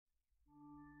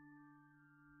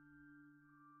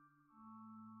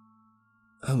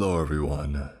Hello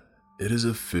everyone. It is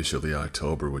officially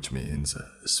October, which means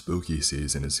spooky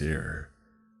season is here.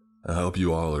 I hope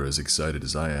you all are as excited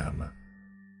as I am.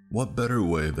 What better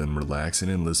way than relaxing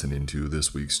and listening to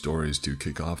this week's stories to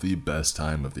kick off the best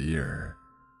time of the year?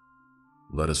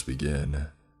 Let us begin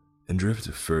and drift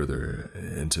further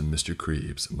into Mr.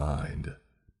 Creep's mind.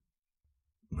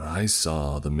 I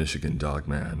Saw the Michigan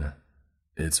Dogman.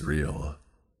 It's Real.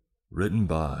 Written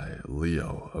by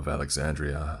Leo of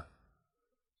Alexandria.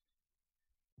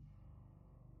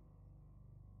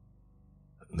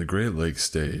 The Great Lakes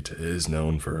State is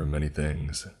known for many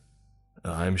things.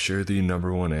 I'm sure the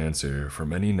number one answer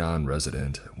from any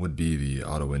non-resident would be the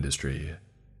auto industry,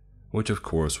 which of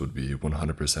course would be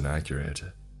 100% accurate.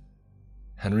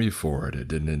 Henry Ford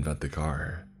didn't invent the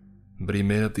car, but he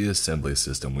made up the assembly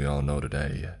system we all know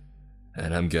today,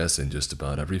 and I'm guessing just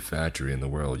about every factory in the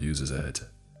world uses it.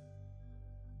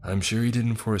 I'm sure he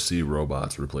didn't foresee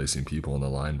robots replacing people on the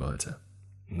line, but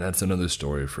that's another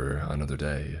story for another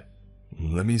day.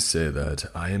 Let me say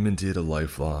that I am indeed a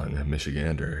lifelong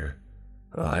Michigander.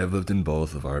 I have lived in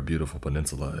both of our beautiful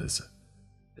peninsulas.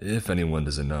 If anyone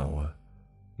doesn't know,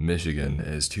 Michigan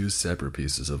is two separate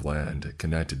pieces of land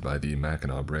connected by the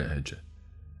Mackinac Bridge,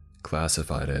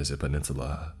 classified as a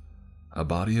peninsula, a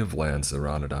body of land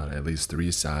surrounded on at least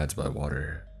three sides by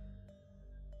water.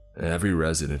 Every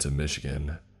resident of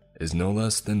Michigan is no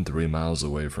less than 3 miles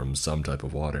away from some type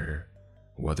of water,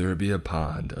 whether it be a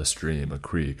pond, a stream, a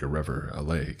creek, a river, a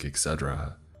lake,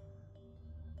 etc.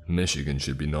 Michigan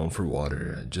should be known for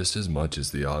water just as much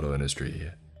as the auto industry.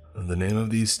 The name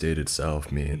of the state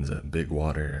itself means big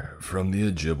water, from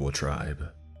the Ojibwa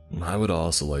tribe. I would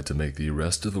also like to make the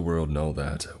rest of the world know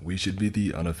that we should be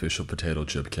the unofficial potato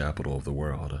chip capital of the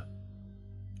world.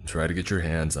 Try to get your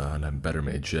hands on better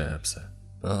made chips.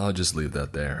 I'll just leave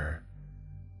that there.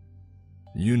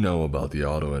 You know about the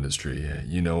auto industry,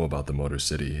 you know about the Motor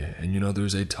City, and you know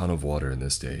there's a ton of water in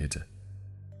this state.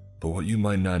 But what you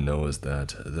might not know is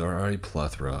that there are a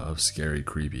plethora of scary,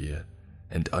 creepy,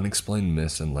 and unexplained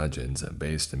myths and legends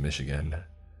based in Michigan.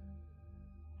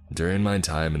 During my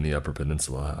time in the Upper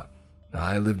Peninsula,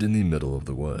 I lived in the middle of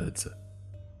the woods.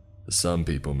 Some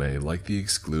people may like the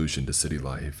exclusion to city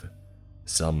life,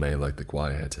 some may like the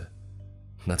quiet.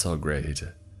 That's all great.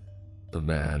 But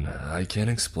man, I can't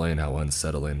explain how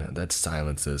unsettling that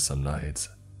silence is some nights.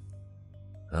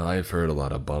 I've heard a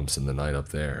lot of bumps in the night up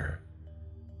there.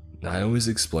 I always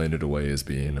explain it away as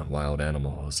being wild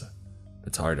animals.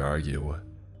 It's hard to argue.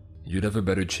 You'd have a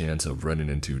better chance of running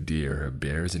into deer,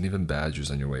 bears, and even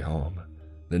badgers on your way home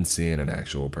than seeing an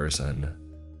actual person.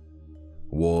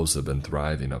 Wolves have been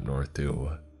thriving up north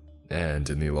too, and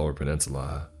in the Lower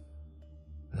Peninsula.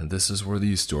 This is where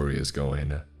the story is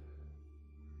going.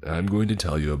 I'm going to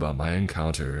tell you about my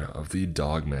encounter of the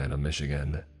Dogman of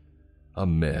Michigan, a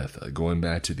myth going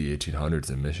back to the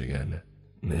 1800s in Michigan,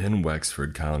 in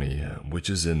Wexford County, which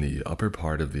is in the upper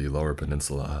part of the Lower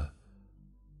Peninsula.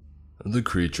 The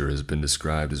creature has been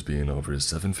described as being over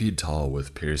 7 feet tall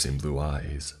with piercing blue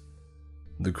eyes.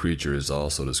 The creature is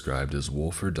also described as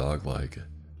wolf or dog-like,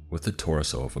 with the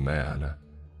torso of a man.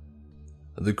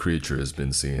 The creature has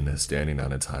been seen standing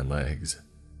on its hind legs,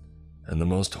 and the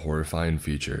most horrifying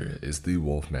feature is the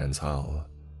Wolfman's howl,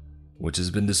 which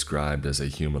has been described as a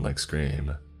human-like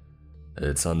scream.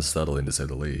 It's unsettling to say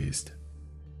the least.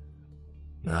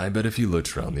 I bet if you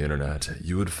looked around the internet,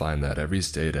 you would find that every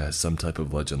state has some type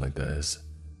of legend like this.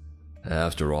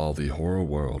 After all, the horror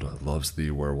world loves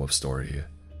the werewolf story.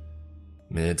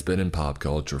 It's been in pop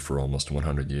culture for almost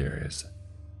 100 years.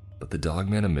 But the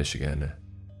Dogman of Michigan,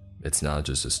 it's not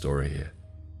just a story,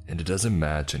 and it doesn't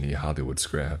match any Hollywood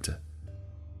script.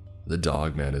 The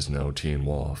Dogman is no teen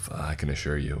wolf, I can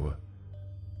assure you.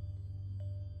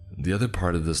 The other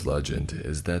part of this legend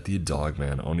is that the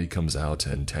Dogman only comes out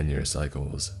in 10-year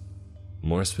cycles,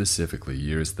 more specifically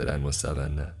years that end with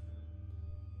 7.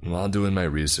 While doing my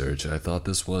research, I thought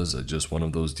this was just one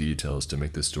of those details to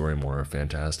make the story more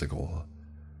fantastical,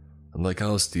 like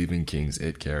how Stephen King's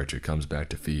It character comes back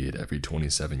to feed every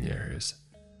 27 years,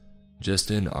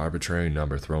 just an arbitrary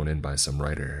number thrown in by some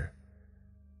writer.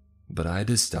 But I had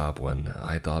to stop when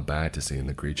I thought back to seeing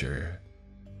the creature.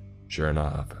 Sure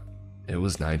enough, it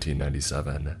was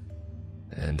 1997,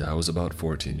 and I was about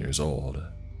 14 years old.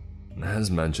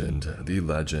 As mentioned, the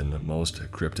legend most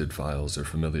cryptid files are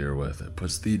familiar with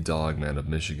puts the Dogman of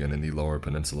Michigan in the Lower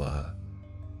Peninsula.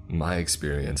 My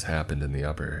experience happened in the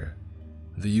Upper,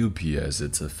 the UP as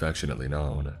it's affectionately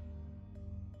known.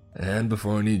 And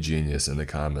before any genius in the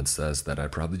comments says that I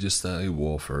probably just saw a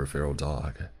wolf or a feral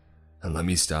dog, and let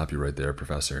me stop you right there,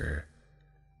 Professor.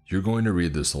 You're going to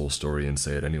read this whole story and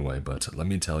say it anyway, but let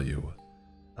me tell you,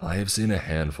 I have seen a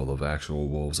handful of actual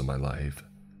wolves in my life.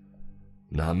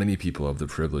 Not many people have the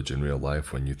privilege in real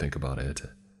life when you think about it.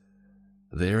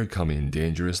 They are coming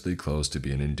dangerously close to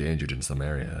being endangered in some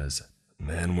areas,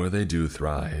 and where they do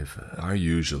thrive are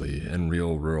usually in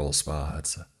real rural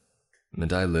spots,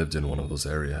 and I lived in one of those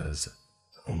areas.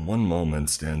 One moment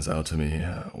stands out to me.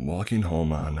 Walking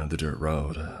home on the dirt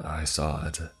road, I saw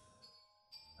it.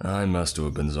 I must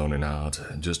have been zoning out,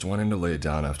 just wanting to lay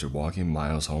down after walking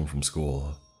miles home from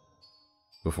school.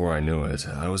 Before I knew it,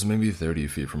 I was maybe 30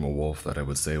 feet from a wolf that I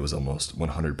would say was almost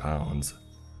 100 pounds.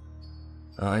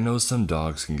 I know some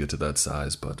dogs can get to that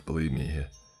size, but believe me,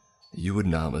 you would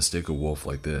not mistake a wolf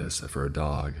like this for a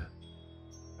dog.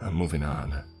 Moving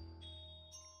on.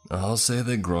 I'll say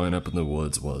that growing up in the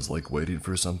woods was like waiting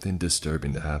for something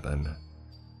disturbing to happen.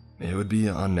 It would be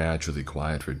unnaturally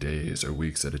quiet for days or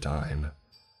weeks at a time,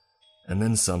 and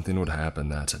then something would happen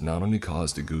that not only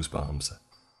caused goosebumps,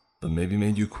 but maybe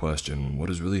made you question what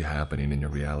is really happening in your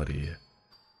reality.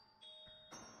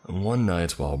 One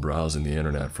night while browsing the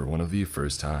internet for one of the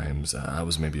first times, I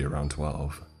was maybe around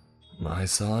 12, I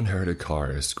saw and heard a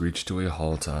car screech to a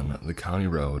halt on the county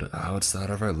road outside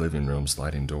of our living room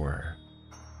sliding door.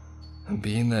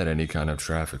 Being that any kind of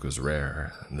traffic was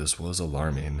rare, this was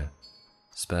alarming,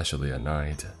 especially at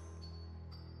night.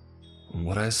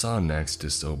 What I saw next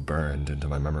is still burned into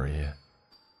my memory.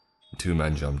 Two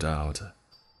men jumped out.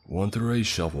 One threw a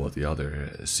shovel at the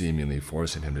other, seemingly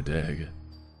forcing him to dig.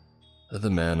 The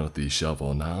man with the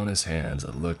shovel now in his hands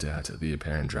looked at the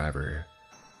apparent driver,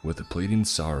 with pleading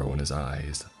sorrow in his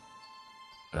eyes.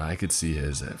 I could see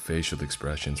his facial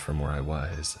expressions from where I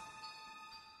was.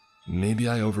 Maybe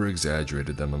I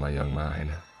over-exaggerated them in my young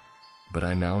mind, but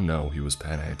I now know he was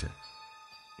panicked.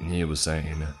 He was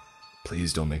saying,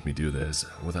 "Please don't make me do this,"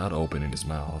 without opening his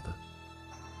mouth.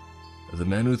 The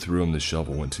man who threw him the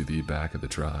shovel went to the back of the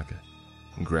truck,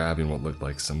 grabbing what looked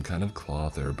like some kind of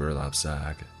cloth or burlap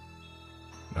sack.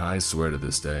 I swear to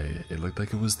this day, it looked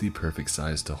like it was the perfect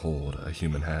size to hold a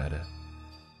human head.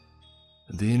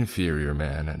 The inferior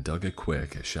man dug a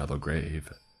quick, shallow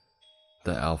grave.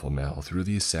 The alpha male threw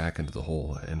the sack into the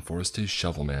hole and forced his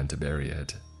shovel man to bury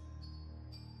it.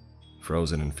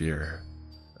 Frozen in fear,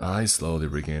 I slowly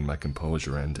regained my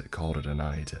composure and called it a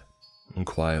night,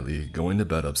 quietly going to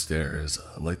bed upstairs,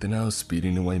 like the now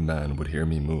speeding away men would hear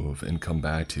me move and come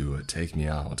back to take me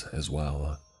out as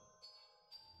well.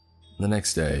 The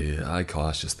next day, I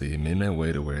cautiously made my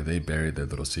way to where they buried their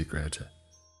little secret.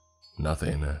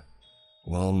 Nothing.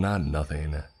 Well, not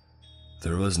nothing.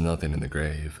 There was nothing in the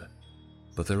grave,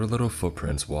 but there were little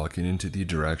footprints walking into the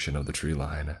direction of the tree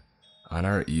line, on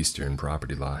our eastern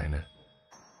property line.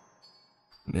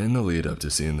 In the lead up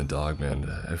to seeing the dogman,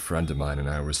 a friend of mine and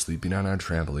I were sleeping on our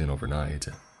trampoline overnight.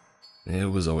 It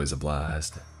was always a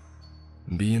blast.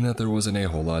 Being that there wasn't a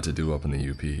whole lot to do up in the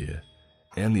UP,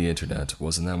 and the internet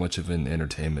wasn't that much of an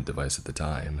entertainment device at the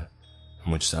time,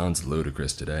 which sounds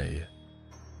ludicrous today.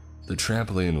 The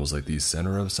trampoline was like the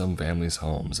center of some families'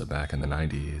 homes back in the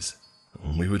 90s.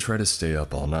 We would try to stay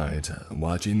up all night,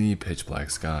 watching the pitch black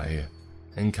sky,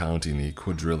 and counting the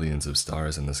quadrillions of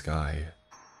stars in the sky.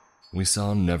 We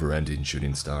saw never-ending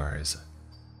shooting stars.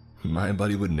 My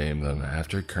buddy would name them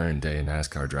after current-day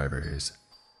NASCAR drivers.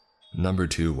 Number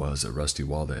 2 was Rusty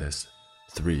Wallace,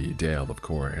 3 Dale of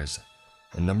course,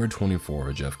 and number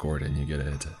 24 Jeff Gordon, you get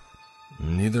it.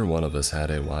 Neither one of us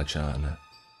had a watch on,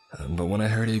 but when I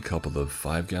heard a couple of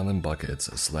 5-gallon buckets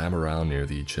slam around near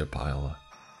the chip pile,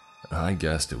 I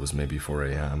guessed it was maybe 4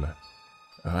 a.m.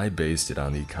 I based it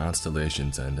on the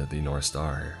constellations and the North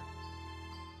Star.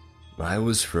 I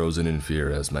was frozen in fear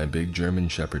as my big German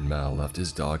Shepherd Mel left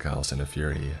his doghouse in a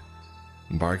fury,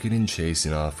 barking and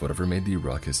chasing off whatever made the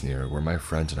ruckus near where my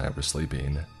friend and I were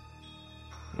sleeping.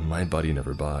 My buddy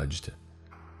never budged.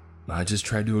 I just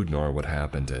tried to ignore what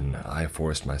happened and I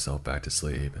forced myself back to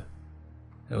sleep.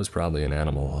 It was probably an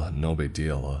animal, no big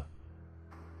deal.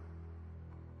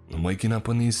 Waking up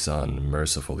when the sun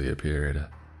mercifully appeared,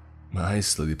 I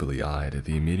sleepily eyed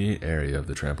the immediate area of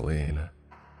the trampoline.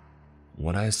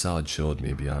 What I saw chilled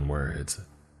me beyond words.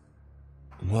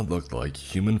 What looked like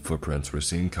human footprints were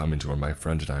seen coming to where my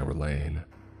friend and I were laying,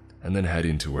 and then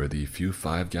heading to where the few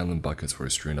 5-gallon buckets were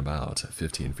strewn about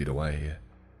 15 feet away.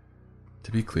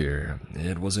 To be clear,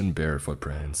 it wasn't bare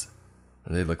footprints.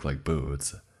 They looked like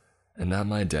boots, and not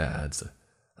my dad's.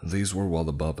 These were well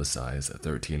above a size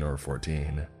 13 or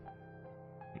 14.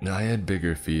 I had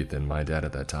bigger feet than my dad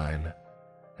at that time,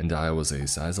 and I was a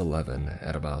size 11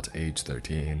 at about age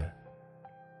 13.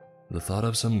 The thought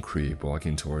of some creep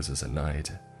walking towards us at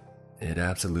night, it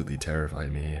absolutely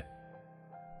terrified me.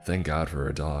 Thank God for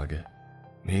a dog.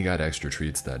 He got extra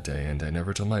treats that day, and I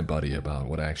never told my buddy about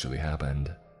what actually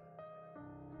happened.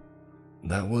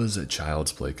 That was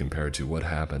child's play compared to what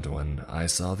happened when I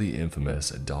saw the infamous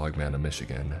Dogman of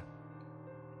Michigan.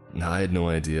 I had no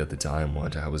idea at the time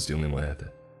what I was dealing with.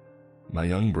 My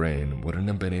young brain wouldn't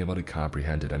have been able to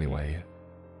comprehend it anyway.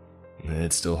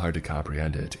 It's still hard to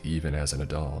comprehend it even as an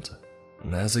adult.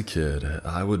 As a kid,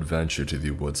 I would venture to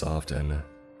the woods often,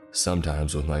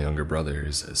 sometimes with my younger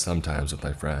brothers, sometimes with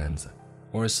my friends,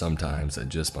 or sometimes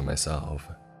just by myself.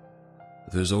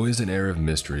 There's always an air of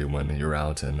mystery when you're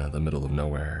out in the middle of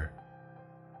nowhere.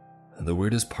 The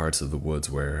weirdest parts of the woods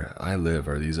where I live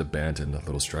are these abandoned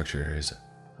little structures,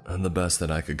 and the best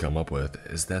that I could come up with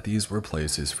is that these were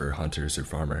places for hunters or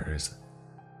farmers.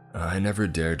 I never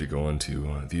dared to go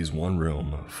into these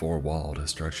one-room, four-walled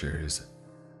structures.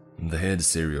 They had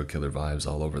serial killer vibes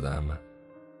all over them.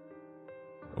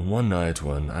 One night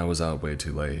when I was out way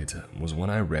too late was when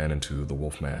I ran into the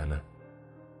Wolfman.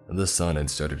 The sun had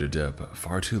started to dip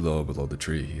far too low below the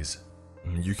trees.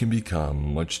 You can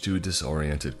become much too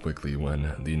disoriented quickly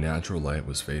when the natural light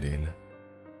was fading.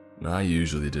 I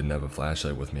usually didn't have a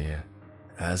flashlight with me,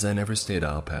 as I never stayed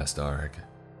out past dark,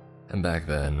 and back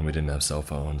then we didn't have cell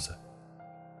phones.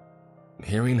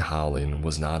 Hearing howling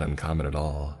was not uncommon at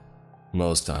all.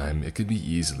 Most time it could be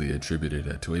easily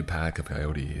attributed to a pack of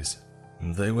coyotes.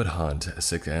 They would hunt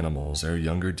sick animals or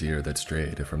younger deer that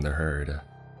strayed from their herd.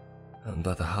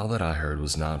 But the howl that I heard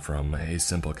was not from a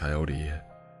simple coyote.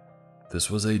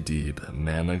 This was a deep,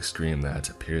 man-like scream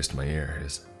that pierced my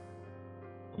ears.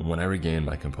 When I regained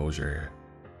my composure,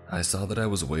 I saw that I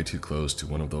was way too close to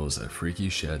one of those freaky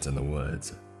sheds in the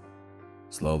woods.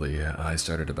 Slowly, I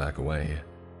started to back away,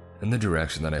 in the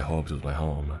direction that I hoped was my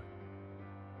home.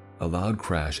 A loud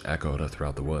crash echoed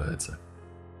throughout the woods.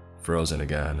 Frozen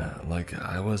again, like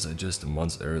I was just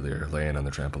months earlier laying on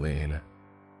the trampoline,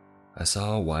 I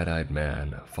saw a wide-eyed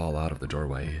man fall out of the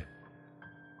doorway.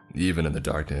 Even in the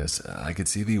darkness, I could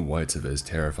see the whites of his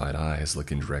terrified eyes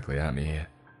looking directly at me.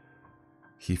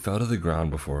 He fell to the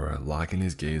ground before locking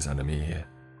his gaze onto me.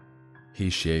 He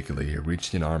shakily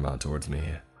reached an arm out towards me.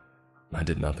 I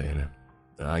did nothing.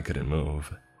 I couldn't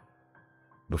move.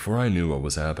 Before I knew what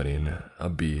was happening, a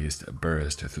beast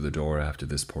burst through the door after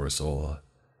this poor soul.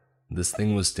 This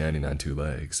thing was standing on two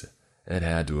legs. It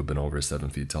had to have been over 7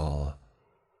 feet tall.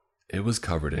 It was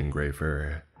covered in gray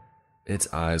fur.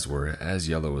 Its eyes were as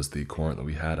yellow as the corn that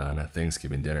we had on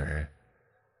Thanksgiving dinner.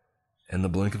 In the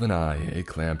blink of an eye, it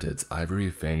clamped its ivory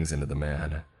fangs into the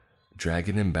man,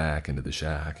 dragging him back into the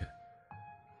shack.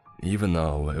 Even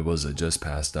though it was just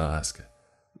past dusk,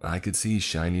 I could see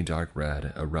shiny dark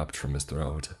red erupt from his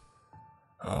throat.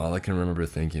 All I can remember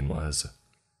thinking was,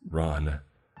 run.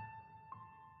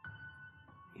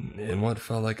 In what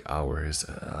felt like hours,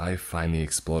 I finally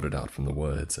exploded out from the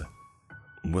woods.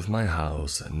 With my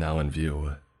house now in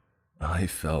view, I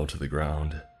fell to the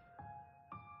ground.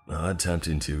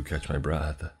 Attempting to catch my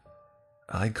breath,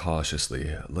 I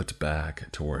cautiously looked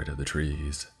back toward the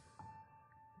trees.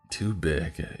 Two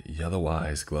big, yellow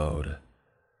eyes glowed.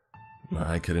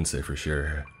 I couldn't say for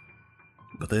sure,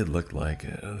 but they looked like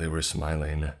they were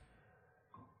smiling.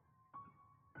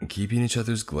 Keeping each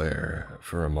other's glare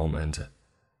for a moment,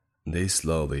 they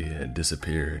slowly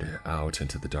disappeared out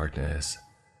into the darkness.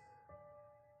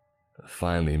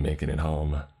 Finally making it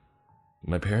home,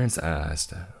 my parents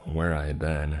asked where I had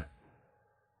been.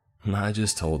 I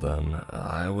just told them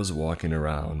I was walking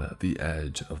around the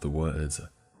edge of the woods.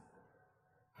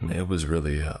 It was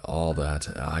really all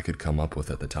that I could come up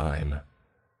with at the time.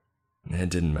 It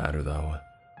didn't matter though.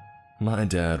 My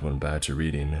dad went back to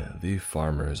reading the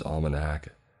Farmer's Almanac,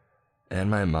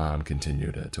 and my mom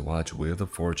continued to watch Wheel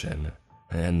of Fortune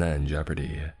and then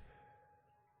Jeopardy.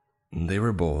 They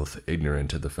were both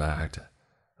ignorant of the fact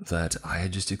that I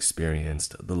had just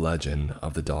experienced the legend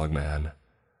of the Dogman.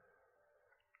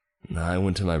 I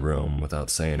went to my room without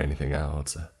saying anything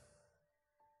else.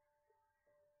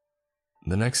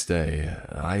 The next day,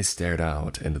 I stared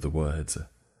out into the woods.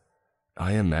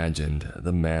 I imagined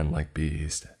the man-like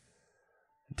beast,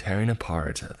 tearing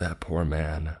apart that poor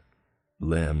man,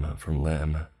 limb from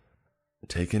limb,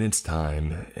 taking its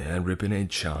time and ripping a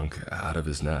chunk out of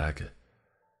his neck,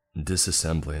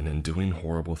 disassembling and doing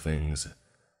horrible things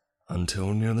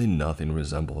until nearly nothing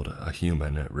resembled a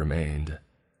human remained.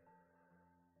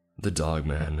 The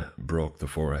Dogman broke the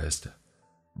forest,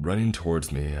 running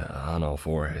towards me on all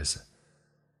fours.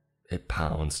 It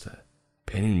pounced,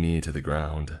 pinning me to the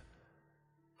ground.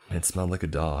 It smelled like a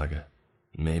dog,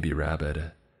 maybe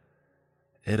rabid.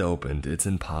 It opened its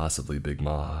impossibly big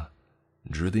maw,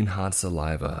 drilling hot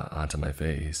saliva onto my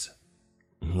face.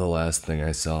 The last thing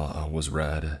I saw was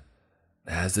red.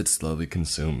 as it slowly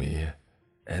consumed me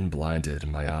and blinded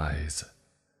my eyes.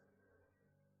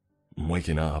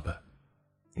 Waking up,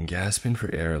 gasping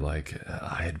for air like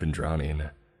I had been drowning,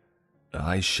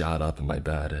 I shot up in my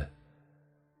bed.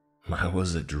 I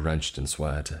was drenched in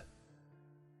sweat.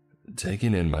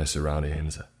 Taking in my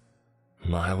surroundings,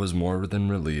 I was more than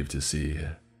relieved to see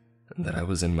that I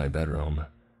was in my bedroom.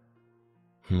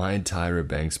 My Tyra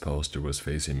Banks poster was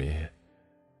facing me.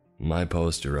 My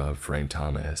poster of Frank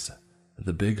Thomas,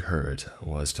 The Big Hurt,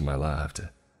 was to my left.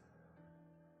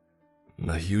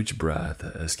 A huge breath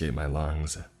escaped my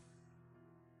lungs.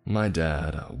 My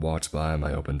dad walked by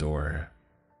my open door.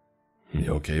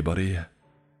 "You okay, buddy?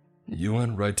 You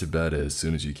went right to bed as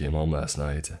soon as you came home last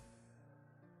night."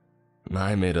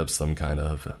 I made up some kind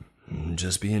of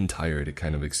just being tired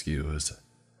kind of excuse.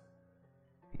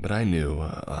 But I knew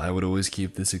I would always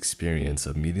keep this experience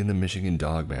of meeting the Michigan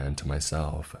Dogman to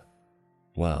myself.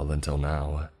 Well, until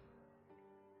now.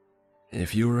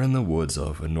 If you are in the woods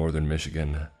of northern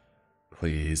Michigan,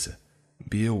 please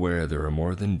be aware there are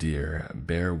more than deer,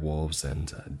 bear, wolves,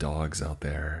 and dogs out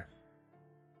there.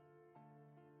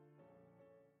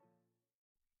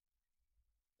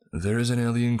 There is an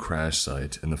alien crash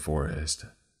site in the forest.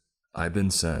 I've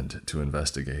been sent to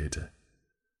investigate.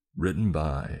 Written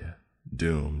by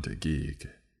Doomed Geek.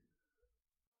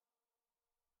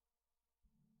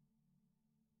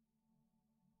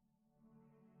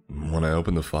 When I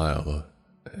opened the file,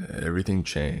 everything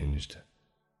changed.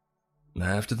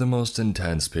 After the most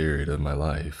intense period of my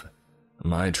life,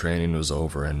 my training was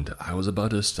over and I was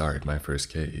about to start my first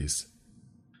case.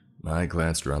 I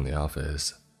glanced around the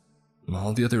office.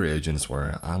 All the other agents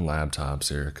were on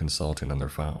laptops or consulting on their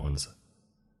phones.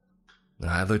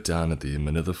 I looked down at the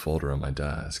manila folder on my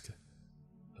desk.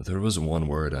 There was one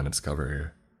word on its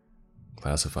cover: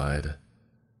 classified.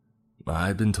 I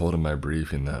had been told in my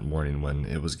briefing that morning when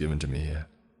it was given to me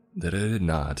that it had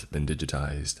not been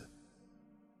digitized.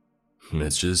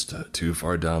 "It's just too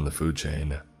far down the food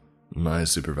chain," my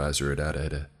supervisor had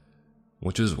added,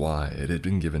 which is why it had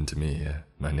been given to me.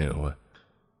 I knew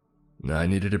I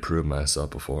needed to prove myself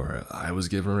before I was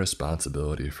given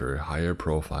responsibility for higher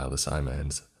profile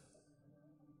assignments.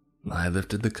 I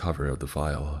lifted the cover of the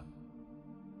file.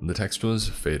 The text was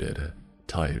faded,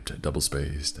 typed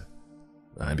double-spaced.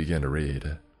 I began to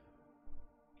read.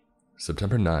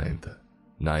 September 9th,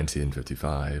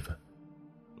 1955.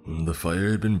 The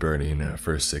fire had been burning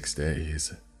for 6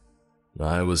 days.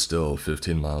 I was still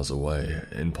 15 miles away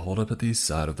and pulled up at the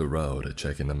side of the road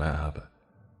checking the map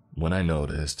when I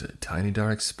noticed tiny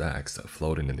dark specks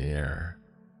floating in the air.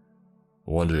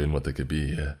 Wondering what they could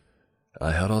be,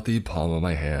 I held out the palm of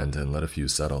my hand and let a few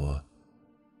settle.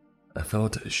 I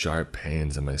felt sharp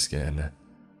pains in my skin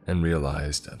and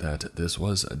realized that this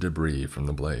was debris from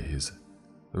the blaze,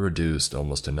 reduced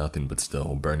almost to nothing but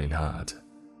still burning hot.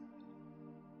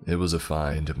 It was a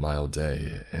fine, mild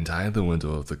day, and I had the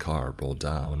window of the car rolled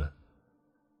down.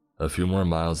 A few more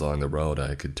miles along the road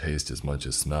I could taste as much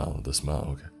as smell the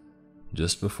smoke,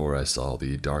 just before I saw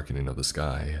the darkening of the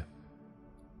sky.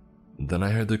 Then I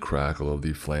heard the crackle of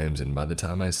the flames, and by the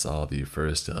time I saw the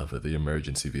first of the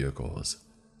emergency vehicles,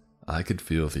 I could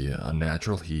feel the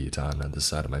unnatural heat on the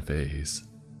side of my face.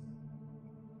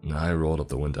 I rolled up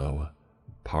the window,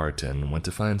 parked, and went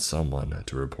to find someone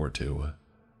to report to.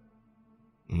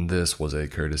 This was a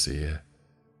courtesy.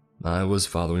 I was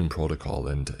following protocol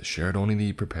and shared only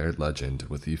the prepared legend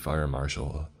with the fire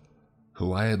marshal,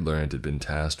 who I had learned had been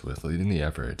tasked with leading the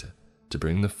effort to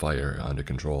bring the fire under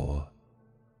control.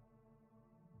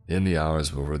 In the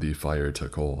hours before the fire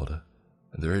took hold,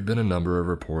 there had been a number of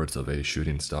reports of a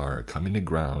shooting star coming to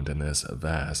ground in this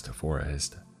vast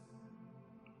forest.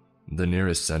 The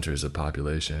nearest centers of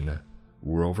population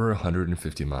were over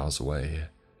 150 miles away,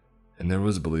 and there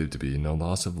was believed to be no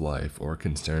loss of life or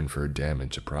concern for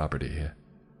damage to property.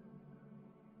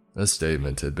 A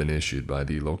statement had been issued by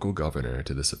the local governor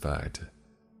to this effect,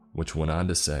 which went on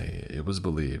to say it was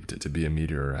believed to be a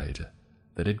meteorite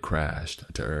that had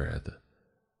crashed to Earth.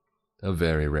 A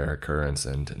very rare occurrence,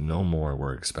 and no more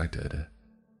were expected.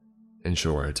 In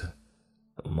short,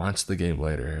 watch the game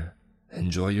later,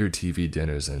 enjoy your TV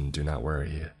dinners, and do not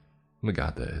worry. We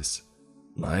got this.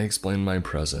 I explained my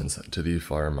presence to the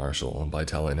fire marshal by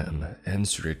telling him, in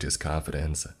strictest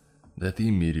confidence, that the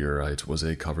meteorite was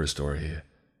a cover story,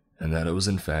 and that it was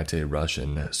in fact a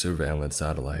Russian surveillance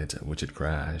satellite which had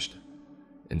crashed,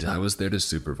 and I was there to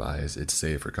supervise its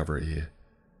safe recovery.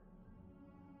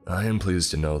 I am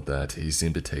pleased to note that he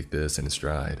seemed to take this in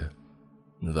stride,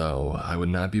 though I would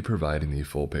not be providing the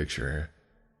full picture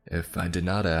if I did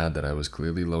not add that I was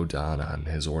clearly low down on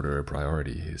his order of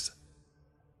priorities.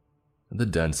 The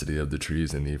density of the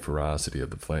trees and the ferocity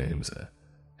of the flames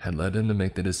had led him to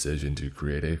make the decision to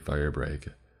create a firebreak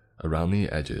around the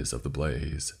edges of the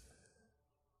blaze.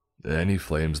 Any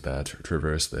flames that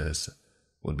traversed this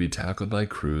would be tackled by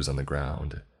crews on the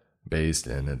ground, based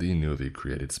in the newly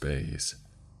created space.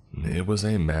 It was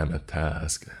a mammoth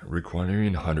task,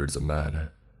 requiring hundreds of men.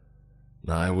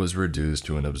 I was reduced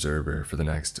to an observer for the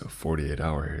next 48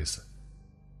 hours.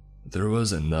 There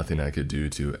was nothing I could do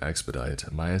to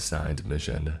expedite my assigned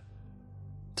mission: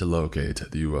 to locate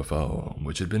the UFO,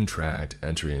 which had been tracked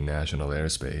entering national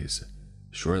airspace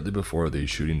shortly before the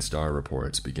shooting star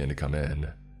reports began to come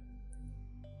in.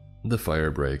 The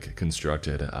firebreak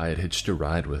constructed, I had hitched a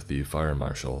ride with the fire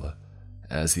marshal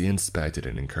as he inspected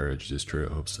and encouraged his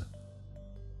troops.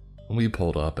 We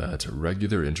pulled up at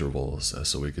regular intervals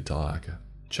so we could talk,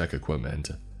 check equipment,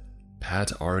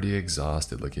 pat already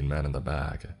exhausted-looking men in the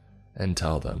back, and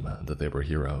tell them that they were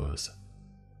heroes.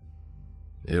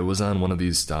 It was on one of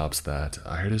these stops that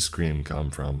I heard a scream come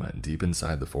from deep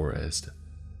inside the forest,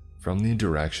 from the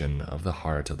direction of the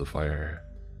heart of the fire.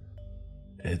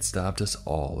 It stopped us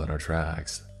all in our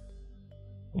tracks.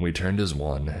 We turned as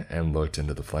one and looked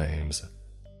into the flames.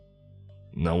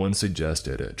 No one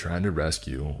suggested trying to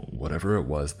rescue whatever it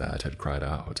was that had cried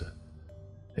out.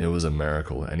 It was a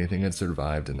miracle anything had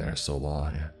survived in there so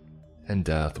long, and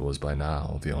death was by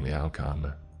now the only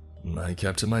outcome. I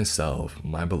kept to myself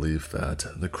my belief that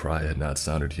the cry had not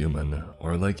sounded human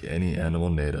or like any animal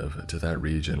native to that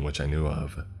region which I knew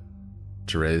of.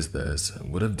 To raise this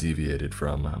would have deviated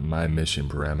from my mission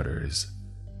parameters.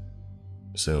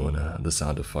 Soon, the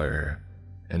sound of fire,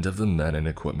 and of the men and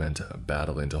equipment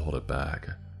battling to hold it back,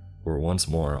 were once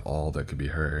more all that could be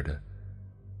heard.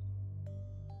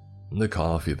 The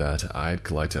coffee that I had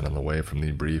collected on the way from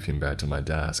the briefing back to my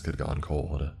desk had gone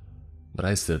cold, but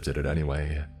I sipped at it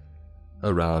anyway.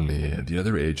 Around me, the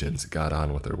other agents got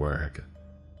on with their work.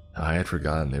 I had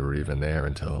forgotten they were even there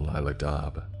until I looked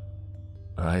up.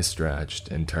 I stretched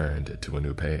and turned to a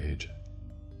new page.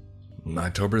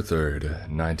 October 3rd,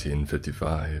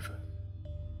 1955.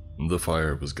 The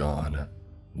fire was gone.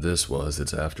 This was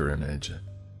its afterimage.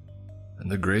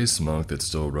 The gray smoke that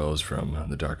still rose from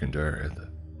the darkened earth.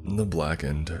 The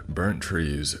blackened, burnt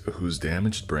trees whose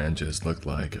damaged branches looked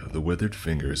like the withered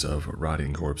fingers of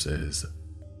rotting corpses.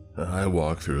 I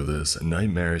walked through this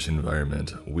nightmarish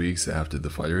environment weeks after the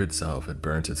fire itself had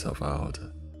burnt itself out.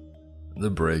 The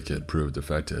break had proved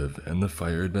effective, and the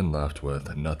fire had been left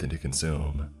with nothing to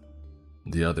consume.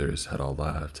 The others had all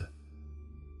left.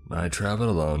 I traveled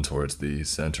alone towards the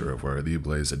center of where the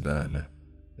blaze had been,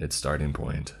 its starting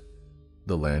point,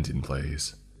 the landing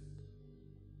place.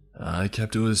 I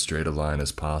kept to as straight a line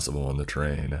as possible in the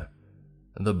terrain.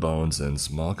 The bones and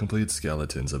small complete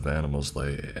skeletons of animals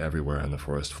lay everywhere on the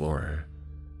forest floor.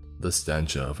 The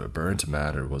stench of burnt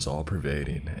matter was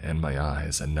all-pervading, and my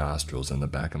eyes and nostrils and the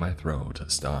back of my throat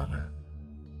stung.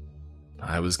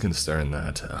 I was concerned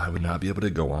that I would not be able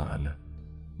to go on,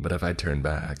 but if I turned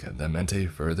back, that meant a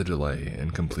further delay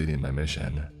in completing my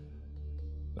mission.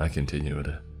 I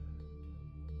continued.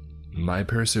 My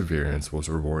perseverance was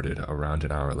rewarded around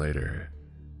an hour later.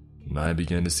 I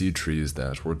began to see trees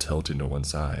that were tilting to one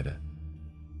side.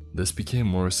 This became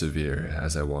more severe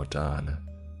as I walked on,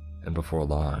 and before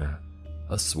long,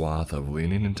 a swath of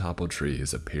leaning and toppled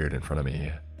trees appeared in front of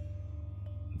me.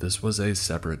 This was a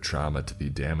separate trauma to the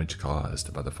damage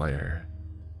caused by the fire.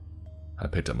 I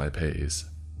picked up my pace.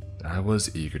 I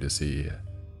was eager to see.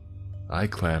 I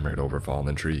clambered over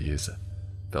fallen trees,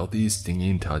 felt the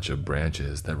stinging touch of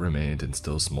branches that remained and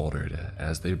still smoldered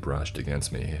as they brushed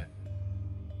against me,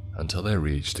 until I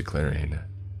reached a clearing,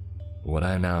 what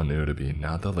I now knew to be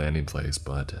not the landing place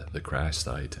but the crash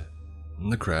site.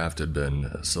 The craft had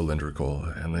been cylindrical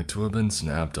and looked to have been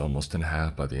snapped almost in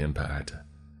half by the impact.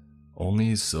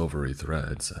 Only silvery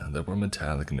threads that were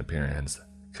metallic in appearance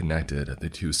connected the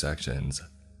two sections.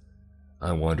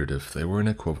 I wondered if they were an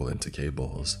equivalent to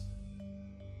cables.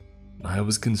 I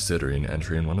was considering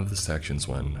entering one of the sections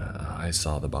when I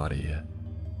saw the body.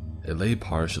 It lay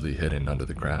partially hidden under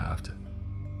the craft.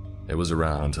 It was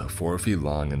around 4 feet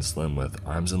long and slim, with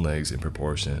arms and legs in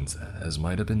proportions as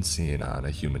might have been seen on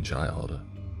a human child.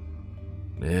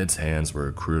 Its hands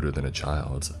were cruder than a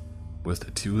child's,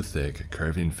 with 2 thick,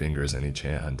 curving fingers in each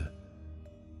hand.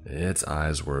 Its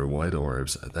eyes were white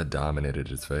orbs that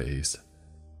dominated its face.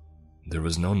 There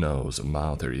was no nose,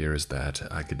 mouth, or ears that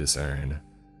I could discern.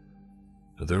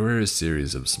 There were a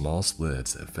series of small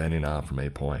slits fanning out from a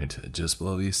point just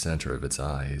below the center of its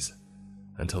eyes,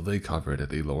 until they covered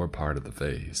the lower part of the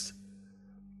face.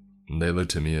 They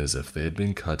looked to me as if they had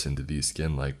been cut into the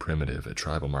skin like primitive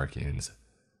tribal markings.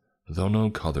 though no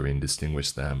coloring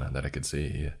distinguished them that I could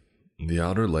see. The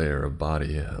outer layer of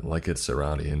body, like its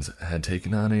surroundings, had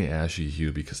taken on an ashy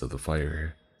hue because of the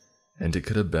fire, and it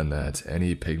could have been that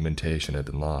any pigmentation had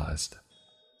been lost.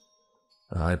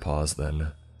 I paused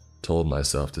then, told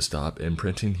myself to stop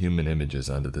imprinting human images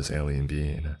onto this alien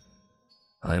being.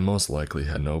 I most likely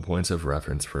had no points of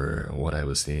reference for what I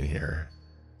was seeing here.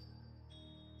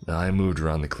 I moved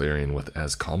around the clearing with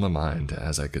as calm a mind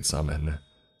as I could summon.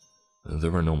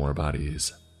 There were no more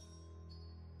bodies.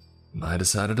 I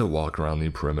decided to walk around the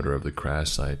perimeter of the crash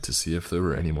site to see if there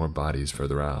were any more bodies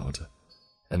further out,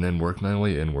 and then work my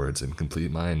way inwards and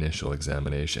complete my initial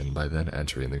examination by then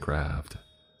entering the craft.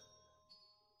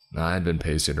 I had been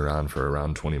pacing around for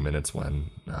around 20 minutes when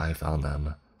I found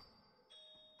them.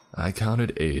 I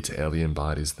counted 8 alien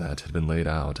bodies that had been laid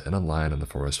out in a line on the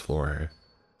forest floor.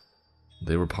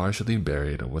 They were partially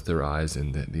buried with their eyes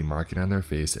and the marking on their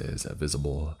faces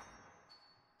visible.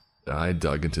 I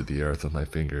dug into the earth with my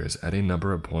fingers at a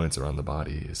number of points around the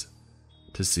bodies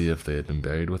to see if they had been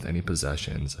buried with any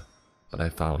possessions, but I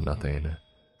found nothing.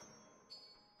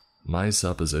 My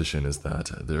supposition is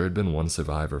that there had been one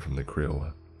survivor from the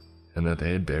crew, and that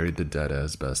they had buried the dead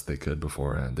as best they could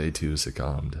before they too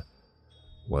succumbed,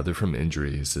 whether from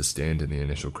injuries sustained in the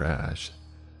initial crash,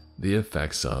 the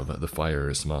effects of the fire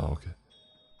or smoke,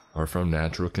 or from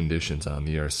natural conditions on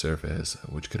the Earth's surface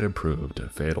which could have proved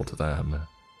fatal to them.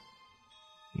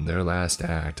 Their last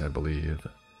act, I believe,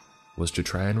 was to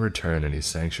try and return any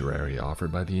sanctuary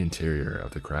offered by the interior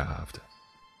of the craft.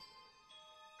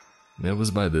 It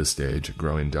was by this stage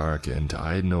growing dark and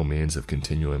I had no means of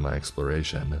continuing my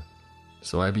exploration,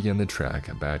 so I began the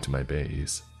trek back to my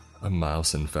base, a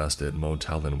mouse-infested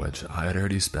motel in which I had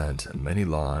already spent many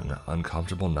long,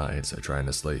 uncomfortable nights trying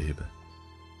to sleep.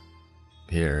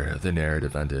 Here, the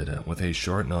narrative ended with a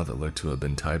short note that looked to have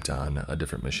been typed on a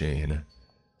different machine.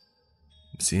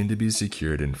 Seemed to be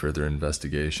secured in further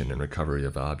investigation and recovery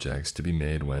of objects to be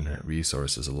made when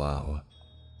resources allow.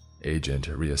 Agent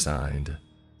reassigned.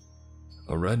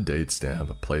 A red date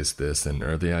stamp placed this in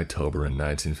early October in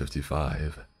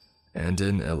 1955, and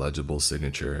an illegible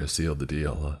signature sealed the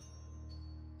deal.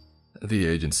 The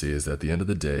agency is at the end of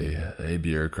the day a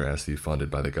bureaucracy funded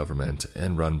by the government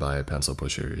and run by pencil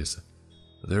pushers.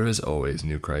 There is always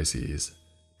new crises,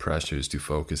 pressures to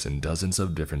focus in dozens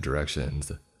of different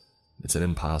directions. It's an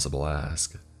impossible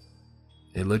ask.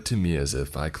 It looked to me as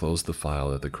if I closed the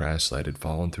file that the crash site had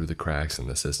fallen through the cracks in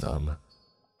the system.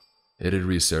 It had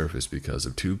resurfaced because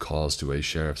of 2 calls to a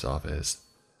sheriff's office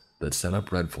that sent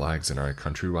up red flags in our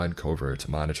countrywide covert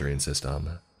monitoring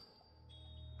system.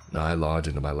 I logged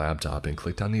into my laptop and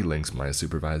clicked on the links my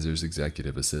supervisor's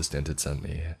executive assistant had sent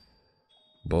me.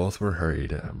 Both were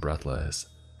hurried, breathless.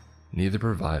 Neither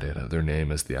provided their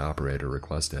name as the operator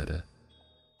requested.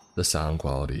 The sound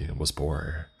quality was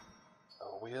poor.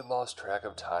 We had lost track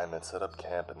of time and set up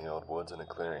camp in the old woods in a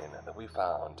clearing that we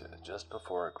found just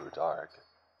before it grew dark.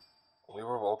 We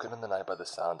were woken in the night by the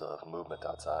sound of movement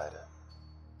outside.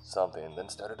 Something then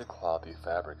started to cloud the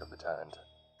fabric of the tent.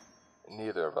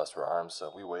 Neither of us were armed,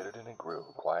 so we waited and it grew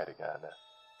quiet again.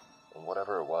 And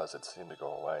whatever it was, it seemed to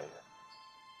go away.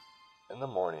 In the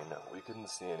morning, we couldn't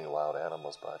see any wild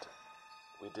animals, but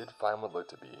we did find what looked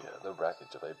to be the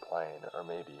wreckage of a plane or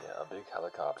maybe a big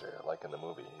helicopter like in the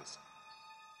movies.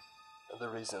 The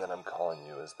reason that I'm calling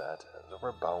you is that there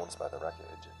were bones by the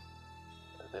wreckage.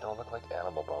 They don't look like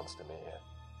animal bones to me.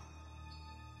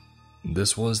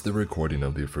 This was the recording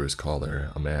of the first caller,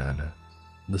 a man.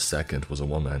 The second was a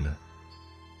woman.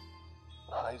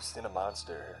 I've seen a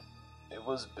monster. It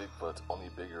was Bigfoot, only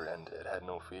bigger, and it had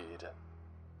no feet.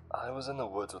 I was in the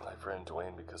woods with my friend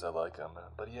Dwayne because I like him,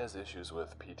 but he has issues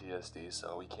with PTSD,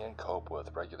 so he can't cope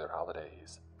with regular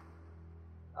holidays.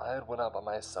 I had went out by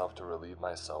myself to relieve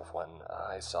myself when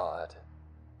I saw it.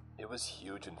 It was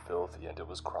huge and filthy, and it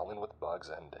was crawling with bugs,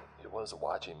 and it was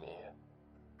watching me.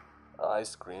 I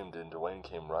screamed, and Dwayne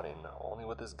came running, only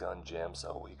with his gun jammed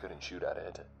so he couldn't shoot at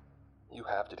it. You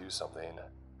have to do something.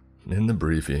 In the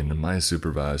briefing, my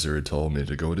supervisor had told me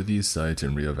to go to the site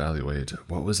and reevaluate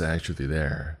what was actually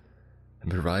there, and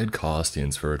provide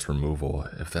costings for its removal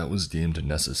if that was deemed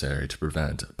necessary to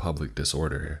prevent public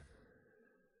disorder.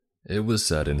 It was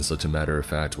said in such a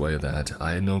matter-of-fact way that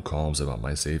I had no qualms about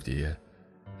my safety,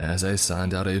 as I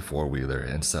signed out a 4-wheeler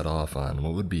and set off on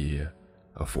what would be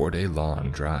a 4-day-long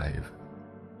drive.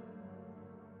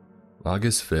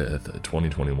 August 5th,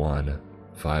 2021,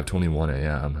 5:21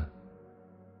 a.m.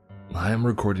 I am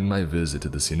recording my visit to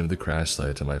the scene of the crash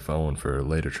site on my phone for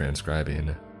later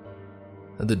transcribing.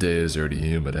 The day is already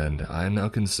humid and I am now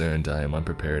concerned I am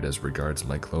unprepared as regards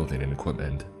my clothing and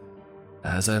equipment.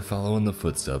 as I follow in the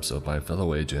footsteps of my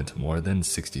fellow agent more than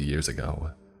 60 years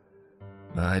ago.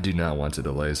 I do not want to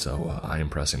delay, so I am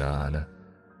pressing on.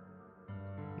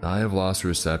 I have lost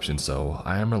reception, so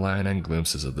I am relying on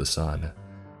glimpses of the sun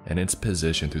and its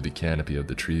position through the canopy of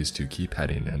the trees to keep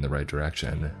heading in the right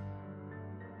direction.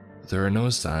 There are no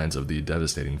signs of the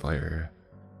devastating fire.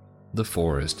 The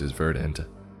forest is verdant,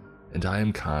 and I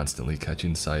am constantly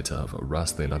catching sight of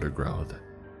rustling undergrowth,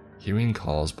 hearing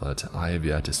calls, but I have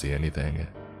yet to see anything.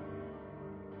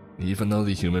 Even though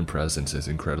the human presence is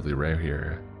incredibly rare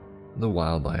here, the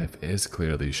wildlife is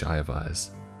clearly shy of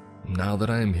us. Now that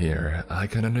I am here, I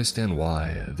can understand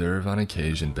why there have on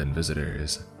occasion been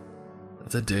visitors.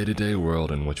 The day-to-day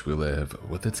world in which we live,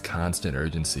 with its constant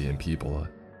urgency and people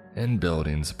and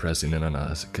buildings pressing in on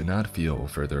us, could not feel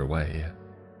further away.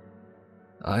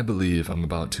 I believe I'm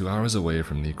about 2 hours away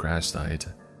from the crash site,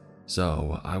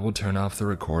 so I will turn off the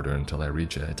recorder until I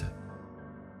reach it.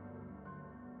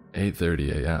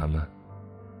 8:30 a.m.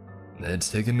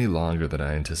 It's taken me longer than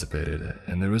I anticipated,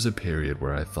 and there was a period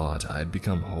where I thought I'd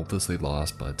become hopelessly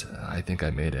lost, but I think I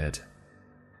made it.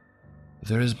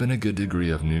 There has been a good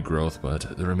degree of new growth,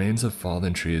 but the remains of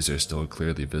fallen trees are still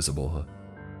clearly visible,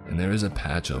 and there is a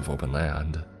patch of open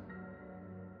land.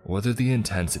 Whether the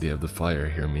intensity of the fire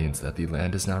here means that the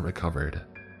land is not recovered,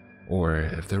 or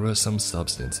if there was some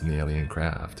substance in the alien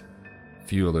craft,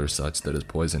 fuel or such that has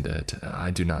poisoned it, I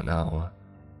do not know.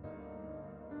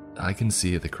 I can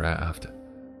see the craft,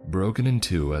 broken in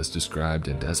two as described,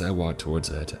 and as I walk towards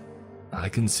it, I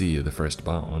can see the first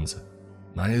bones.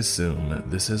 I assume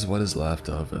this is what is left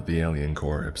of the alien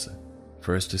corpse.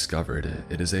 First discovered,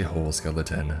 it is a whole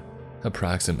skeleton,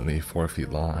 approximately 4 feet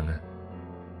long.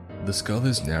 The skull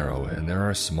is narrow and there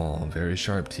are small, very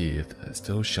sharp teeth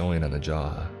still showing on the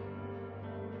jaw.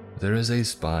 There is a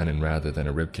spine, and rather than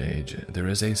a ribcage, there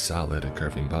is a solid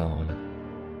curving bone.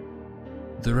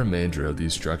 The remainder of the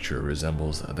structure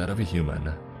resembles that of a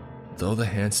human, though the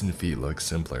hands and feet look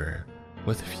simpler,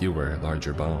 with fewer,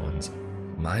 larger bones.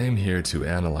 I am here to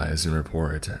analyze and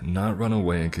report, not run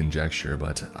away and conjecture,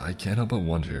 but I can't help but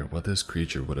wonder what this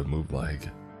creature would have moved like.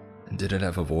 Did it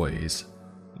have a voice?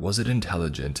 Was it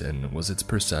intelligent, and was its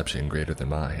perception greater than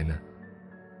mine?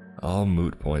 All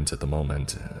moot points at the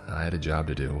moment. I had a job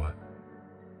to do.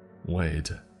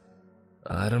 Wait.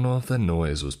 I don't know if the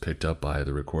noise was picked up by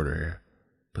the recorder,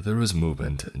 but there was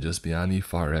movement just beyond the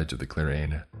far edge of the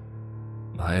clearing.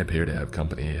 I appear to have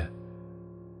company.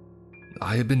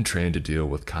 I have been trained to deal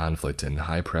with conflict in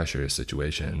high-pressure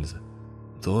situations,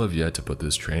 though I've yet to put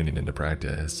this training into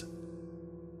practice.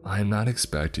 I am not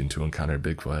expecting to encounter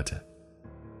Bigfoot.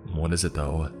 What is it,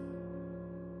 though?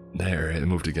 There, it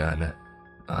moved again.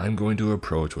 I'm going to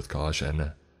approach with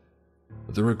caution.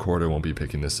 The recorder won't be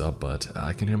picking this up, but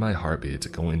I can hear my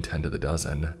heartbeat going 10 to the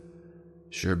dozen.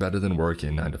 Sure better than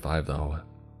working 9 to 5, though.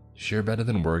 Sure better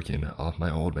than working off my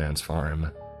old man's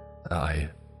farm.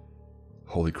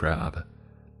 Holy crap.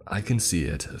 I can see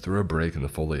it through a break in the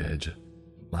foliage.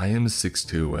 I am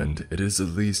 6'2", and it is at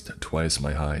least twice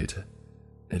my height.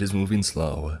 It is moving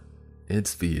slow.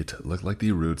 Its feet look like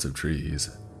the roots of trees,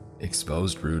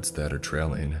 exposed roots that are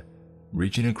trailing,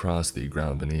 reaching across the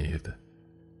ground beneath.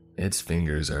 Its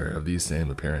fingers are of the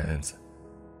same appearance.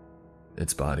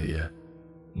 Its body.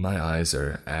 My eyes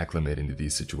are acclimating to the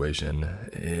situation.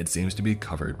 It seems to be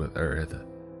covered with earth,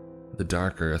 the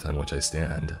dark earth on which I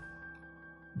stand.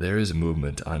 There is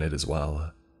movement on it as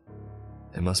well.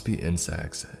 It must be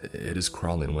insects. It is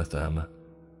crawling with them.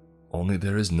 Only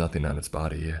there is nothing on its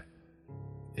body.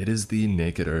 It is the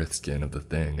naked earth skin of the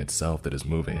thing itself that is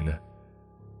moving.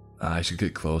 I should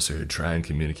get closer, try and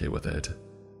communicate with it.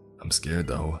 I'm scared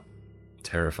though.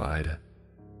 Terrified.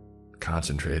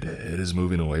 Concentrate. It is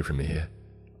moving away from me.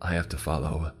 I have to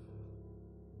follow.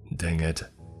 Dang it.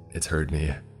 It's heard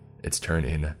me. It's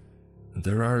turning.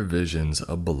 There are visions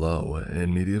of below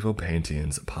in medieval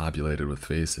paintings populated with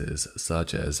faces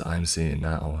such as I'm seeing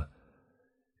now.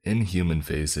 Inhuman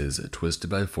faces twisted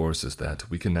by forces that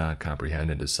we cannot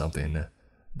comprehend into something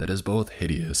that is both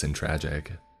hideous and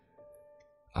tragic.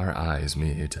 Our eyes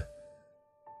meet.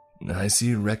 I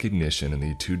see recognition in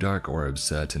the two dark orbs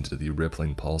set into the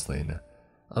rippling pulsing,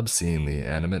 obscenely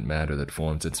animate matter that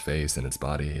forms its face and its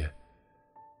body.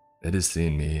 It has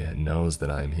seen me and knows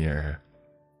that I am here,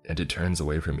 and it turns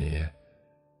away from me,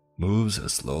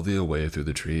 moves slowly away through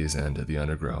the trees and the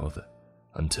undergrowth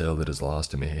until it is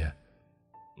lost to me.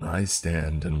 I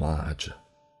stand and watch.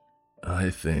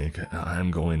 I think I'm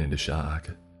going into shock.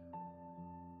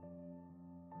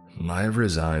 I have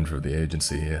resigned from the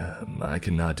agency. I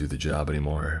cannot do the job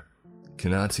anymore.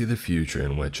 Cannot see the future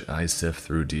in which I sift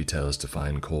through details to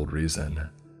find cold reason.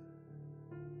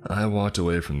 I walked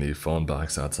away from the phone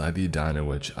box outside the diner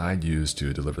which I'd used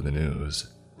to deliver the news.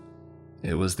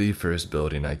 It was the first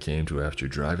building I came to after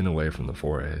driving away from the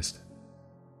forest.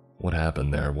 What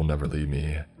happened there will never leave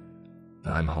me.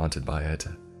 I'm haunted by it.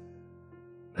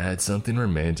 Had something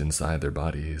remained inside their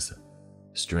bodies,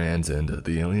 strands in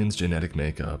the aliens' genetic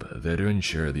makeup that to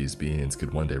ensure these beings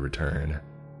could one day return,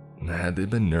 had they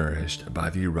been nourished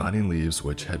by the rotting leaves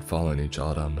which had fallen each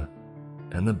autumn,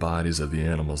 and the bodies of the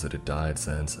animals that had died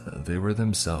since they were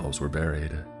themselves were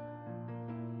buried.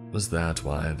 Was that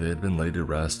why they had been laid to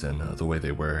rest in the way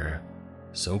they were,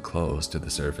 so close to the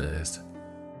surface?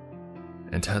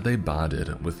 And had they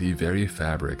bonded with the very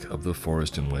fabric of the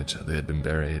forest in which they had been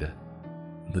buried?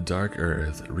 The dark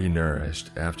earth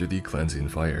renourished after the cleansing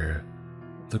fire,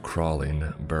 the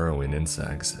crawling, burrowing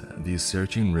insects, the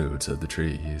searching roots of the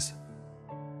trees.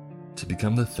 To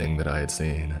become the thing that I had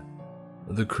seen,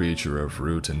 the creature of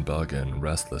root and bug and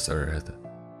restless earth.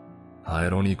 I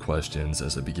had only questions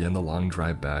as I began the long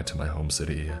drive back to my home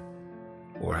city,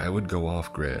 where I would go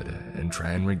off grid and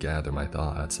try and regather my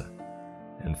thoughts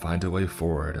and find a way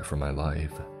forward for my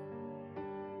life.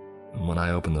 When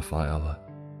I opened the file,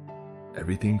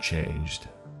 everything changed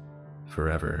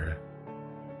forever.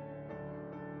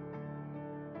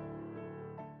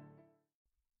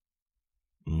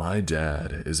 My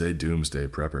dad is a doomsday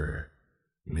prepper.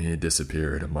 He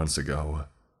disappeared months ago.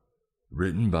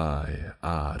 Written by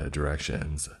Odd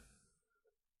Directions.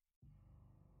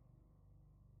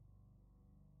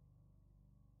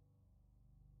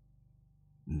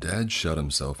 Dad shut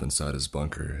himself inside his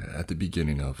bunker at the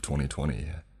beginning of 2020.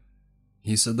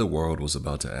 He said the world was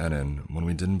about to end, and when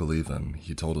we didn't believe him,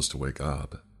 he told us to wake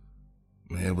up.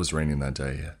 It was raining that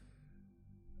day.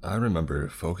 I remember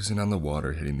focusing on the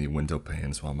water hitting the window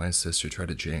panes while my sister tried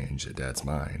to change Dad's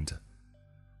mind.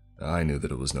 I knew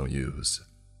that it was no use.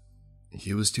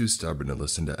 He was too stubborn to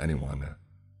listen to anyone.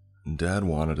 Dad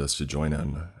wanted us to join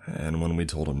him, and when we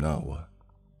told him no,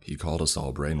 he called us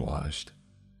all brainwashed.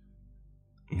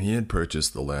 He had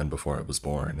purchased the land before I was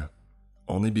born,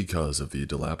 only because of the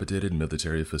dilapidated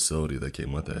military facility that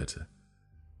came with it.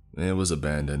 It was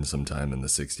abandoned sometime in the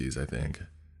 60s, I think.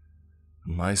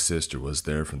 My sister was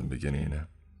there from the beginning,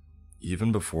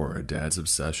 even before Dad's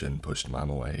obsession pushed Mom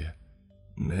away.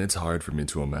 It's hard for me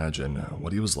to imagine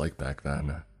what he was like back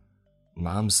then.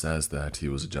 Mom says that he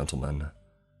was a gentleman,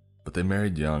 but they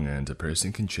married young and a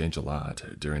person can change a lot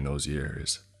during those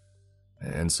years.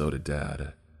 And so did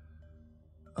Dad.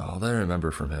 All I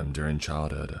remember from him during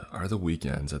childhood are the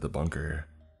weekends at the bunker,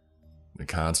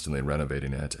 constantly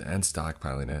renovating it and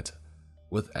stockpiling it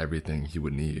with everything he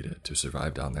would need to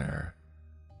survive down there.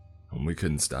 We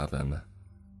couldn't stop him.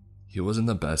 He wasn't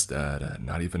the best dad,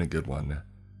 not even a good one,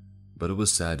 but it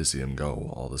was sad to see him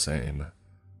go all the same.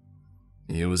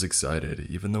 He was excited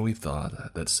even though he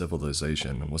thought that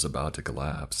civilization was about to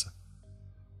collapse.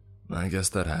 I guess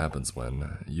that happens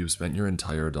when you've spent your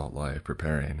entire adult life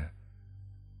preparing.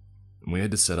 We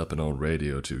had to set up an old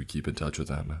radio to keep in touch with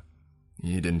him.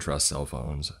 He didn't trust cell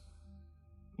phones.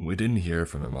 We didn't hear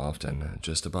from him often,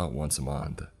 just about once a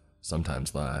month,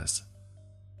 sometimes less.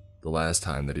 The last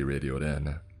time that he radioed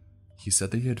in, he said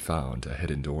that he had found a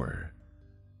hidden door.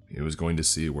 He was going to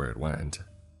see where it went.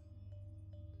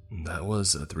 That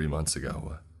was 3 months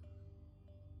ago.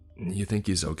 You think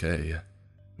he's okay?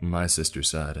 My sister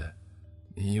said.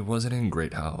 He wasn't in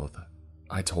great health.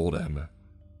 I told him.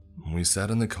 We sat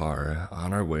in the car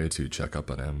on our way to check up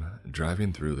on him,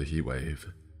 driving through the heat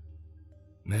wave.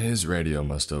 His radio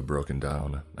must have broken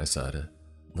down, I said.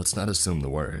 Let's not assume the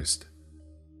worst.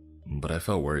 But I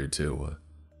felt worried too.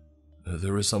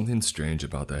 There was something strange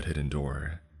about that hidden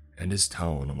door, and his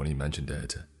tone when he mentioned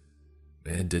it.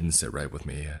 It didn't sit right with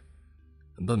me.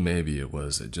 But maybe it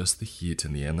was just the heat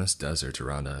and the endless desert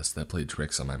around us that played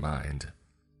tricks on my mind.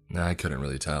 I couldn't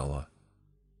really tell.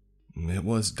 It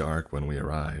was dark when we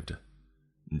arrived.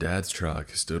 Dad's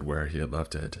truck stood where he had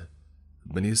left it,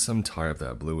 beneath some tarp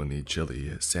that blew in the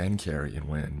chilly, sand-carrying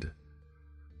wind.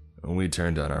 We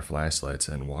turned on our flashlights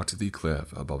and walked to the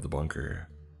cliff above the bunker.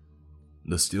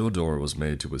 The steel door was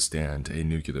made to withstand a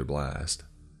nuclear blast.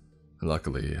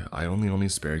 Luckily, I only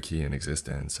spare key in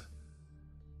existence.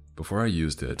 Before I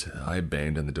used it, I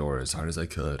banged on the door as hard as I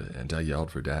could and I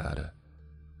yelled for Dad.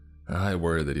 I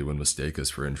worried that he would mistake us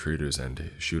for intruders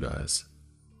and shoot us.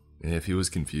 If he was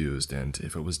confused and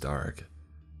if it was dark,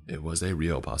 it was a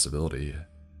real possibility.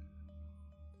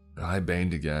 I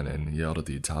banged again and yelled at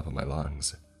the top of my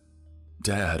lungs.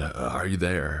 Dad, are you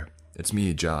there? It's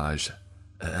me, Josh.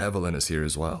 Evelyn is here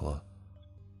as well.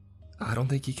 I don't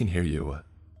think he can hear you,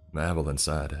 Evelyn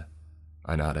said.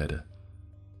 I nodded.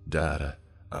 Dad,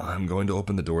 I'm going to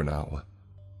open the door now.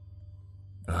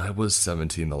 I was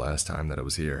 17 the last time that I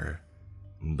was here.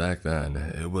 Back then,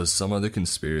 it was some other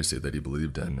conspiracy that he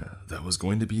believed in that was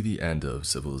going to be the end of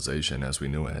civilization as we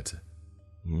knew it.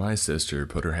 My sister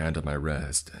put her hand on my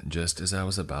wrist just as I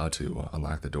was about to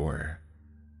unlock the door.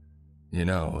 "You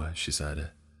know," she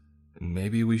said,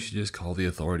 "maybe we should just call the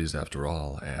authorities after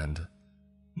all and—"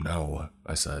 "No,"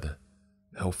 I said.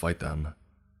 "He'll fight them."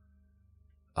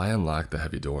 I unlocked the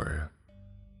heavy door.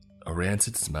 A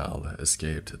rancid smell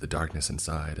escaped the darkness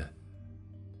inside.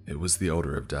 It was the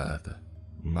odor of death.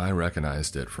 I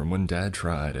recognized it from when Dad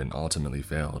tried and ultimately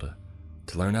failed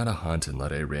to learn how to hunt and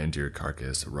let a reindeer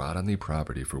carcass rot on the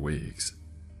property for weeks.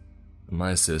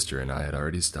 My sister and I had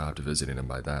already stopped visiting him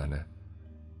by then.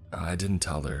 I didn't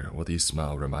tell her what the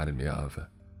smell reminded me of.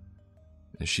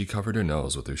 She covered her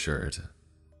nose with her shirt.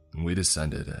 We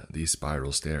descended the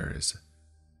spiral stairs.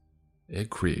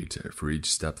 It creaked for each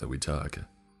step that we took,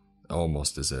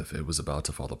 almost as if it was about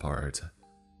to fall apart.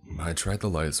 I tried the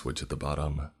light switch at the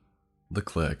bottom. The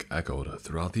click echoed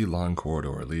throughout the long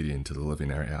corridor leading to the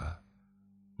living area.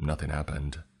 Nothing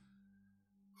happened.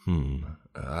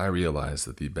 I realized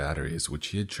that the batteries which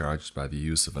he had charged by the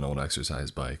use of an old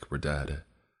exercise bike were dead.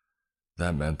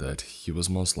 That meant that he was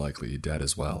most likely dead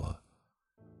as well.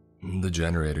 "The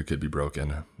generator could be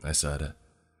broken," I said,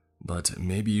 "but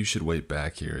maybe you should wait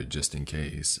back here just in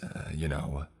case, you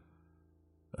know."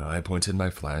 I pointed my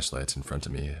flashlight in front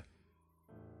of me.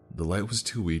 The light was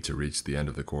too weak to reach the end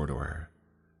of the corridor.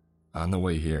 On the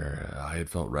way here, I had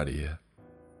felt ready.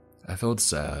 I felt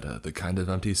sad, the kind of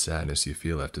empty sadness you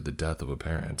feel after the death of a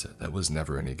parent that was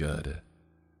never any good.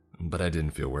 But I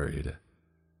didn't feel worried.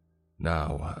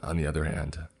 Now, on the other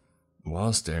hand,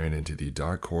 while staring into the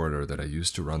dark corridor that I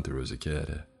used to run through as a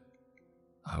kid,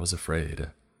 I was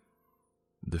afraid.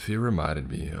 The fear reminded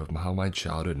me of how my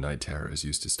childhood night terrors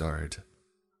used to start.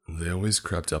 They always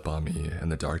crept up on me in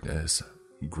the darkness,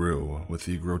 grew with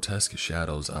the grotesque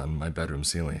shadows on my bedroom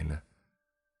ceiling.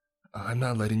 "I'm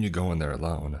not letting you go in there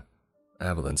alone,"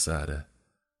 Evelyn said.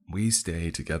 "We stay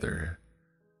together."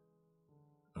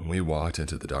 We walked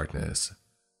into the darkness.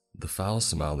 The foul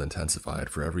smell intensified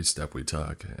for every step we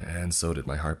took, and so did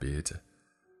my heartbeat.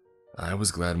 I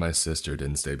was glad my sister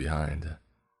didn't stay behind.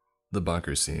 The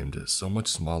bunker seemed so much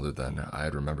smaller than I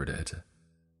had remembered it,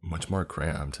 much more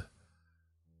cramped.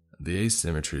 The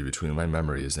asymmetry between my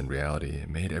memories and reality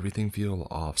made everything feel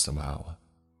off somehow,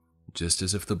 just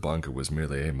as if the bunker was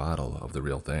merely a model of the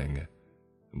real thing.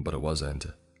 But it wasn't.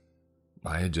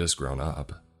 I had just grown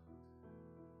up.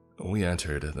 We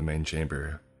entered the main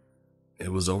chamber.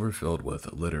 It was overfilled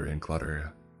with litter and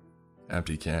clutter.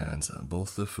 Empty cans,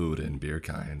 both the food and beer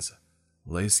kinds,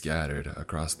 lay scattered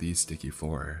across the sticky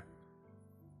floor.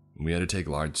 We had to take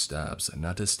large steps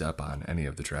not to step on any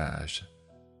of the trash.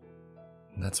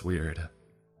 "That's weird."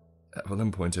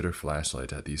 Evelyn pointed her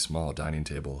flashlight at the small dining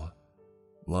table.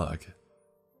 "Look."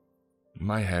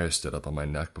 My hair stood up on my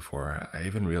neck before I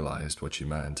even realized what she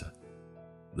meant.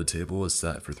 The table was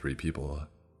set for 3 people.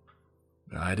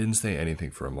 I didn't say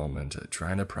anything for a moment,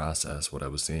 trying to process what I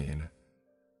was seeing.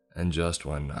 And just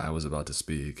when I was about to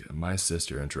speak, my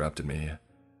sister interrupted me.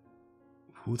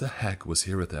 "Who the heck was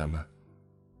here with him?"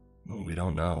 "We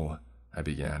don't know," I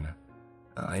began.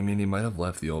 "I mean, he might have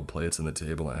left the old plates on the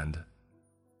table and—"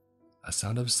 A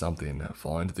sound of something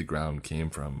falling to the ground came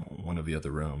from one of the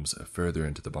other rooms further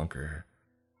into the bunker.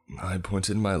 I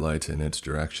pointed my light in its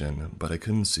direction, but I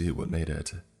couldn't see what made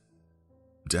it.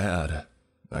 "Dad,"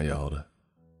 I yelled.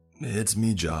 "It's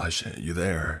me, Josh. You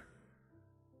there?"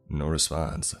 No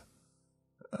response.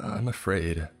 "I'm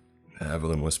afraid,"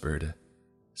 Evelyn whispered.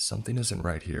 "Something isn't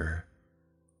right here."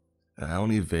 I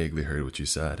only vaguely heard what she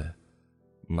said.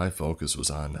 My focus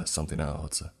was on something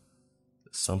else.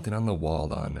 Something on the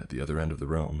wall on the other end of the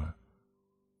room.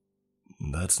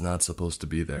 "That's not supposed to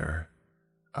be there."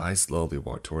 I slowly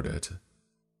walked toward it.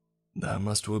 That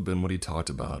must have been what he talked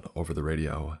about over the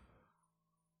radio.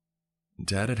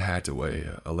 Dad had hacked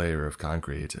away a layer of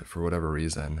concrete for whatever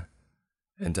reason,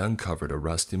 and uncovered a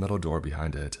rusty metal door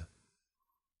behind it.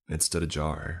 It stood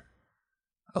ajar.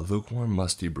 A lukewarm,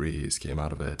 musty breeze came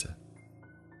out of it.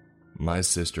 My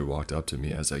sister walked up to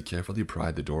me as I carefully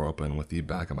pried the door open with the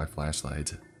back of my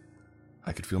flashlight.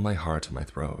 I could feel my heart in my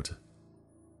throat.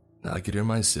 I could hear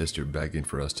my sister begging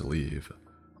for us to leave,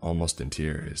 almost in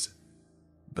tears.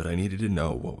 But I needed to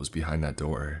know what was behind that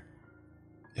door.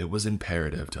 It was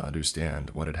imperative to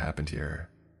understand what had happened here.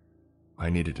 I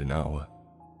needed to know.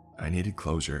 I needed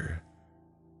closure.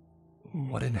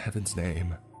 "What in heaven's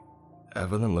name?"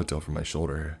 Evelyn looked over my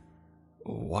shoulder.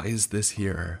 "Why is this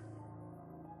here?"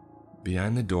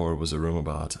 Behind the door was a room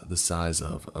about the size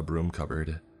of a broom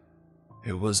cupboard.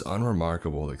 It was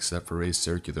unremarkable except for a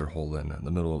circular hole in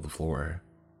the middle of the floor.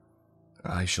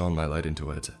 I shone my light into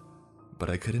it, but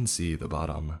I couldn't see the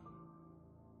bottom.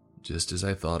 Just as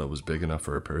I thought it was big enough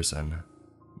for a person,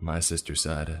 my sister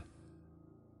said,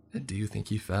 "Do you think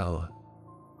he fell?"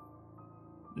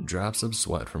 Drops of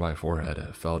sweat from my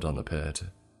forehead fell down the pit.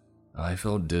 I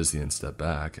felt dizzy and stepped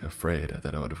back, afraid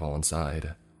that I would fall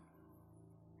inside.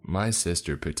 My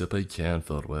sister picked up a can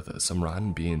filled with some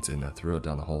rotten beans and threw it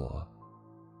down the hole.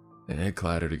 It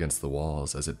clattered against the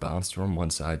walls as it bounced from one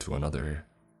side to another.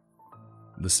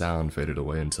 The sound faded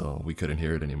away until we couldn't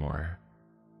hear it anymore.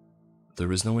 There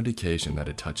was no indication that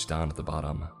it touched down at the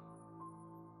bottom.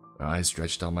 I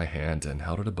stretched out my hand and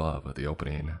held it above the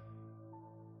opening.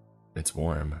 "It's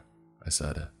warm," I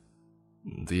said.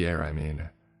 "The air, I mean."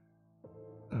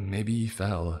 "Maybe he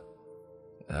fell."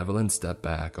 Evelyn stepped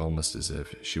back almost as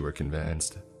if she were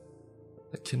convinced.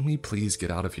 "Can we please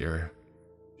get out of here?"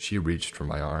 She reached for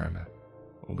my arm.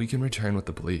 "We can return with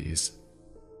the police.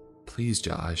 Please,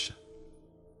 Josh."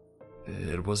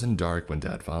 "It wasn't dark when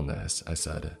Dad found this," I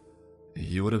said.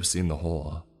 "You would have seen the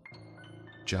hole."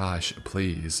 "Josh,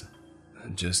 please.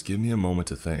 Just give me a moment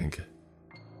to think."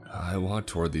 I walked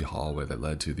toward the hallway that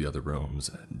led to the other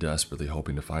rooms, desperately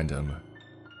hoping to find him.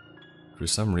 For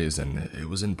some reason, it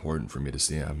was important for me to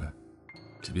see him,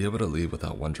 to be able to leave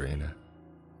without wondering.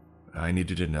 I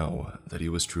needed to know that he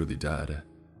was truly dead.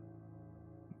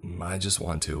 I just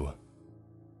want to.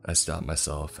 I stopped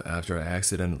myself after I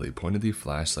accidentally pointed the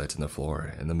flashlight on the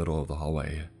floor in the middle of the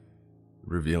hallway,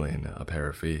 revealing a pair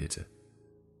of feet.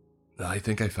 "I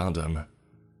think I found him."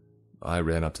 I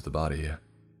ran up to the body.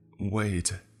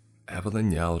 "Wait."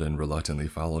 Evelyn yelled and reluctantly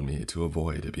followed me to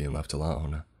avoid being left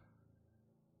alone.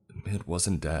 It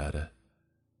wasn't Dad.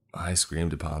 I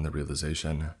screamed upon the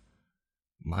realization.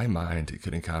 My mind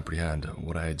couldn't comprehend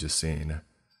what I had just seen.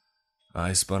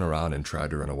 I spun around and tried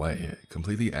to run away,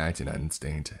 completely acting on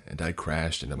instinct, and I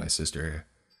crashed into my sister.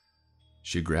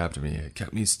 She grabbed me,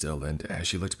 kept me still, and as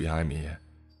she looked behind me,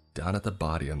 down at the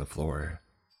body on the floor,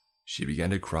 she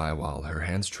began to cry while her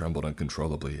hands trembled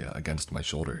uncontrollably against my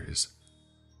shoulders.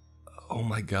 "Oh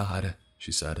my God,"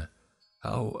 she said.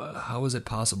 How is it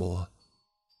possible?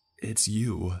 It's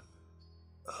you."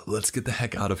 "Let's get the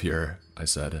heck out of here," I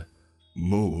said.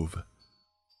 "Move."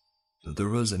 There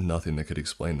was nothing that could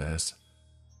explain this,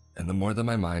 and the more that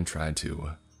my mind tried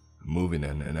to, moving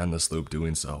in an endless loop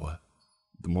doing so,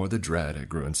 the more the dread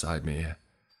grew inside me.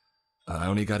 I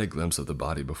only got a glimpse of the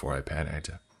body before I panicked,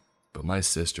 but my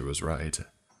sister was right.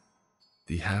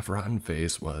 The half-rotten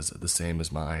face was the same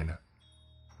as mine,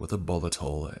 with a bullet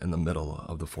hole in the middle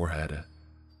of the forehead.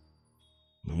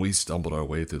 We stumbled our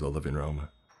way through the living room,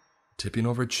 tipping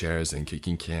over chairs and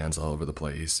kicking cans all over the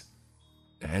place.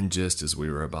 And just as we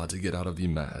were about to get out of the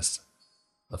mess,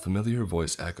 a familiar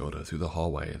voice echoed through the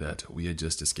hallway that we had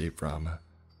just escaped from.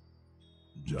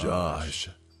 "Josh."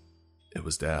 It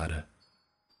was Dad.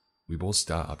 We both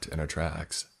stopped in our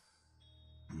tracks.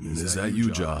 Is that you,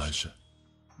 Josh?"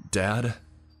 "Dad?"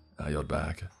 I yelled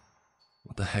back.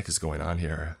 What the heck is going on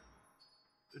here?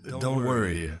 Don't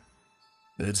worry.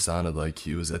 It sounded like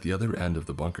he was at the other end of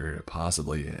the bunker,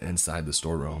 possibly inside the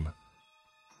storeroom.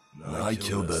 "I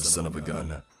killed that son of a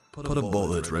gun. Put a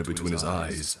bullet right between his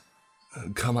eyes."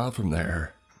 "Come out from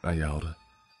there," I yelled.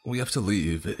 "We have to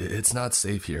leave. It's not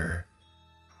safe here."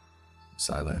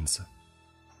 Silence.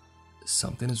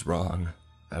 "Something is wrong,"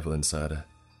 Evelyn said.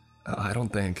 "I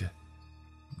don't think..."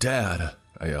 "Dad,"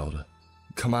 I yelled.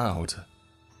 "Come out."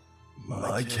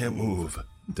 "I can't move,"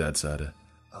 Dad said.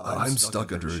 "I'm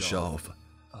stuck under a shelf.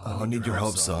 I'll need your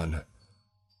help, son."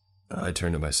 I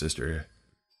turned to my sister.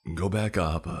 "Go back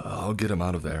up. I'll get him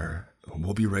out of there.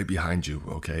 We'll be right behind you,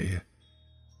 okay?"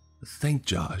 "Think,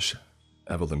 Josh,"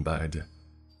 Evelyn begged.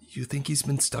 "You think he's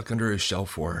been stuck under a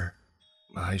shelf for..."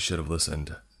 I should have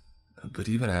listened. But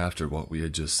even after what we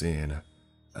had just seen,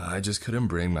 I just couldn't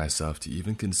bring myself to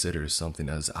even consider something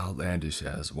as outlandish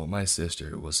as what my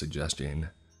sister was suggesting.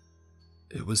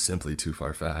 It was simply too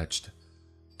far-fetched,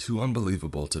 too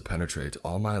unbelievable to penetrate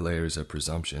all my layers of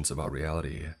presumptions about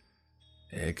reality.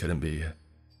 It couldn't be.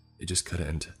 It just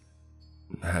couldn't.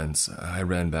 Hence, I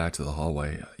ran back to the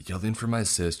hallway, yelling for my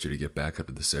sister to get back up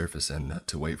to the surface and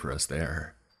to wait for us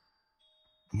there.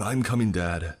 "I'm coming,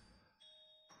 Dad."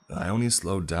 I only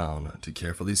slowed down to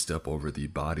carefully step over the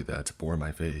body that bore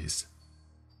my face.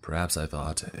 Perhaps I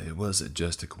thought it was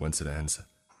just a coincidence.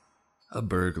 A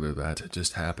burglar that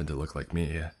just happened to look like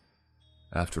me.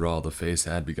 After all, the face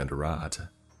had begun to rot.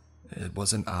 It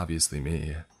wasn't obviously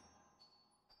me.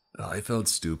 I felt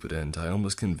stupid, and I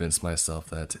almost convinced myself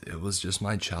that it was just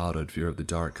my childhood fear of the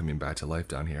dark coming back to life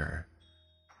down here.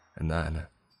 And then,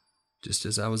 just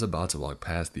as I was about to walk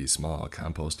past the small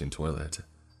composting toilet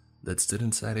that stood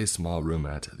inside a small room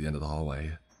at the end of the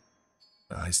hallway.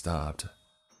 I stopped.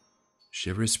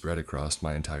 Shivers spread across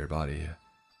my entire body,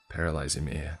 paralyzing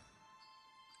me.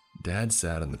 Dad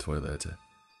sat on the toilet.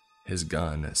 His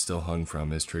gun still hung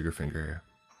from his trigger finger,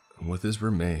 with his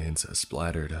remains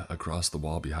splattered across the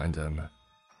wall behind him.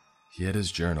 He had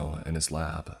his journal in his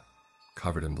lap,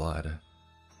 covered in blood.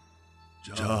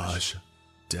 Josh!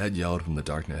 Dad yelled from the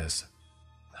darkness.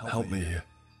 Help me.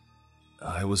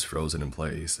 I was frozen in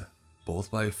place, both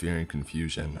by fear and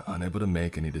confusion, unable to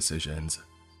make any decisions.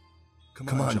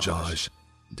 Come on, Josh.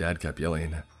 Dad kept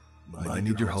yelling. I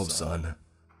need your help, son.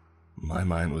 My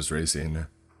mind was racing.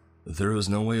 There was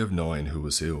no way of knowing who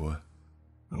was who.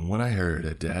 When I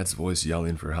heard Dad's voice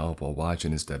yelling for help while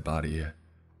watching his dead body,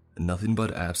 nothing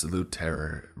but absolute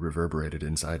terror reverberated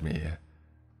inside me.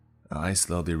 I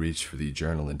slowly reached for the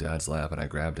journal in Dad's lap and I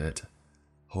grabbed it,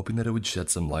 hoping that it would shed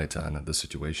some light on the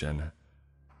situation.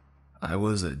 I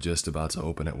was just about to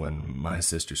open it when my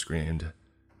sister screamed.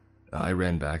 I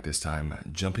ran back this time,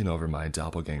 jumping over my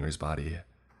doppelganger's body,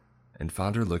 and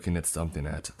found her looking at something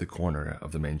at the corner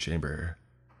of the main chamber.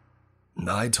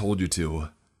 I told you to,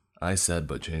 I said,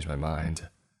 but changed my mind.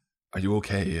 Are you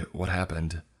okay? What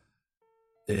happened?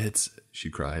 She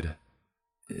cried.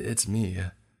 It's me.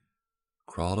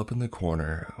 Crawled up in the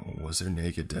corner was her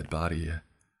naked dead body.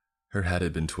 Her head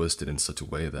had been twisted in such a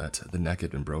way that the neck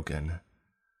had been broken.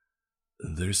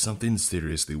 There's something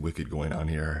seriously wicked going on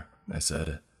here, I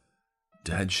said.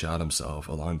 Dad shot himself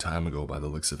a long time ago by the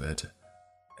looks of it,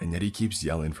 and yet he keeps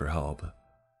yelling for help.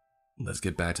 Let's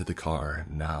get back to the car,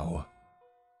 now.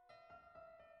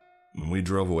 We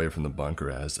drove away from the bunker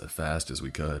as fast as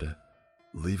we could,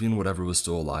 leaving whatever was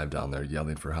still alive down there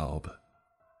yelling for help.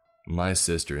 My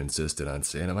sister insisted on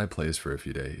staying at my place for a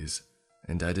few days,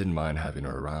 and I didn't mind having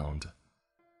her around.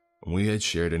 We had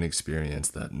shared an experience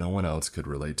that no one else could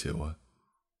relate to,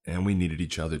 and we needed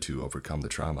each other to overcome the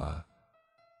trauma.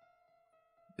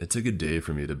 It took a day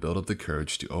for me to build up the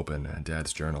courage to open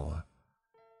Dad's journal.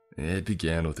 It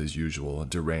began with his usual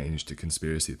deranged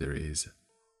conspiracy theories.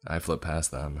 I flipped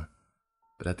past them,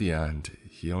 but at the end,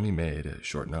 he only made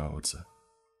short notes.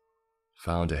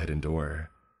 Found a hidden door.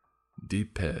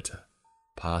 Deep pit,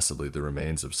 possibly the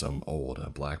remains of some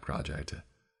old black project.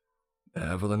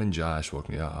 Evelyn and Josh woke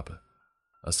me up.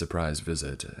 A surprise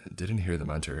visit, didn't hear them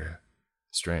enter.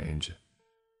 Strange.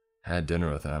 Had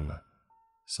dinner with them.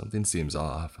 Something seems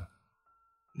off.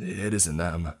 It isn't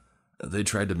them. They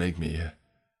tried to make me.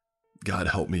 God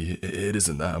help me, it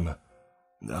isn't them.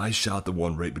 I shot the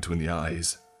one right between the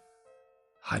eyes.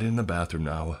 Hiding in the bathroom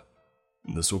now.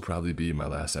 This will probably be my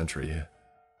last entry.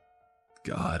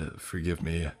 God, forgive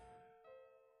me.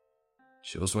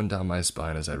 Chills went down my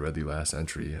spine as I read the last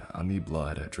entry on the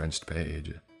blood-drenched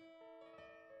page.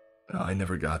 I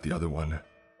never got the other one.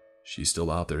 She's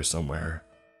still out there somewhere.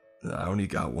 I only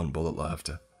got one bullet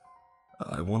left.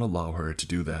 I won't allow her to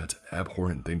do that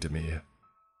abhorrent thing to me.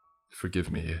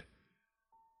 Forgive me.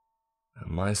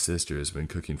 My sister has been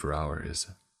cooking for hours.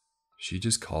 She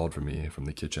just called for me from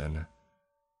the kitchen.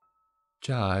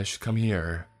 Josh, come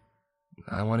here.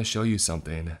 I want to show you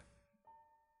something.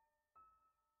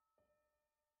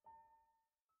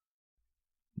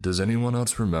 Does anyone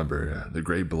else remember the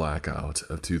Great Blackout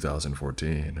of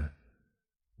 2014?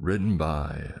 Written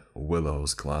by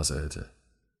Willow's Closet.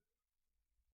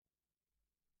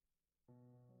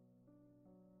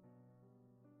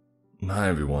 Hi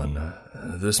everyone,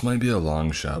 this might be a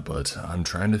long shot, but I'm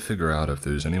trying to figure out if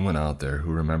there's anyone out there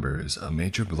who remembers a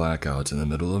major blackout in the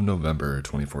middle of November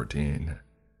 2014.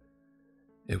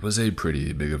 It was a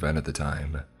pretty big event at the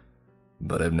time,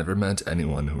 but I've never met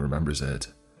anyone who remembers it,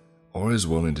 or is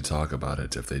willing to talk about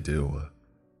it if they do.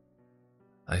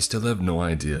 I still have no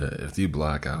idea if the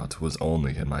blackout was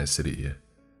only in my city,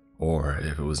 or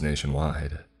if it was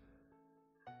nationwide.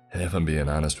 If I'm being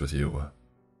honest with you,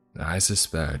 I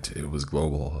suspect it was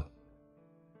global.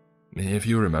 If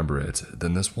you remember it,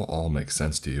 then this will all make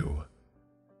sense to you.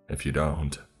 If you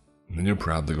don't, then you're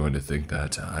probably going to think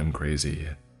that I'm crazy.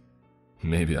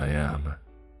 Maybe I am.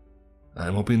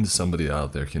 I'm hoping somebody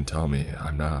out there can tell me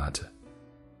I'm not.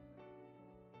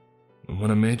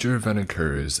 When a major event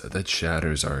occurs that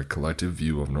shatters our collective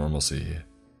view of normalcy,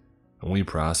 we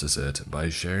process it by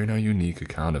sharing our unique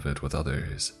account of it with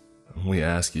others. We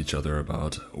ask each other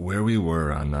about where we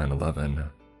were on 9/11,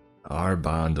 our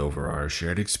bond over our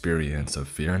shared experience of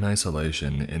fear and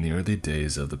isolation in the early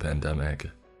days of the pandemic.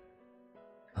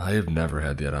 I have never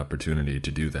had that opportunity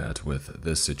to do that with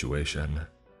this situation,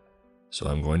 so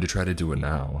I'm going to try to do it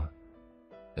now,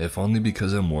 if only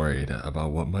because I'm worried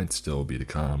about what might still be to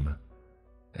come,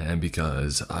 and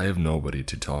because I have nobody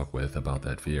to talk with about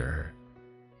that fear.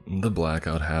 The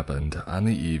blackout happened on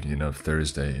the evening of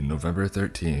Thursday, November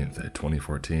 13th,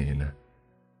 2014.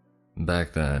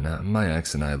 Back then, my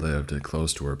ex and I lived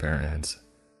close to her parents,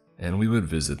 and we would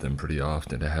visit them pretty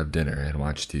often to have dinner and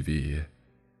watch TV.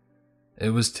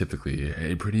 It was typically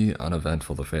a pretty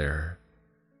uneventful affair,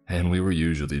 and we were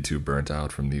usually too burnt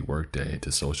out from the workday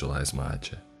to socialize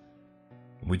much.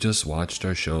 We just watched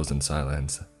our shows in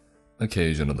silence,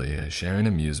 occasionally sharing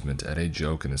amusement at a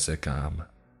joke in a sitcom,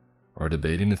 or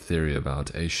debating a theory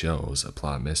about a show's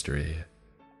plot mystery.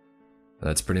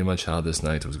 That's pretty much how this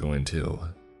night was going too,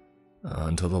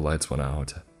 until the lights went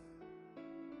out.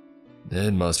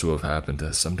 It must have happened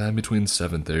sometime between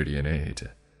 7:30 and 8,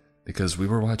 because we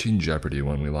were watching Jeopardy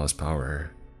when we lost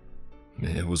power.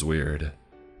 It was weird,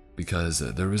 because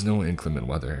there was no inclement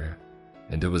weather,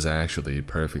 and it was actually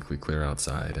perfectly clear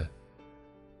outside.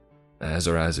 As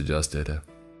our eyes adjusted,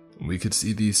 we could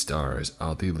see these stars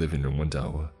out the living room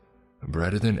window,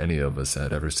 brighter than any of us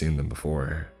had ever seen them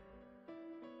before.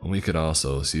 We could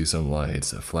also see some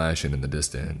lights flashing in the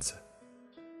distance.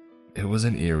 It was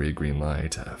an eerie green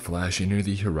light flashing near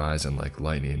the horizon like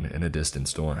lightning in a distant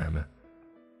storm.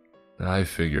 I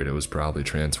figured it was probably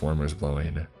transformers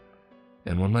blowing,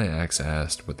 and when my ex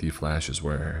asked what the flashes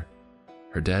were,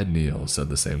 her dad Neil said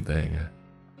the same thing.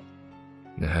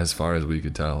 As far as we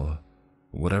could tell,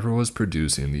 whatever was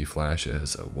producing the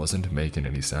flashes wasn't making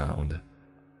any sound,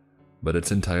 but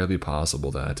it's entirely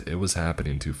possible that it was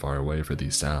happening too far away for the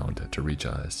sound to reach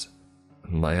us.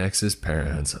 My ex's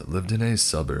parents lived in a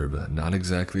suburb not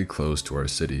exactly close to our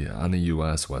city on the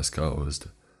US West Coast,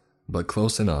 but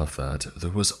close enough that there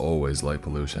was always light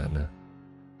pollution.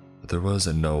 There was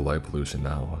no light pollution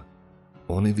now,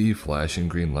 only the flashing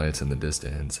green lights in the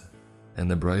distance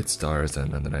and the bright stars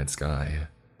in the night sky.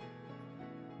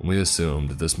 We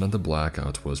assumed this meant the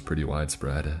blackout was pretty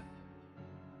widespread.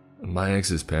 My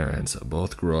ex's parents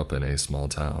both grew up in a small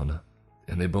town,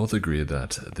 and they both agreed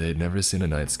that they'd never seen a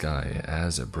night sky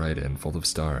as bright and full of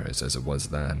stars as it was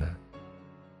then.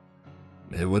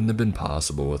 It wouldn't have been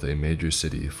possible with a major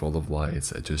city full of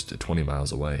lights at just 20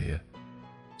 miles away,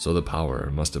 so the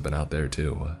power must have been out there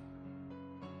too.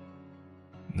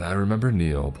 I remember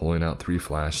Neil pulling out 3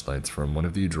 flashlights from one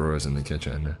of the drawers in the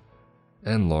kitchen,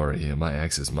 and Laurie, my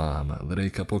ex's mom, lit a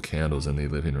couple candles in the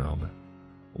living room,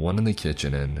 one in the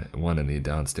kitchen and one in the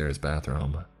downstairs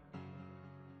bathroom.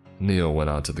 Neil went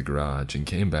out to the garage and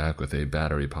came back with a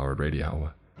battery-powered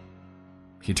radio.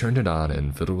 He turned it on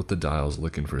and fiddled with the dials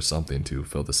looking for something to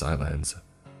fill the silence.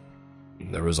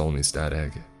 There was only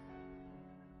static.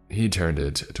 He turned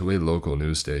it to a local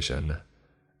news station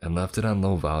and left it on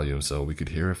low volume so we could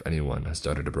hear if anyone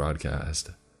started to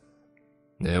broadcast.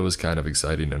 It was kind of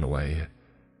exciting in a way.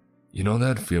 You know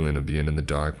that feeling of being in the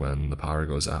dark when the power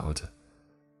goes out,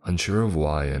 unsure of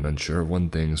why and unsure of when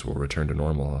things will return to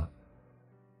normal.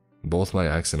 Both my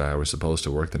ex and I were supposed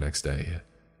to work the next day,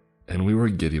 and we were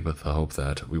giddy with the hope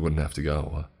that we wouldn't have to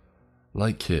go,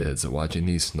 like kids watching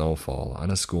the snow fall on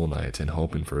a school night and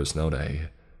hoping for a snow day.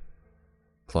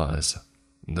 Plus,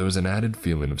 there was an added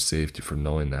feeling of safety from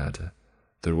knowing that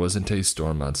there wasn't a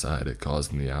storm outside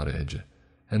causing the outage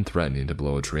and threatening to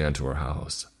blow a tree onto our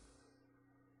house.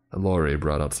 Laurie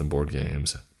brought out some board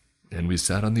games, and we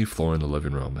sat on the floor in the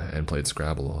living room and played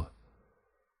Scrabble.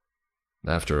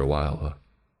 After a while,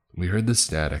 we heard the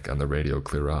static on the radio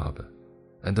clear up,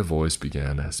 and a voice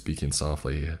began speaking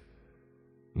softly.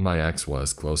 My ex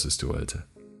was closest to it,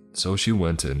 so she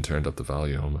went and turned up the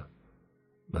volume.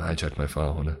 I checked my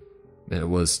phone. It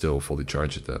was still fully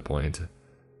charged at that point,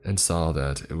 and saw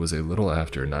that it was a little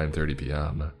after 9:30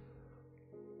 p.m.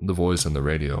 The voice on the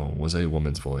radio was a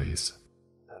woman's voice.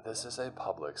 This is a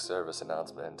public service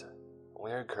announcement.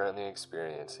 We are currently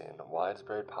experiencing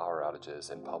widespread power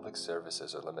outages and public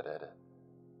services are limited.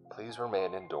 Please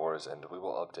remain indoors and we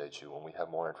will update you when we have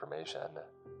more information.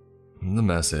 The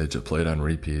message played on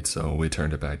repeat, so we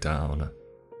turned it back down.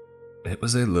 It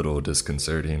was a little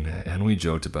disconcerting, and we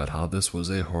joked about how this was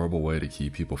a horrible way to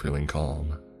keep people feeling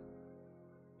calm.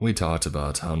 We talked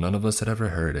about how none of us had ever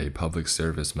heard a public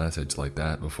service message like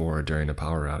that before during a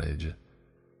power outage.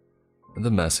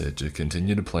 The message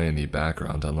continued to play in the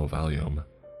background on low volume,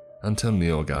 until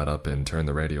Neil got up and turned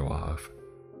the radio off.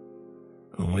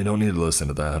 We don't need to listen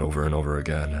to that over and over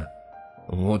again.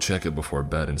 We'll check it before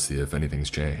bed and see if anything's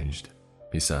changed,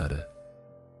 he said.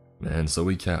 And so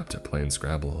we kept playing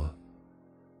Scrabble.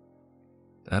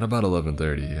 At about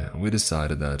 11:30, we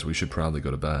decided that we should probably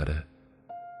go to bed.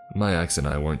 My ex and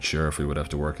I weren't sure if we would have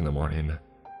to work in the morning,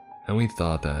 and we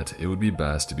thought that it would be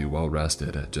best to be well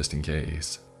rested just in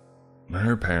case.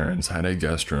 Her parents had a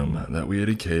guest room that we'd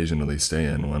occasionally stay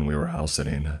in when we were house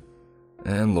sitting,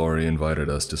 and Lori invited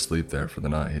us to sleep there for the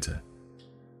night.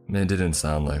 It didn't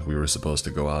sound like we were supposed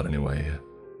to go out anyway.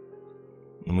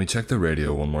 When we checked the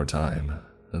radio one more time,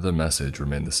 the message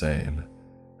remained the same,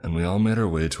 and we all made our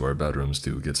way to our bedrooms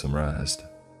to get some rest.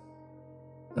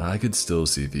 I could still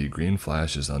see the green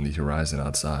flashes on the horizon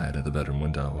outside the bedroom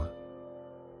window.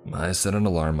 I set an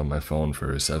alarm on my phone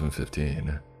for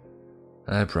 7:15.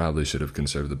 I probably should have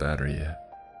conserved the battery,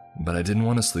 but I didn't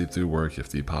want to sleep through work if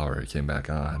the power came back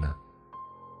on.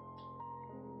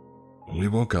 We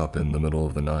woke up in the middle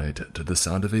of the night to the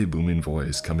sound of a booming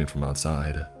voice coming from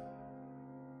outside.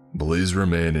 "Please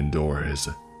remain indoors.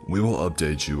 We will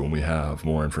update you when we have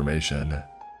more information."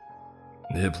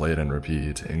 It played on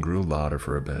repeat and grew louder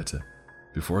for a bit,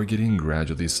 before getting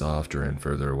gradually softer and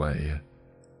further away.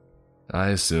 I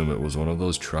assume it was one of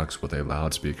those trucks with a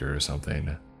loudspeaker or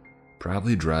something,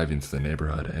 probably driving through the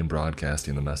neighborhood and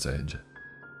broadcasting the message.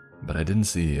 But I didn't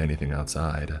see anything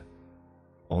outside,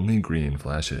 only green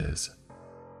flashes.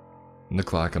 The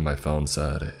clock on my phone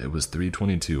said it was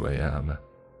 3:22 a.m.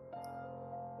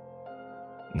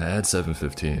 At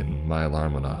 7:15, my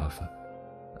alarm went off.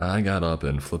 I got up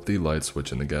and flipped the light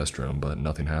switch in the guest room, but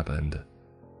nothing happened.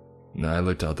 I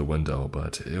looked out the window,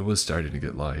 but it was starting to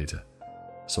get light,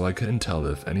 so I couldn't tell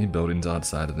if any buildings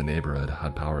outside of the neighborhood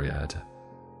had power yet.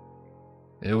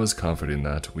 It was comforting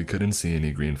that we couldn't see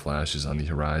any green flashes on the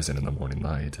horizon in the morning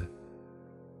light.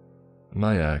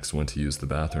 My ex went to use the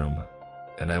bathroom,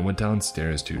 and I went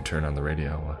downstairs to turn on the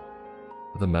radio.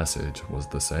 The message was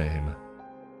the same.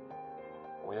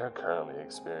 "We are currently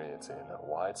experiencing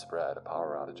widespread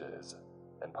power outages,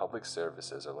 and public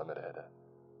services are limited.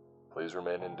 Please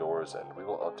remain indoors and we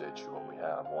will update you when we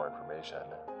have more information.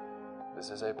 This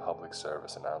is a public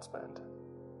service announcement."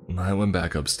 I went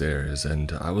back upstairs,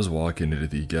 and I was walking into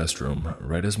the guest room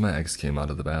right as my ex came out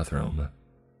of the bathroom.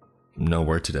 "No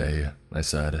work today," I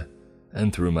said,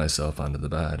 and threw myself onto the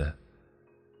bed.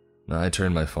 I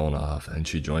turned my phone off, and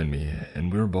she joined me,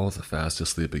 and we were both fast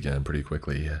asleep again pretty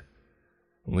quickly.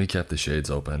 We kept the shades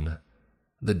open.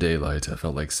 The daylight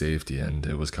felt like safety, and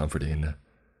it was comforting.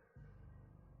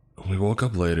 We woke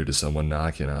up later to someone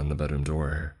knocking on the bedroom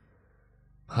door.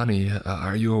 "Honey,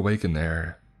 are you awake in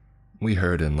there?" we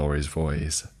heard in Lori's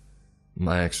voice.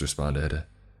 My ex responded,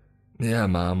 "Yeah,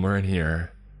 Mom, we're in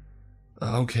here."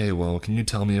 "Okay, well, can you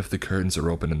tell me if the curtains are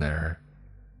open in there?"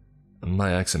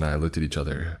 My ex and I looked at each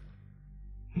other.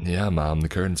 "Yeah, Mom, the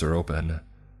curtains are open."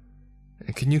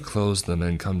 "Can you close them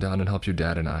and come down and help your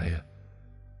dad and I?"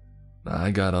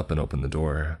 I got up and opened the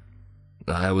door.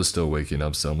 I was still waking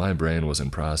up, so my brain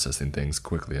wasn't processing things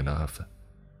quickly enough.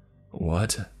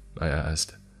 "What?" I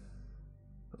asked.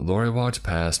 Lori walked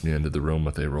past me into the room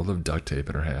with a roll of duct tape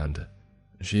in her hand.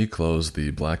 She closed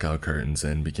the blackout curtains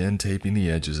and began taping the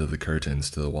edges of the curtains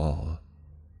to the wall.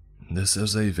 This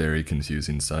was a very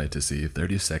confusing sight to see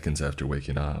 30 seconds after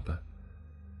waking up.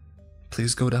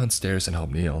 "Please go downstairs and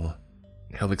help Neil.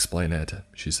 He'll explain it,"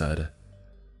 she said.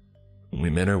 We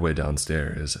made our way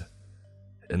downstairs.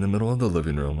 In the middle of the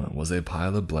living room was a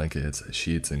pile of blankets,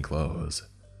 sheets, and clothes.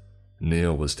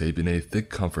 Neil was taping a thick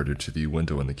comforter to the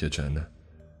window in the kitchen.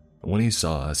 When he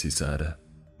saw us, he said,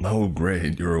 "Oh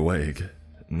great, you're awake.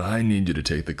 I need you to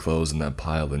take the clothes in that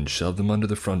pile and shove them under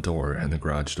the front door and the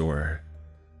garage door."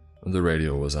 The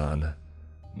radio was on.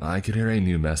 I could hear a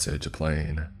new message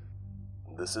playing.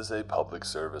 "This is a public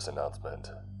service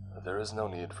announcement. There is no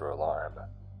need for alarm.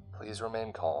 Please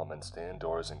remain calm and stay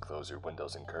indoors and close your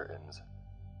windows and curtains.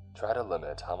 Try to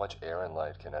limit how much air and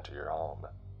light can enter your home.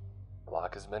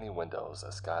 Block as many windows,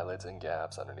 skylights, and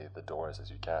gaps underneath the doors as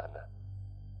you can.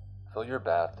 Fill your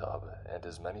bathtub and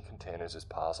as many containers as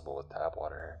possible with tap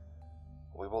water.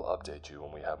 We will update you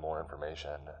when we have more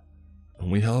information."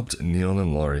 We helped Neil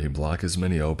and Lori block as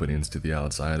many openings to the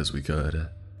outside as we could,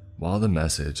 while the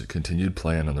message continued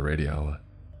playing on the radio.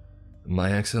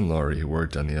 My ex and Lori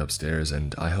worked on the upstairs,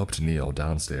 and I helped Neil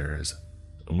downstairs.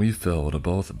 We filled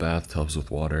both bathtubs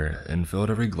with water and filled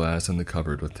every glass in the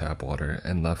cupboard with tap water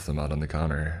and left them out on the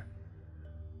counter.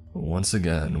 Once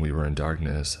again, we were in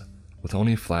darkness, with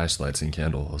only flashlights and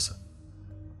candles.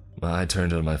 I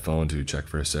turned on my phone to check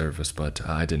for service, but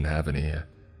I didn't have any.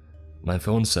 My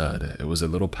phone said it was a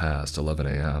little past 11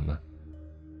 a.m.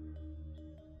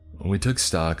 We took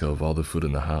stock of all the food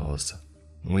in the house.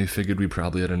 We figured we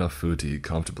probably had enough food to eat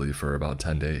comfortably for about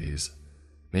 10 days.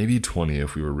 Maybe 20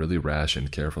 if we were really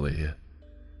rationed carefully.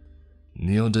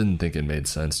 Neil didn't think it made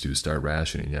sense to start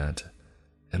rationing yet,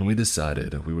 and we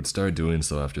decided we would start doing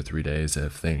so after 3 days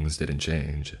if things didn't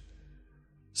change.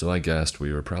 So I guessed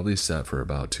we were probably set for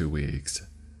about 2 weeks.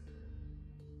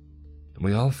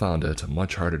 We all found it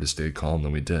much harder to stay calm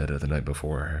than we did the night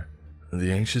before.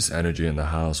 The anxious energy in the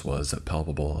house was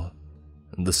palpable.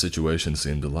 The situation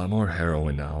seemed a lot more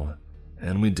harrowing now,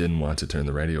 and we didn't want to turn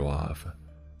the radio off,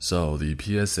 so the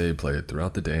PSA played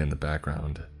throughout the day in the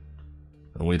background.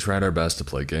 We tried our best to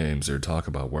play games or talk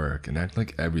about work and act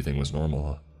like everything was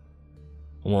normal.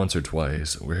 Once or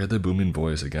twice, we heard the booming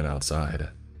voice again outside,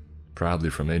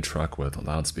 probably from a truck with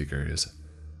loudspeakers,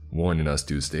 warning us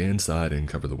to stay inside and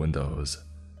cover the windows.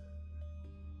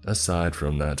 Aside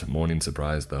from that morning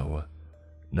surprise though,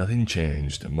 nothing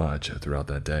changed much throughout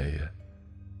that day,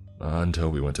 until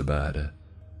we went to bed.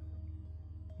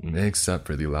 Except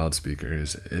for the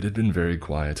loudspeakers, it had been very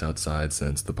quiet outside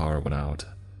since the power went out.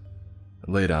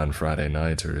 Late on Friday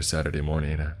night or Saturday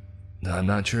morning, I'm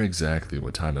not sure exactly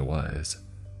what time it was,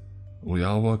 we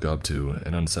all woke up to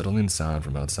an unsettling sound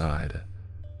from outside.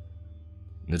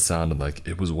 It sounded like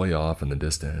it was way off in the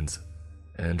distance,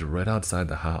 and right outside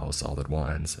the house all at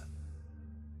once.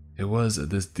 It was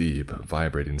this deep,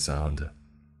 vibrating sound,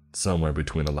 somewhere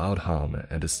between a loud hum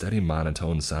and a steady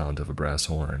monotone sound of a brass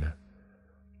horn.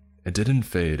 It didn't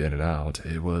fade in and out,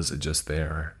 it was just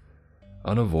there,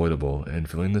 unavoidable and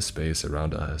filling the space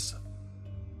around us.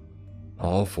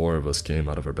 All four of us came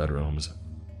out of our bedrooms.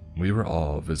 We were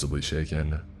all visibly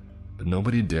shaken, but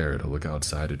nobody dared to look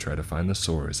outside to try to find the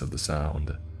source of the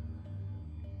sound.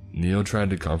 Neil tried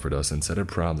to comfort us and said it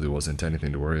probably wasn't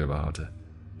anything to worry about,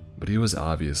 but he was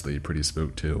obviously pretty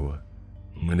spooked too.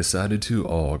 We decided to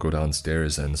all go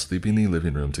downstairs and sleep in the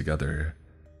living room together,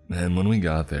 and when we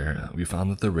got there, we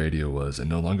found that the radio was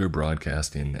no longer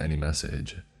broadcasting any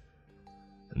message.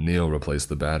 Neil replaced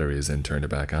the batteries and turned it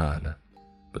back on,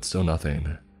 but still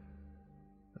nothing.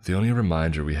 The only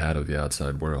reminder we had of the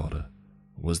outside world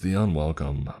was the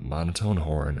unwelcome, monotone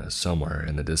horn somewhere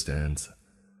in the distance.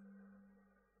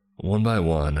 One by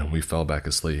one, we fell back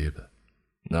asleep.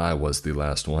 I was the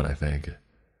last one, I think.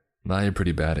 I had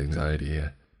pretty bad anxiety,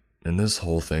 and this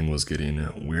whole thing was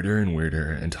getting weirder and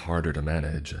weirder and harder to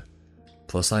manage.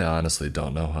 Plus, I honestly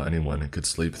don't know how anyone could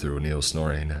sleep through Neil's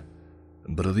snoring,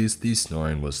 but at least the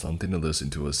snoring was something to listen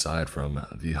to aside from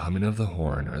the humming of the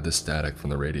horn or the static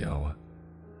from the radio.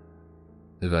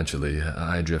 Eventually,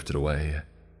 I drifted away,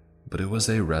 but it was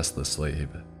a restless sleep,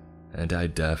 and I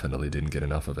definitely didn't get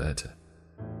enough of it.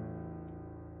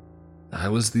 I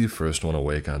was the first one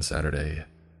awake on Saturday.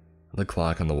 The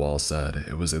clock on the wall said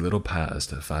it was a little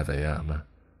past 5 a.m.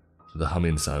 The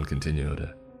humming sound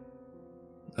continued.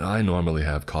 I normally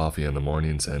have coffee in the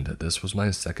mornings, and this was my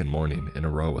second morning in a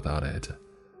row without it.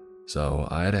 So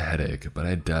I had a headache, but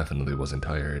I definitely wasn't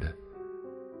tired.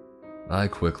 I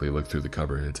quickly looked through the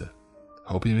cupboards,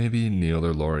 hoping maybe Neil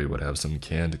or Lori would have some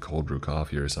canned cold brew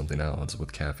coffee or something else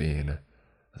with caffeine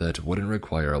that wouldn't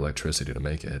require electricity to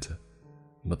make it,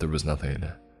 but there was nothing.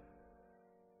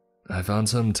 I found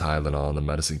some Tylenol in the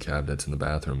medicine cabinet in the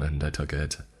bathroom and I took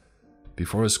it,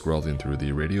 before scrolling through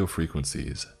the radio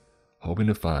frequencies, hoping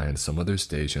to find some other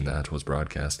station that was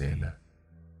broadcasting.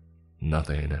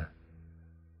 Nothing.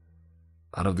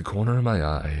 Out of the corner of my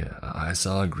eye, I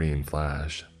saw a green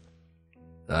flash.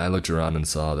 I looked around and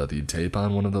saw that the tape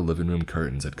on one of the living room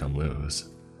curtains had come loose,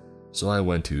 so I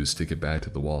went to stick it back to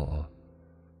the wall.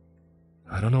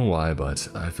 I don't know why, but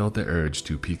I felt the urge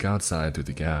to peek outside through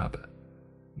the gap,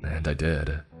 and I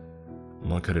did.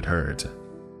 What could it hurt?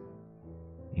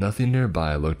 Nothing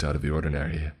nearby looked out of the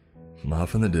ordinary.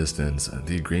 Off in the distance,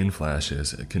 the green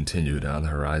flashes continued on the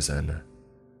horizon.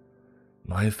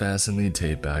 I fastened the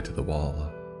tape back to the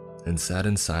wall and sat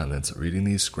in silence reading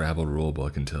the Scrabble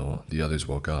rulebook until the others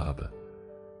woke up.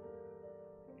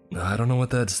 I don't know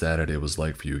what that Saturday was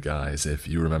like for you guys, if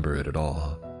you remember it at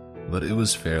all, but it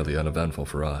was fairly uneventful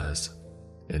for us,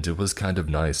 and it was kind of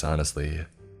nice, honestly.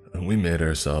 We made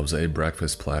ourselves a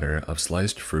breakfast platter of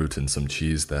sliced fruit and some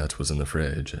cheese that was in the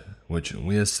fridge, which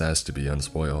we assessed to be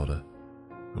unspoiled.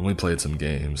 We played some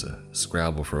games,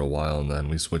 Scrabble for a while, and then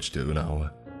we switched to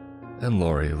Uno. And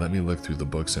Lori let me look through the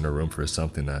books in her room for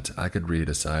something that I could read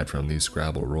aside from the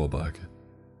Scrabble rulebook.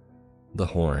 The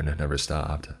horn never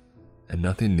stopped, and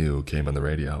nothing new came on the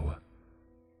radio.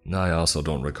 I also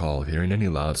don't recall hearing any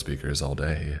loudspeakers all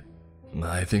day.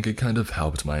 I think it kind of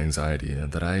helped my anxiety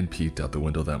that I had peeked out the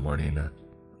window that morning.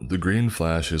 The green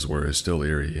flashes were still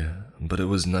eerie, but it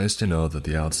was nice to know that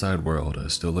the outside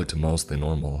world still looked mostly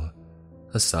normal,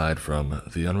 aside from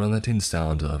the unrelenting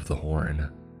sound of the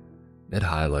horn. It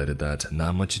highlighted that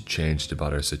not much had changed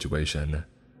about our situation,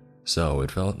 so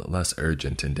it felt less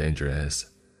urgent and dangerous.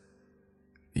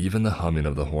 Even the humming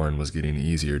of the horn was getting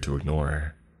easier to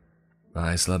ignore.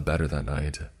 I slept better that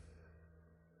night.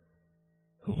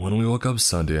 When we woke up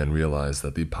Sunday and realized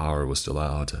that the power was still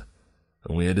out,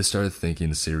 We had to start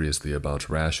thinking seriously about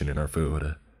rationing our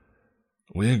food.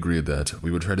 We agreed that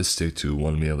we would try to stick to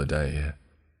one meal a day.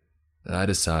 I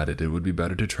decided it would be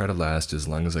better to try to last as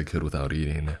long as I could without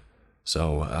eating,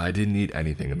 so I didn't eat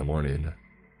anything in the morning.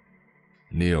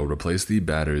 Neo replaced the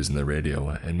batteries in the radio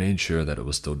and made sure that it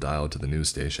was still dialed to the news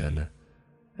station,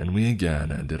 and we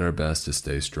again did our best to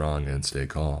stay strong and stay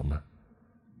calm.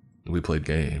 We played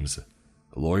games.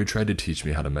 Lori tried to teach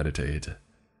me how to meditate.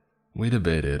 We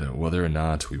debated whether or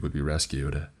not we would be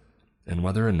rescued, and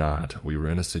whether or not we were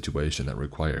in a situation that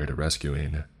required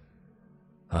rescuing.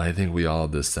 I think we all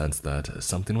had this sense that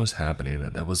something was happening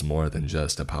that was more than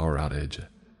just a power outage,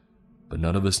 but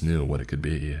none of us knew what it could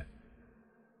be.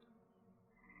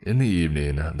 In the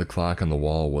evening, the clock on the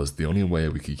wall was the only way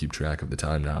we could keep track of the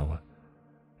time now,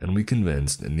 and we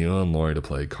convinced Neil and Lori to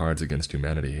play Cards Against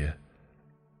Humanity.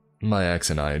 My ex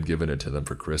and I had given it to them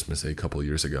for Christmas a couple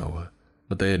years ago,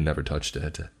 but they had never touched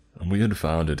it. We had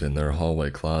found it in their hallway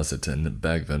closet and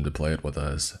begged them to play it with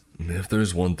us. If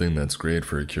there's one thing that's great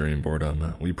for curing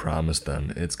boredom, we promised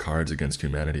them it's Cards Against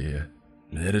Humanity.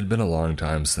 It had been a long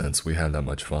time since we had that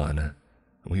much fun.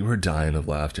 We were dying of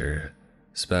laughter,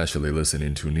 especially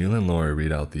listening to Neil and Lori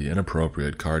read out the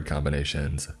inappropriate card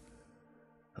combinations.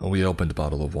 We opened a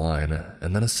bottle of wine,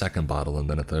 and then a second bottle, and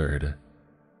then a third.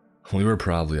 We were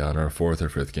probably on our fourth or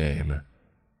fifth game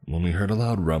when we heard a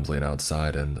loud rumbling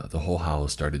outside and the whole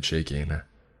house started shaking.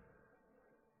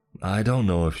 I don't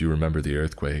know if you remember the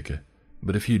earthquake,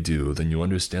 but if you do, then you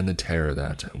understand the terror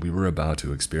that we were about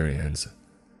to experience.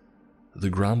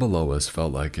 The ground below us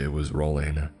felt like it was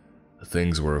rolling.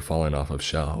 Things were falling off of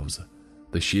shelves.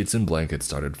 The sheets and blankets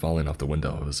started falling off the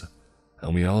windows,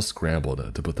 and we all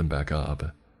scrambled to put them back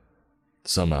up.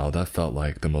 Somehow that felt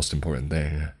like the most important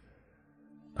thing.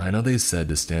 I know they said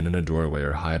to stand in a doorway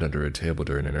or hide under a table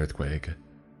during an earthquake,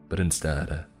 but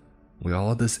instead, we all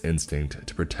had this instinct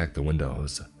to protect the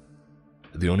windows.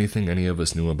 The only thing any of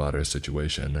us knew about our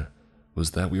situation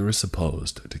was that we were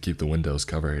supposed to keep the windows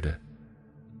covered.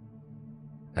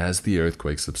 As the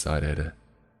earthquake subsided,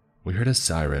 we heard a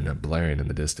siren blaring in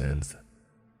the distance.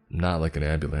 Not like an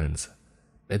ambulance.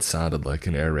 It sounded like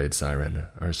an air raid siren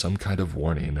or some kind of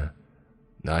warning.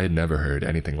 I had never heard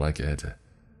anything like it.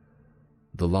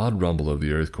 The loud rumble of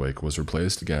the earthquake was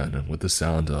replaced again with the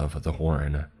sound of the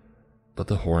horn, but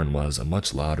the horn was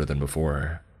much louder than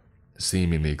before,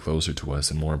 seemingly closer to us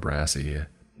and more brassy,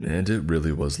 and it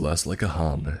really was less like a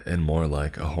hum and more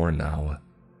like a horn now.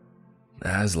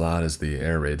 As loud as the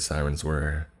air raid sirens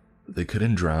were, they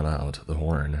couldn't drown out the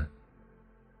horn.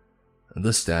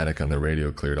 The static on the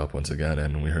radio cleared up once again,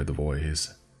 and we heard the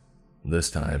voice. This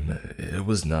time, it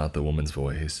was not the woman's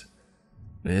voice.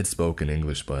 It spoke in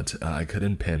English, but I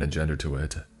couldn't pin a gender to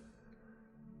it.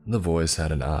 The voice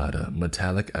had an odd,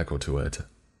 metallic echo to it,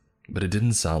 but it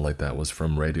didn't sound like that was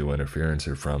from radio interference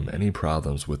or from any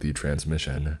problems with the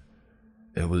transmission.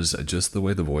 It was just the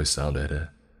way the voice sounded.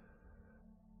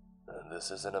 This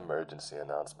is an emergency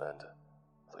announcement.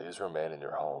 Please remain in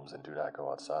your homes and do not go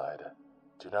outside.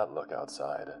 Do not look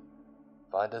outside.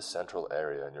 Find a central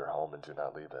area in your home and do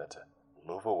not leave it.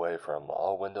 Move away from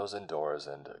all windows and doors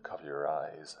and cover your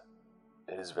eyes.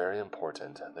 It is very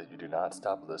important that you do not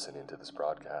stop listening to this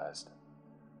broadcast.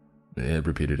 It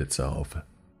repeated itself.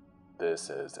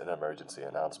 This is an emergency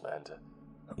announcement.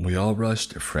 We all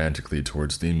rushed frantically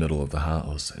towards the middle of the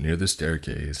house, near the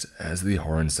staircase, as the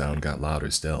horn sound got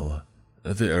louder still.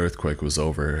 The earthquake was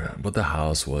over, but the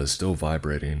house was still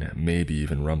vibrating, maybe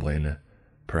even rumbling,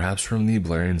 perhaps from the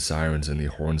blaring sirens and the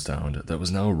horn sound that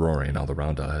was now roaring all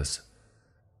around us.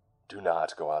 Do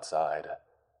not go outside.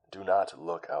 Do not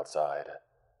look outside.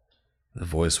 The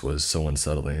voice was so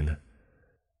unsettling.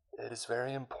 It is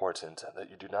very important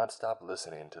that you do not stop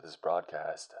listening to this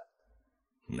broadcast.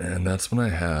 And that's when I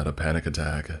had a panic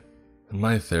attack.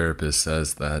 My therapist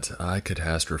says that I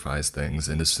catastrophize things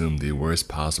and assume the worst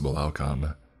possible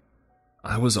outcome.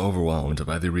 I was overwhelmed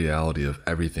by the reality of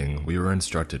everything we were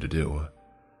instructed to do.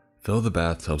 Fill the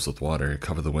bathtubs with water,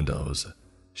 cover the windows,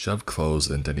 shove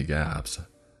clothes into any gaps,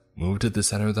 move to the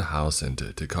center of the house and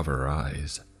to cover our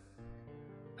eyes.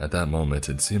 At that moment,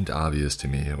 it seemed obvious to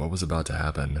me what was about to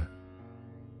happen.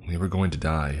 We were going to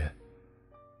die.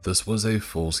 This was a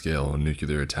full-scale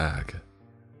nuclear attack.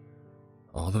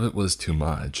 All of it was too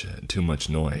much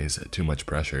noise, too much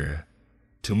pressure,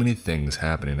 too many things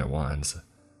happening at once.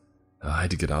 I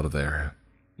had to get out of there.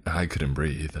 I couldn't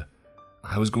breathe.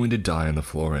 I was going to die on the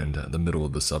floor in the middle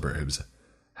of the suburbs,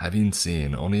 having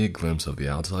seen only a glimpse of the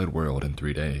outside world in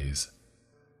 3 days.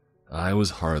 I was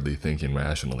hardly thinking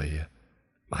rationally.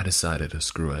 I decided to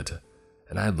screw it,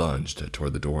 and I lunged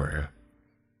toward the door.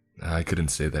 I couldn't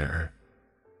stay there.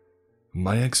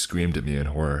 My ex screamed at me in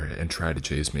horror and tried to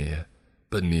chase me,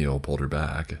 but Neil pulled her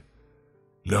back.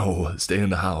 "No, stay in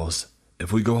the house.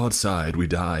 If we go outside, we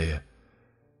die."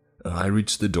 I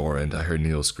reached the door and I heard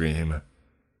Neil scream,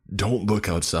 "Don't look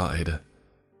outside."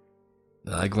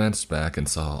 I glanced back and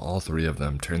saw all three of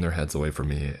them turn their heads away from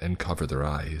me and cover their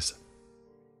eyes.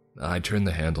 I turned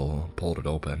the handle, pulled it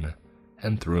open,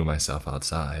 and threw myself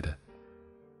outside.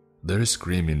 Their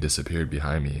screaming disappeared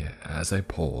behind me as I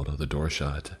pulled the door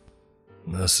shut.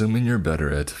 Assuming you're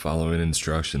better at following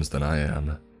instructions than I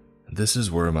am, this is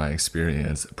where my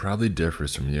experience probably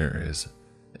differs from yours,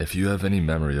 if you have any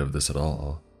memory of this at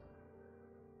all.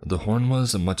 The horn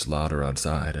was much louder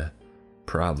outside,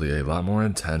 probably a lot more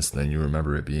intense than you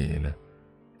remember it being,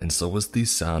 and so was the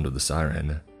sound of the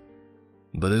siren.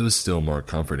 But it was still more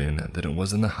comforting that it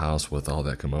was in the house with all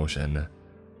that commotion,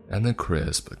 and the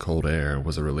crisp, cold air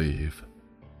was a relief.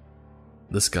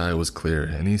 The sky was clear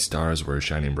and these stars were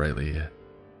shining brightly.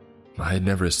 I had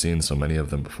never seen so many of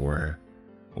them before,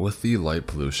 with the light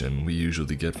pollution we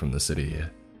usually get from the city.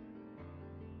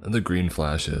 The green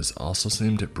flashes also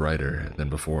seemed brighter than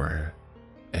before,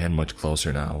 and much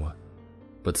closer now,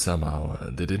 but somehow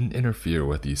they didn't interfere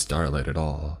with the starlight at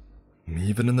all.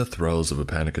 Even in the throes of a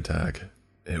panic attack,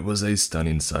 it was a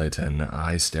stunning sight and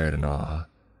I stared in awe.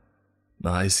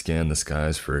 I scanned the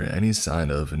skies for any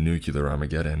sign of nuclear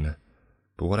Armageddon,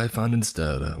 but what I found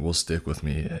instead will stick with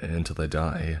me until I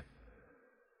die.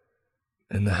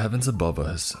 In the heavens above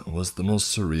us was the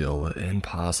most surreal,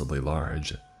 impossibly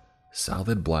large,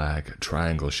 solid black,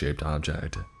 triangle-shaped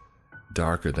object,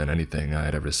 darker than anything I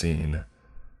had ever seen,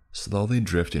 slowly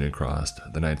drifting across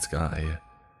the night sky.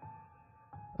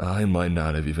 I might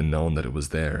not have even known that it was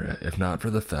there if not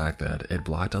for the fact that it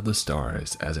blocked out the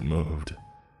stars as it moved.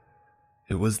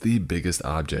 It was the biggest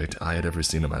object I had ever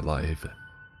seen in my life,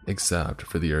 except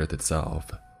for the Earth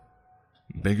itself.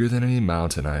 Bigger than any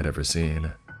mountain I had ever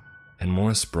seen, and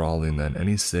more sprawling than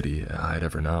any city I had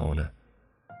ever known.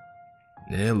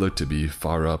 It looked to be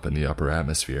far up in the upper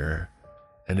atmosphere,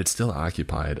 and it still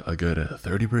occupied a good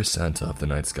 30% of the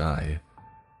night sky,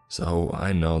 so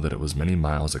I know that it was many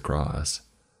miles across.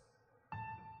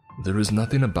 There was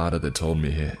nothing about it that told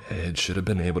me it should have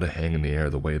been able to hang in the air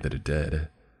the way that it did.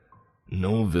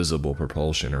 No visible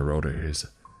propulsion or rotors,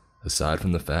 aside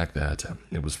from the fact that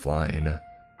it was flying.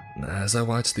 As I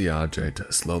watched the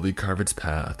object slowly carve its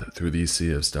path through the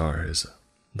sea of stars,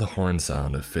 the horn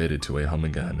sound faded to a hum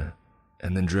again,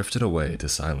 and then drifted away to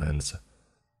silence.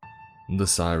 The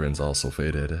sirens also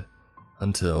faded,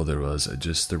 until there was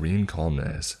just serene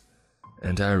calmness,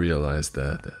 and I realized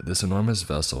that this enormous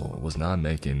vessel was not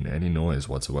making any noise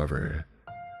whatsoever.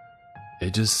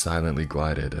 It just silently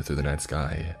glided through the night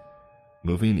sky,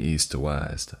 moving east to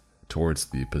west, towards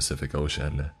the Pacific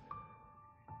Ocean.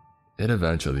 It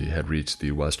eventually had reached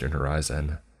the western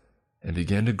horizon, and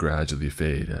began to gradually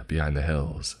fade behind the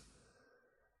hills.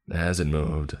 As it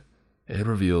moved, it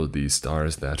revealed the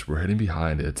stars that were hidden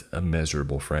behind its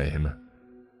immeasurable frame.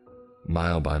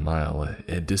 Mile by mile,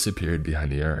 it disappeared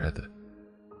behind the earth,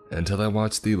 until I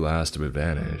watched the last of it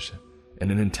vanish in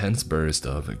an intense burst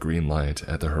of green light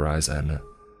at the horizon.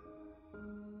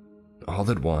 All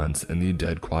at once, in the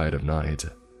dead quiet of night,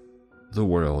 the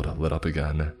world lit up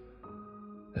again.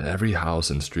 Every house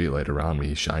and streetlight around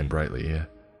me shined brightly,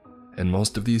 and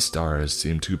most of these stars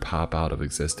seemed to pop out of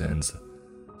existence,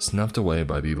 snuffed away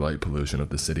by the light pollution of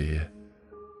the city.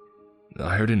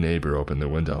 I heard a neighbor open their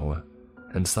window,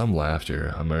 and some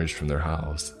laughter emerged from their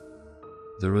house.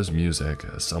 There was music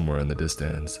somewhere in the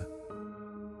distance.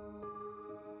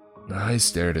 I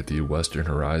stared at the western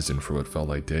horizon for what felt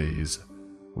like days,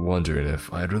 wondering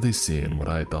if I had really seen what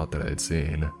I thought that I had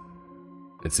seen.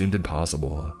 It seemed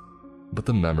impossible, but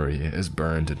the memory is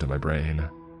burned into my brain.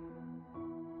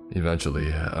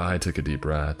 Eventually, I took a deep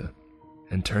breath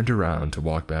and turned around to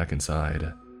walk back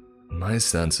inside. My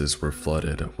senses were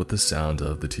flooded with the sound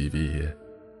of the TV,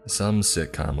 some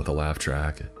sitcom with a laugh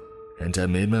track, and I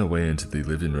made my way into the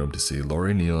living room to see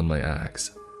Lori, Neil, and my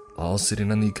ex, all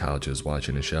sitting on the couches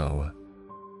watching a show.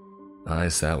 I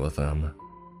sat with them.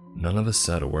 None of us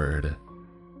said a word.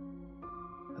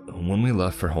 When we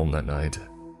left for home that night,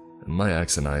 my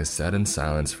ex and I sat in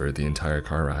silence for the entire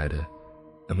car ride,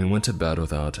 and we went to bed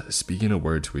without speaking a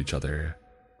word to each other.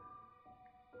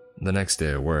 The next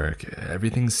day at work,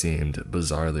 everything seemed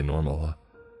bizarrely normal,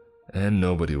 and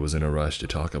nobody was in a rush to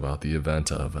talk about the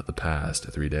event of the past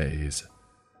 3 days.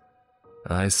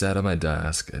 I sat at my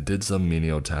desk, did some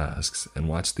menial tasks, and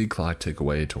watched the clock tick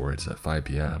away towards 5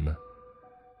 p.m.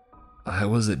 I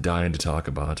was dying to talk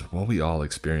about what we all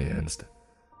experienced,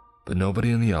 but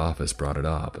nobody in the office brought it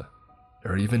up,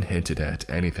 or even hinted at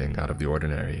anything out of the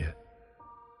ordinary.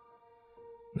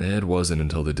 It wasn't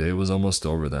until the day was almost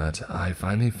over that I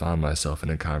finally found myself in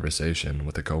a conversation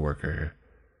with a coworker.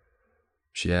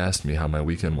 She asked me how my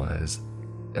weekend was,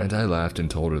 and I laughed and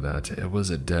told her that it was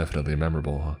definitely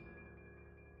memorable.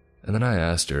 And then I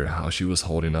asked her how she was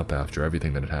holding up after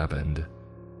everything that had happened,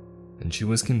 and she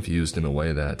was confused in a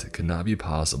way that could not be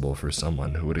possible for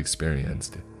someone who had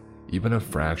experienced even a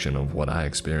fraction of what I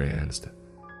experienced.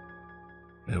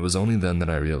 It was only then that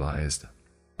I realized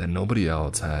that nobody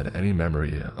else had any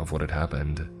memory of what had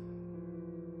happened.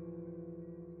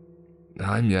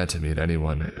 I'm yet to meet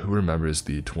anyone who remembers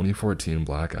the 2014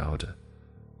 blackout,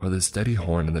 or the steady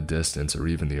horn in the distance, or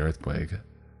even the earthquake,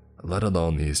 let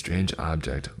alone the strange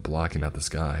object blocking out the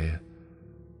sky.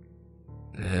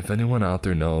 If anyone out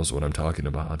there knows what I'm talking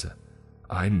about,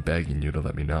 I'm begging you to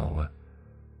let me know.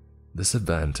 This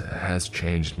event has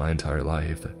changed my entire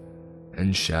life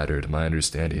and shattered my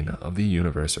understanding of the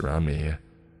universe around me,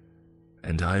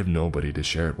 and I have nobody to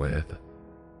share it with.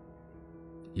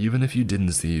 Even if you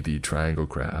didn't see the triangle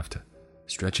craft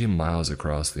stretching miles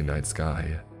across the night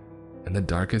sky in the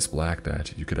darkest black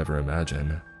that you could ever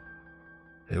imagine,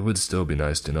 it would still be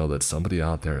nice to know that somebody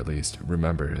out there at least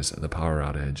remembers the power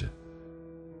outage.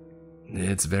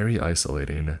 It's very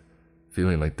isolating,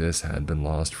 feeling like this had been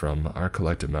lost from our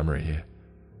collective memory,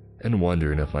 and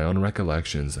wondering if my own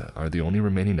recollections are the only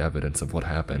remaining evidence of what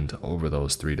happened over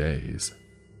those 3 days.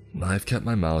 I've kept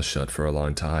my mouth shut for a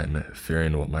long time,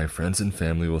 fearing what my friends and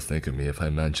family will think of me if I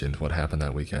mentioned what happened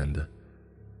that weekend.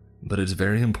 But it's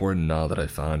very important now that I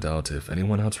found out if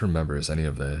anyone else remembers any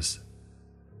of this.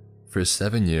 For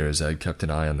 7 years, I had kept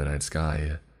an eye on the night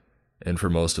sky, and for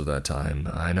most of that time,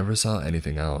 I never saw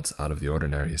anything else out of the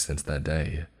ordinary since that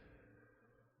day.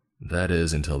 That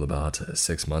is until about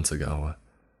 6 months ago,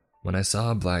 when I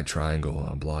saw a black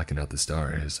triangle blocking out the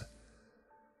stars.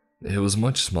 It was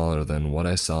much smaller than what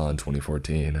I saw in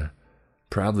 2014,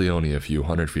 probably only a few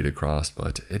 100 feet across,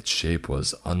 but its shape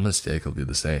was unmistakably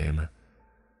the same.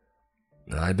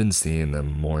 I've been seeing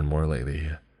them more and more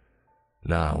lately.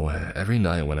 Now, every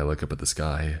night when I look up at the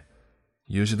sky,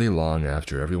 usually long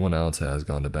after everyone else has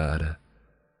gone to bed,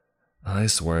 I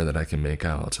swear that I can make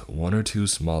out 1 or 2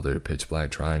 smaller pitch-black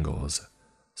triangles,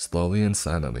 slowly and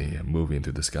silently moving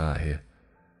through the sky.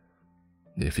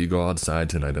 If you go outside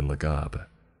tonight and look up,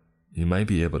 you might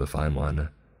be able to find one.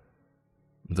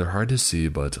 They're hard to see,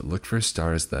 but look for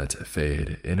stars that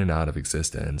fade in and out of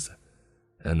existence,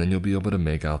 and then you'll be able to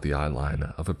make out the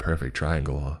outline of a perfect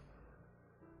triangle.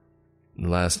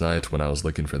 Last night when I was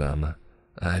looking for them,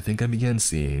 I think I began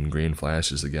seeing green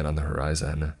flashes again on the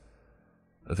horizon.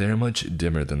 They are much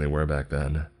dimmer than they were back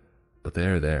then, but they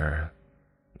are there.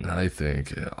 I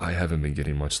think I haven't been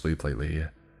getting much sleep lately,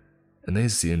 and they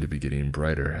seem to be getting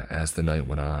brighter as the night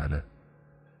went on.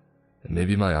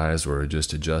 Maybe my eyes were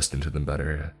just adjusting to them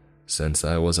better, since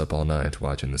I was up all night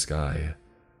watching the sky.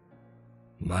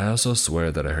 I also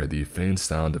swear that I heard the faint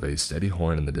sound of a steady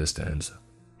horn in the distance,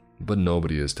 but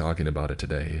nobody is talking about it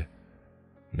today.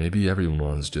 Maybe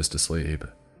everyone's just asleep,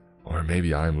 or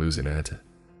maybe I'm losing it.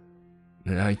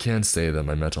 I can't say that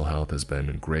my mental health has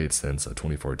been great since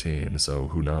 2014, so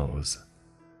who knows.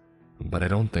 But I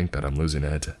don't think that I'm losing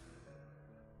it.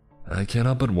 I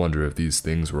cannot but wonder if these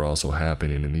things were also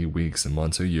happening in the weeks and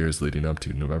months or years leading up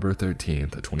to November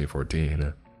 13th,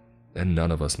 2014, and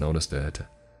none of us noticed it.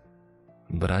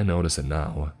 But I notice it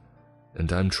now,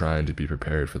 and I'm trying to be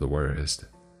prepared for the worst.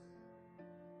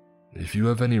 If you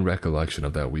have any recollection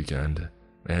of that weekend,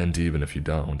 and even if you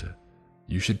don't,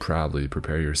 you should probably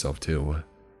prepare yourself too.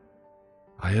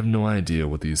 I have no idea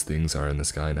what these things are in the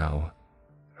sky now,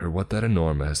 or what that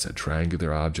enormous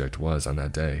triangular object was on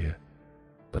that day,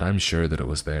 but I'm sure that it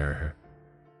was there.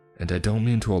 And I don't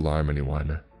mean to alarm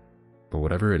anyone, but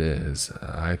whatever it is,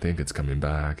 I think it's coming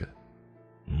back.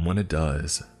 When it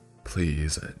does,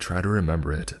 please try to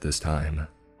remember it this time.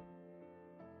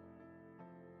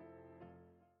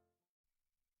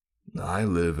 I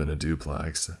live in a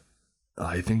duplex.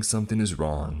 I think something is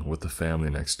wrong with the family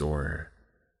next door.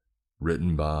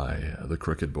 Written by The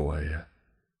Crooked Boy.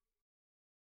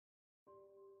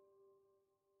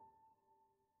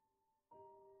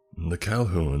 The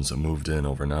Calhouns moved in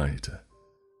overnight.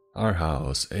 Our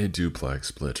house, a duplex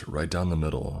split right down the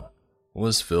middle,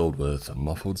 was filled with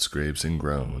muffled scrapes and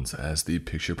groans as the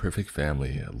picture-perfect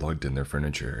family lugged in their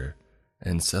furniture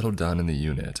and settled down in the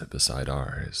unit beside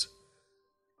ours.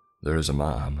 There's a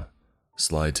mom,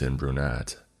 slight and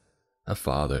brunette, a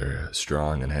father,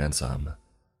 strong and handsome,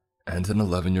 and an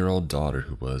 11-year-old daughter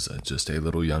who was just a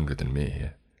little younger than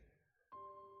me.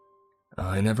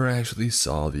 I never actually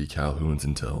saw the Calhouns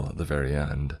until the very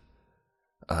end.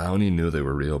 I only knew they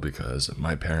were real because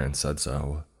my parents said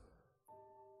so.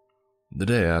 The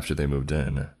day after they moved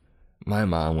in, my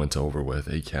mom went over with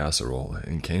a casserole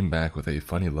and came back with a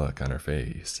funny look on her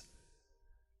face.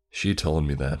 She told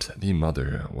me that the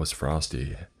mother was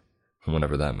frosty,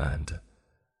 whatever that meant.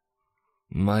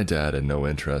 My dad had no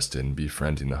interest in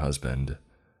befriending the husband,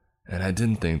 and I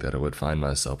didn't think that I would find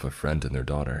myself a friend in their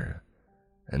daughter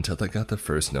until I got the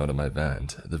first note of my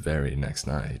vent the very next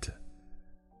night.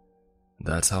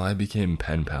 That's how I became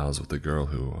pen pals with the girl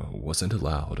who wasn't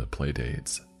allowed play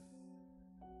dates.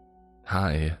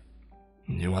 Hi,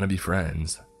 you want to be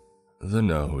friends? The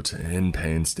note, in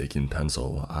painstaking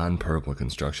pencil on purple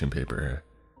construction paper,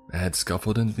 had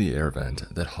scuffled into the air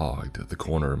vent that hogged the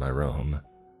corner of my room.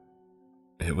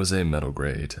 It was a metal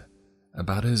grate,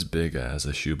 about as big as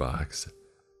a shoebox,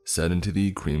 set into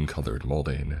the cream-colored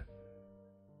molding.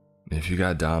 If you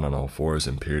got down on all fours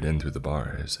and peered in through the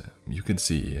bars, you could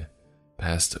see,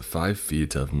 past 5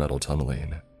 feet of metal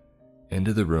tunneling,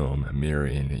 into the room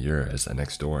mirroring yours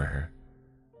next door.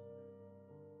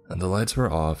 The lights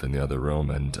were off in the other room,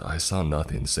 and I saw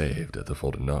nothing save the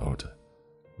folded note,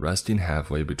 resting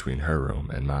halfway between her room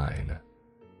and mine.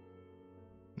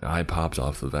 I popped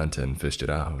off the vent and fished it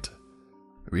out,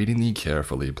 reading the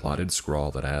carefully plotted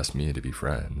scrawl that asked me to be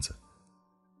friends.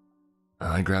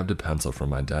 I grabbed a pencil from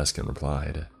my desk and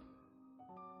replied,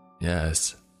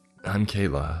 "Yes, I'm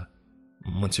Kayla.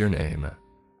 What's your name?"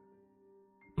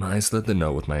 I slid the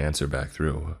note with my answer back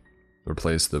through,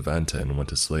 replaced the vent, and went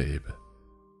to sleep.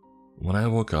 When I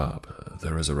woke up,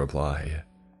 there was a reply.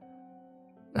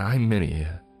 "I'm Minnie.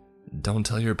 Don't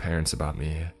tell your parents about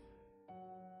me."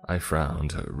 I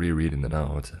frowned, rereading the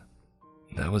note.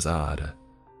 That was odd.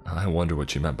 I wonder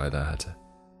what she meant by that.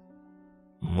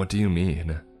 "What do you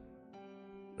mean?"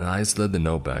 I slid the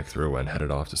note back through and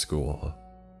headed off to school.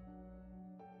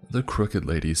 "The crooked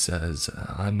lady says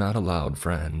I'm not allowed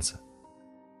friends."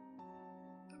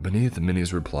 Beneath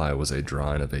Minnie's reply was a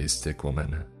drawing of a stick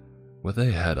woman, with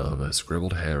a head of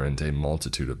scribbled hair and a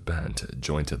multitude of bent,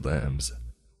 jointed limbs.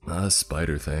 A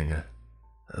spider thing.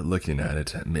 Looking at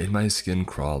it made my skin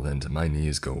crawl and my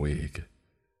knees go weak.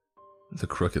 The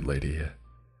crooked lady.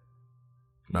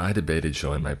 I debated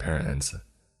showing my parents,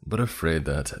 but afraid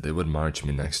that they would march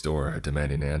me next door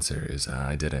demanding answers,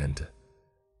 I didn't.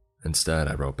 Instead,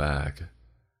 I wrote back,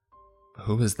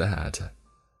 "Who is that?"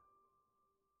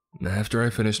 After I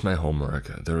finished my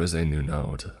homework, there was a new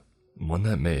note, one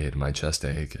that made my chest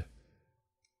ache.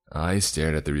 I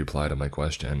stared at the reply to my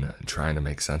question, trying to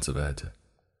make sense of it.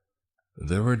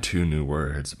 There were 2 new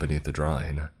words beneath the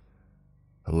drawing.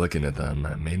 Looking at them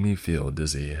made me feel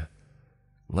dizzy,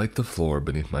 like the floor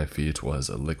beneath my feet was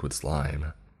a liquid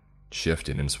slime,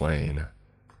 shifting and swaying,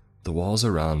 the walls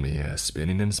around me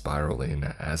spinning and spiraling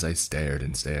as I stared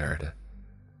and stared.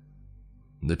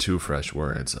 The 2 fresh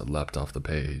words leapt off the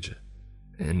page,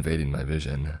 invading my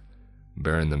vision,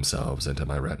 burying themselves into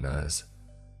my retinas,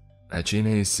 etching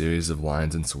a series of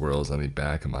lines and swirls on the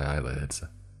back of my eyelids.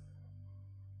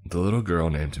 The little girl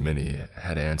named Minnie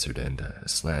had answered in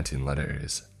slanting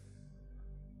letters.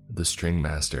 The String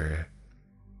Master.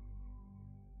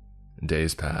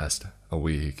 Days passed, a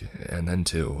week, and then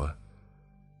 2.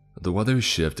 The weather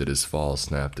shifted as fall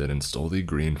snapped in and stole the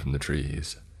green from the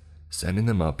trees, sending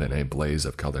them up in a blaze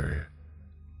of color.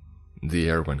 The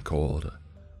air went cold,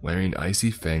 wearing icy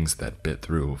fangs that bit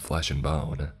through flesh and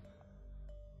bone.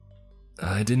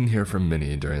 I didn't hear from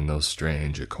Minnie during those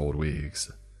strange, cold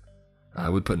weeks. I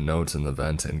would put notes in the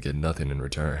vent and get nothing in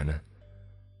return.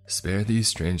 Spare these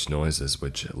strange noises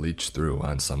which leached through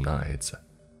on some nights.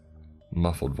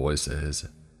 Muffled voices,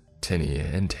 tinny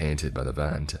and tainted by the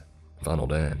vent,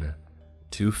 funneled in,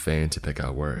 too faint to pick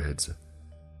out words.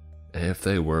 If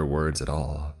they were words at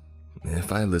all.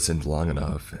 If I listened long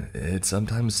enough, it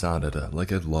sometimes sounded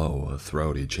like a low,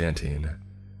 throaty chanting.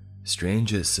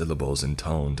 Strange syllables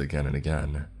intoned again and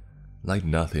again, like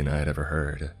nothing I had ever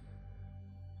heard.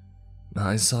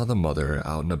 I saw the mother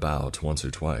out and about once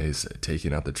or twice,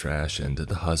 taking out the trash, and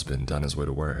the husband on his way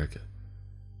to work.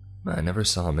 I never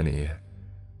saw Minnie.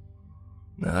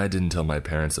 I didn't tell my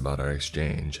parents about our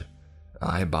exchange.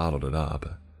 I bottled it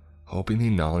up, hoping the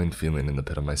gnawing feeling in the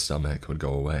pit of my stomach would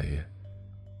go away.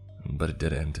 But it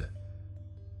didn't.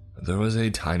 There was a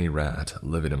tiny rat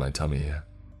living in my tummy,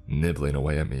 nibbling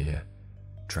away at me,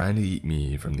 trying to eat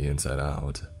me from the inside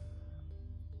out.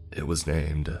 It was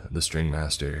named the String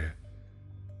Master.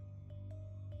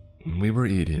 We were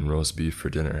eating roast beef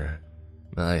for dinner.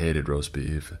 I hated roast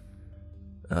beef.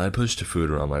 I pushed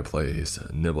food around my plate,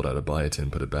 nibbled at a bite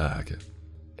and put it back,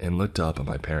 and looked up at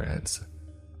my parents.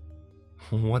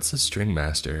 "What's a String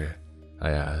Master?"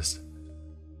 I asked.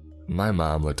 My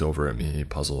mom looked over at me,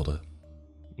 puzzled.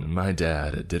 My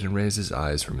dad didn't raise his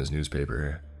eyes from his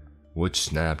newspaper, which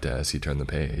snapped as he turned the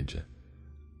page.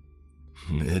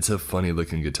 "It's a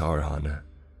funny-looking guitar, hon,"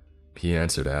 he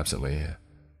answered absently.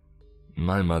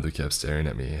 My mother kept staring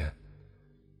at me.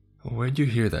 "Where'd you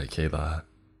hear that, Kayla?"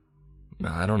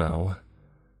 "I don't know."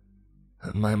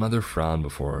 My mother frowned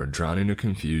before drowning her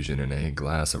confusion in a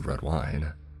glass of red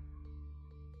wine.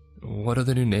 "What are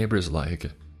the new neighbors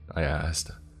like?" I asked.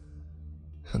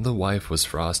 "The wife was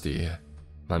frosty,"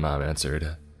 my mom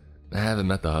answered. "I haven't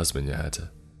met the husband yet.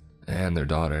 And their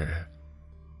daughter."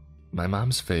 My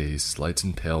mom's face, light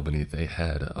and pale beneath a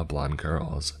head of blonde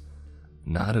curls,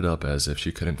 nodded up as if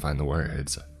she couldn't find the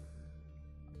words.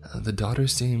 "The daughter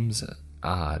seems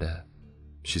odd,"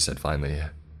 she said finally.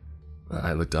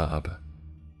 I looked up.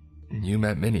 "You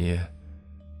met Minnie."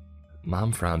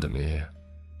 Mom frowned at me.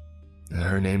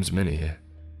 "Her name's Minnie."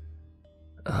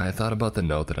 I thought about the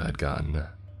note that I had gotten.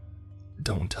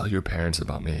 "Don't tell your parents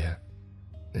about me,"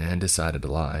 and decided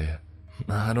to lie.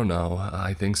 "I don't know,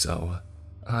 I think so.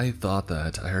 I thought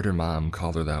that I heard her mom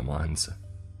call her that once."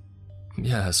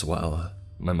 "Yes, well,"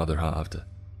 my mother huffed.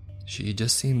 "She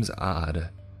just seems odd.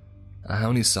 I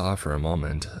only saw her for a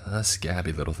moment, a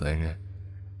scabby little thing.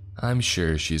 I'm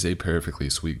sure she's a perfectly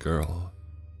sweet girl.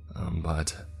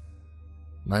 But..."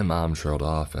 My mom trailed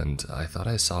off and I thought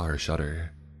I saw her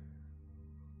shudder.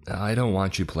 "I don't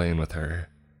want you playing with her,"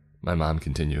 my mom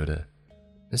continued.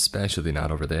 "Especially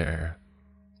not over there.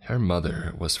 Her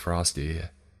mother was frosty."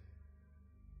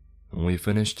 We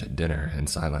finished dinner in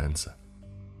silence.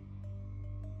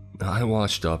 I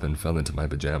washed up and fell into my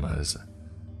pajamas,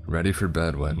 ready for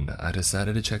bed when I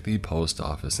decided to check the post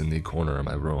office in the corner of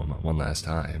my room one last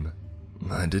time.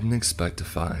 I didn't expect to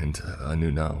find a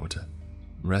new note,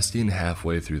 resting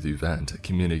halfway through the vent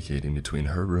communicating between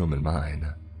her room and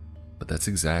mine, but that's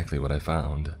exactly what I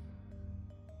found.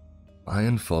 I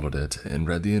unfolded it and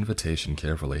read the invitation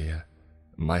carefully,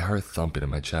 my heart thumping in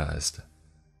my chest,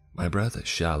 my breath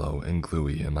shallow and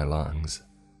gluey in my lungs.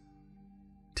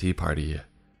 "Tea party,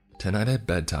 tonight at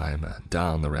bedtime,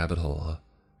 down the rabbit hole,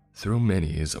 through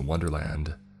Minnie's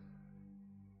Wonderland."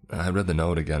 I read the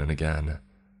note again and again,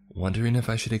 wondering if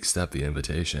I should accept the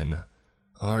invitation,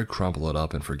 or crumple it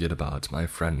up and forget about my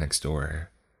friend next door.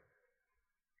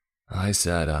 I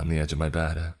sat on the edge of my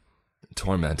bed,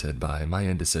 tormented by my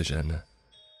indecision.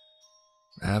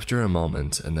 After a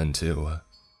moment, and then two,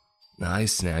 I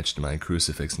snatched my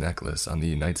crucifix necklace on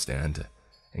the nightstand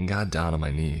and got down on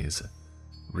my knees,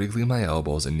 wriggling my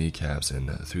elbows and kneecaps in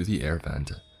through the air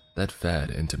vent that fed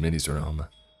into Minnie's room.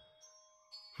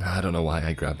 I don't know why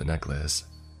I grabbed the necklace.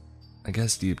 I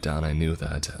guess deep down I knew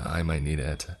that I might need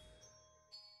it.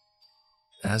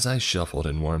 As I shuffled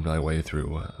and wormed my way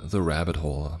through the rabbit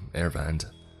hole air vent,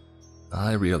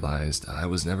 I realized I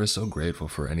was never so grateful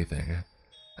for anything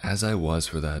as I was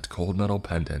for that cold metal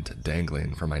pendant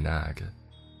dangling from my neck.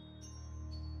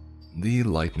 The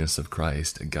likeness of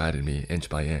Christ guided me inch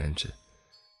by inch,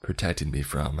 protecting me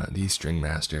from the string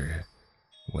master,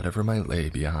 whatever might lay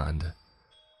beyond.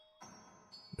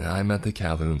 I met the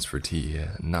Calhouns for tea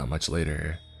not much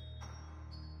later.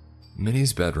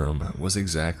 Minnie's bedroom was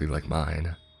exactly like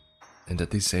mine, and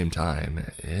at the same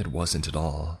time, it wasn't at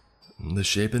all. The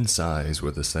shape and size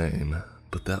were the same,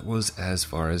 but that was as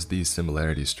far as the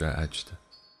similarity stretched.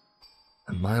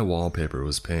 My wallpaper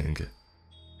was pink.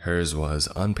 Hers was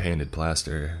unpainted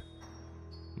plaster.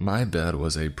 My bed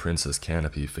was a princess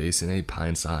canopy facing a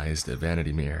pint-sized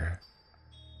vanity mirror.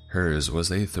 Hers was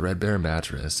a threadbare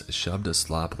mattress shoved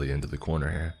sloppily into the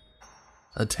corner,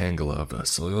 a tangle of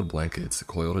soiled blankets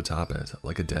coiled atop it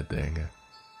like a dead thing.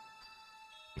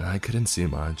 I couldn't see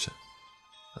much.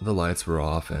 The lights were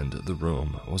off and the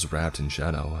room was wrapped in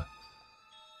shadow,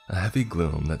 a heavy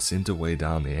gloom that seemed to weigh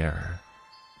down the air,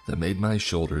 that made my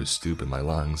shoulders stoop and my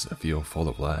lungs feel full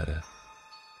of lead.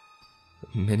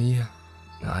 "Minnie?"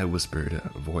 I whispered,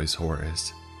 voice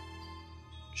hoarse.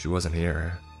 She wasn't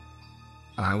here.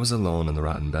 I was alone in the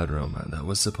rotten bedroom that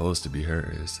was supposed to be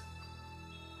hers.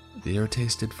 The air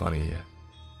tasted funny,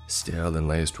 stale and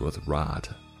laced with rot,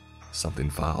 something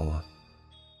foul.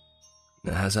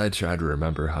 As I tried to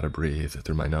remember how to breathe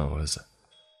through my nose,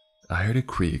 I heard a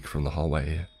creak from the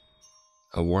hallway,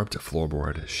 a warped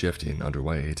floorboard shifting under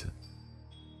weight.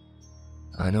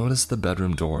 I noticed the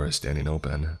bedroom door standing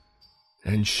open,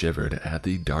 and shivered at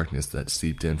the darkness that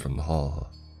seeped in from the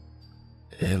hall.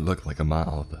 It looked like a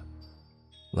mouth,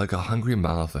 like a hungry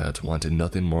mouth that wanted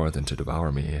nothing more than to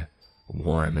devour me,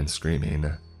 warm and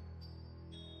screaming.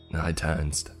 I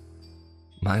tensed.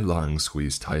 My lungs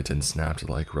squeezed tight and snapped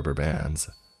like rubber bands.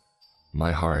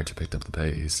 My heart picked up the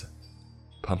pace,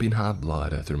 pumping hot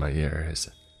blood through my ears,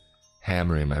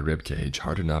 hammering my ribcage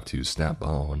hard enough to snap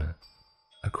bone.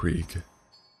 A creak.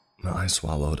 I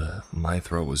swallowed. My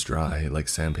throat was dry like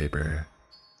sandpaper.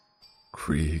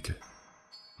 Krieg.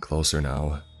 Closer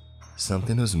now.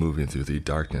 Something was moving through the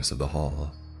darkness of the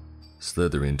hall,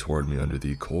 slithering toward me under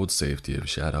the cold safety of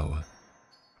shadow.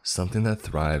 Something that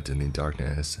thrived in the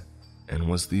darkness and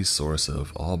was the source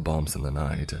of all bumps in the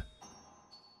night.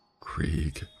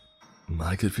 Krieg.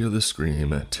 I could feel the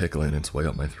scream tickling its way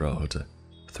up my throat,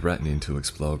 threatening to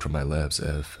explode from my lips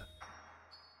if...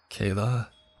 Kayla?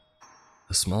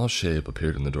 A small shape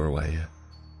appeared in the doorway.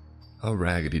 A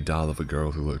raggedy doll of a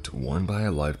girl who looked worn by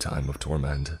a lifetime of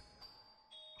torment.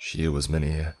 She was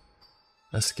Minnie.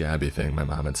 A scabby thing my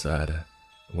mom had said,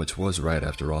 which was right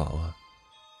after all.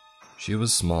 She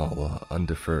was small,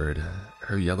 undeferred,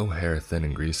 her yellow hair thin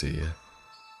and greasy.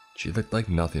 She looked like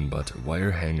nothing but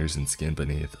wire hangers and skin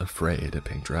beneath a frayed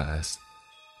pink dress.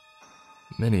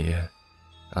 Minnie?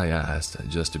 I asked,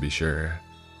 just to be sure.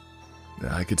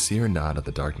 I could see her nod at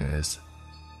the darkness.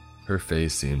 Her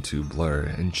face seemed to blur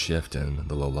and shift in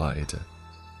the low light.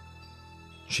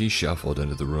 She shuffled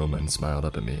into the room and smiled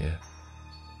up at me.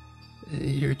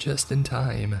 "You're just in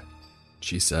time,"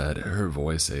 she said, her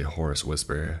voice a hoarse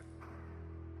whisper.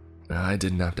 I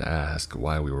didn't have to ask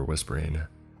why we were whispering.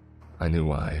 I knew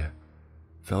why.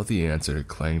 Felt the answer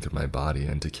clang through my body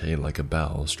and decay like a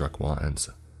bell struck once.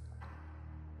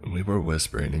 We were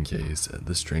whispering in case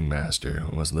the string master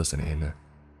was listening.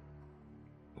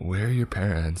 "Where are your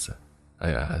parents?" I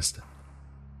asked.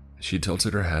 She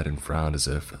tilted her head and frowned as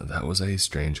if that was a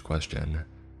strange question.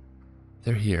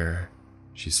 "They're here,"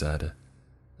 she said.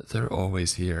 "They're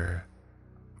always here."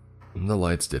 The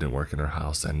lights didn't work in her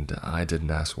house and I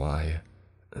didn't ask why.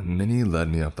 Minnie led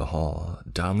me up the hall,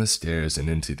 down the stairs and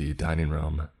into the dining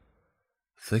room.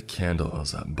 Thick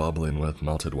candles, bubbling with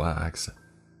melted wax,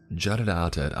 jutted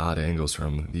out at odd angles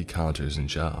from the counters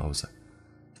and shelves,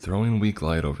 throwing weak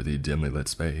light over the dimly lit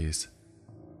space.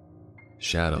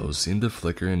 Shadows seemed to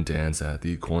flicker and dance at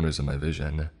the corners of my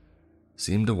vision,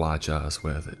 seemed to watch us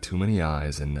with too many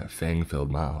eyes and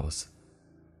fang-filled mouths.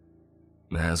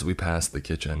 As we passed the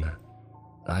kitchen,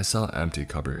 I saw empty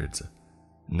cupboards,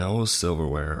 no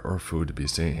silverware or food to be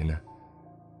seen,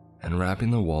 and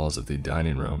wrapping the walls of the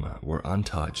dining room were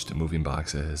untouched moving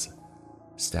boxes,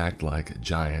 stacked like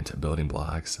giant building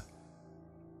blocks.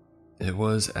 It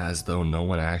was as though no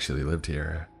one actually lived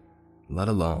here, let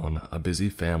alone a busy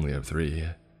family of 3.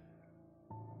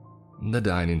 The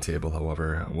dining table,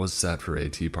 however, was set for a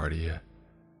tea party.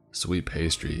 Sweet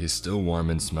pastry, still warm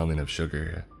and smelling of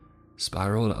sugar,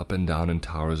 spiraled up and down in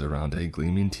towers around a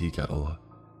gleaming tea kettle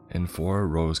and 4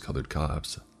 rose-colored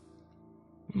cups.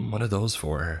 "What are those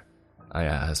for?" I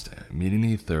asked, meeting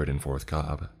the 3rd and 4th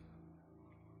cup.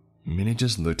 Minnie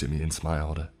just looked at me and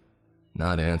smiled,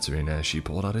 not answering as she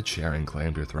pulled out a chair and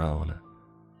claimed her throne.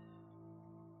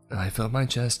 I felt my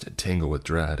chest tingle with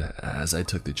dread as I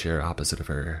took the chair opposite of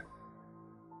her.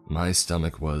 My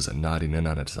stomach was nodding in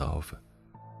on itself,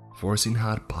 forcing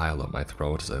hot bile up my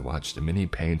throat as I watched Minnie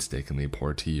painstakingly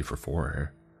pour tea for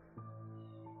 4.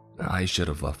 I should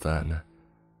have left then.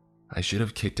 I should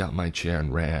have kicked out my chair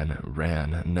and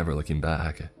ran, never looking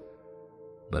back.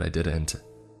 But I didn't.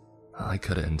 I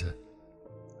couldn't.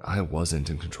 I wasn't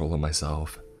in control of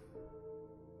myself.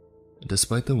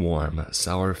 Despite the warm,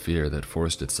 sour fear that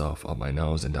forced itself up my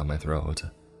nose and down my throat,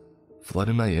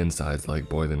 flooding my insides like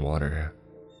boiling water,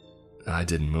 I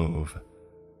didn't move.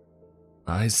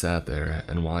 I sat there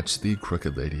and watched the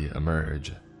crooked lady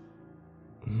emerge.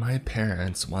 "My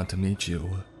parents want to meet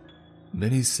you,"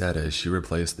 Minnie said as she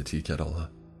replaced the tea kettle.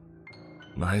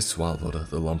 I swallowed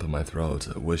the lump in my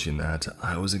throat, wishing that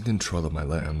I was in control of my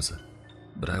limbs,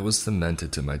 but I was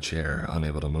cemented to my chair,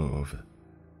 unable to move.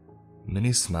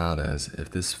 Minnie smiled as if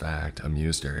this fact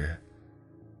amused her.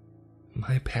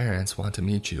 "My parents want to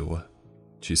meet you,"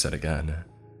 she said again.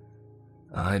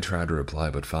 I tried to reply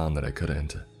but found that I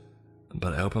couldn't,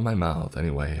 but I opened my mouth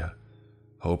anyway,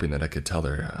 hoping that I could tell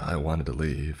her I wanted to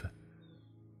leave.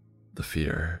 The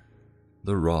fear,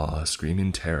 the raw,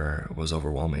 screaming terror was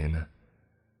overwhelming.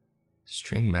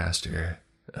 "String master,"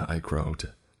 I croaked.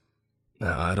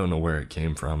 I don't know where it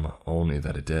came from, only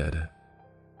that it did.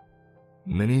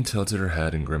 Minnie tilted her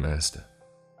head and grimaced.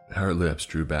 Her lips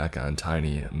drew back on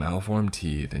tiny, malformed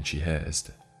teeth and she hissed,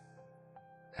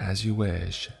 "As you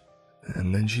wish."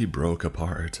 And then she broke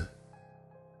apart.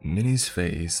 Minnie's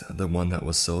face, the one that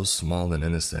was so small and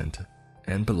innocent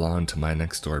and belonged to my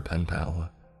next-door pen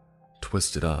pal,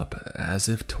 twisted up as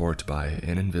if torqued by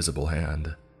an invisible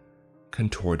hand,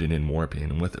 contorting and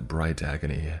warping with bright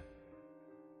agony.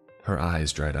 Her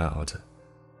eyes dried out,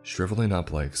 shriveling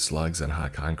up like slugs on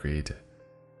hot concrete,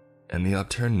 and the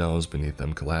upturned nose beneath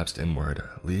them collapsed inward,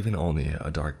 leaving only a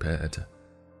dark pit.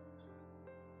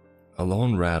 A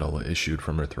lone rattle issued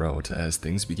from her throat as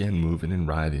things began moving and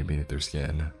writhing beneath her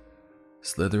skin,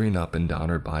 slithering up and down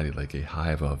her body like a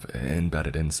hive of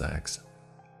embedded insects.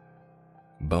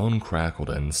 Bone crackled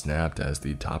and snapped as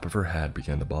the top of her head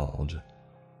began to bulge,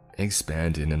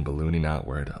 expanding and ballooning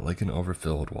outward like an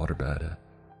overfilled waterbed.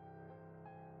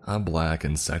 A black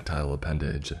insectile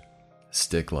appendage,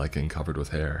 stick-like and covered with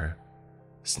hair,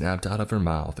 snapped out of her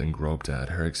mouth and groped at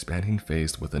her expanding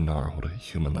face with a gnarled,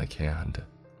 human-like hand.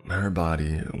 Her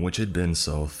body, which had been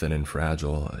so thin and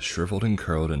fragile, shriveled and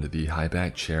curled into the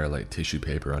high-backed chair like tissue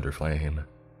paper under flame.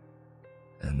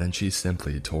 And then she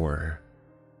simply tore,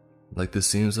 like the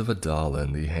seams of a doll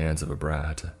in the hands of a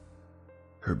brat.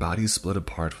 Her body split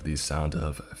apart with the sound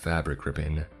of fabric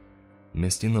ripping,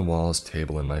 misting the walls,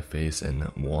 table, and my face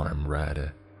in warm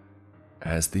red,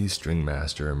 as the string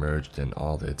master emerged in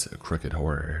all its crooked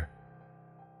horror.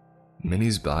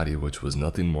 Minnie's body, which was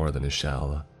nothing more than a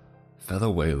shell, fell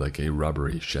away like a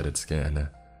rubbery, shedded skin,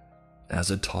 as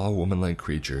a tall woman-like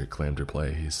creature claimed her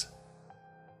place.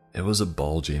 It was a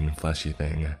bulging, fleshy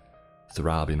thing,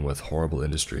 throbbing with horrible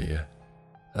industry,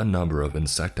 a number of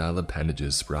insectile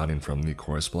appendages sprouting from the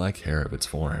coarse black hair of its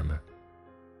form.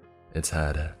 Its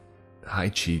head,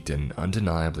 high-cheeked and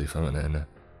undeniably feminine,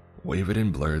 wavered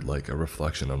and blurred like a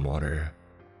reflection on water.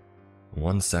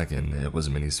 1 second, it was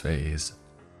Minnie's face.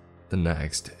 The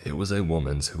next, it was a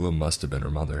woman's who must have been her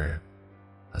mother.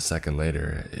 A second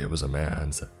later, it was a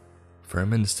man's,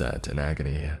 firm and set in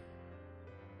agony.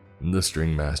 The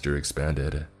string master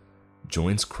expanded,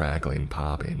 joints crackling,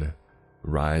 popping,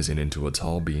 rising into a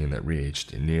tall being that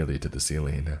reached nearly to the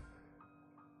ceiling.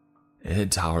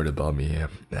 It towered above me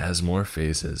as more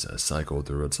faces cycled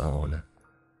through its own.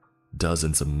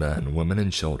 Dozens of men, women,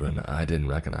 and children I didn't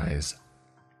recognize.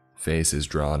 Faces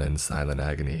drawn in silent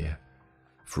agony,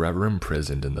 forever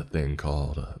imprisoned in the thing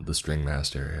called the string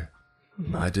master.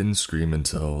 I didn't scream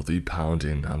until the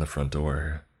pounding on the front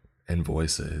door, and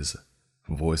voices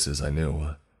I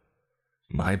knew.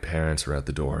 My parents were at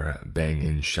the door,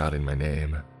 banging, shouting my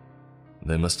name.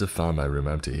 They must have found my room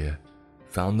empty,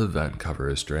 found the vent cover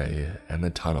astray, and the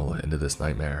tunnel into this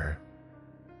nightmare.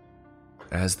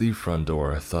 As the front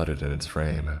door thudded in its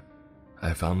frame,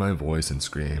 I found my voice and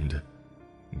screamed.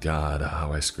 God,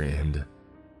 how I screamed.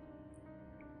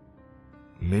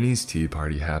 Minnie's tea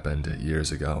party happened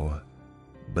years ago,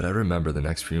 but I remember the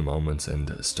next few moments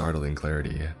in startling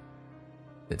clarity.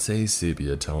 It's a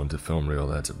sepia-toned film reel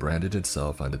that branded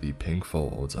itself onto the pink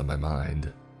folds of my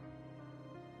mind.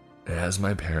 As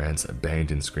my parents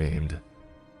banged and screamed,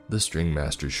 the string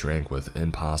master shrank with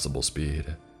impossible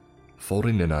speed,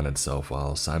 folding in on itself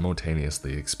while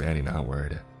simultaneously expanding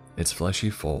outward. Its fleshy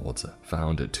folds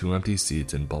found 2 empty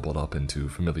seats and bubbled up into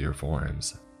familiar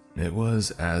forms. It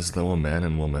was as though a man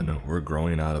and woman were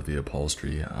growing out of the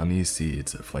upholstery on these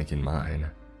seats flanking mine,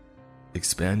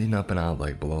 expanding up and out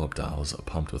like blow-up dolls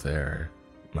pumped with air.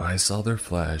 I saw their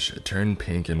flesh turn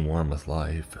pink and warm with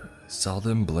life, saw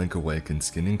them blink awake in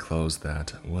skin and clothes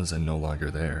that was no longer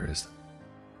theirs.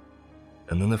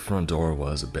 And then the front door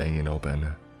was banging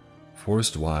open,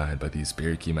 forced wide by the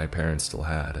spare key my parents still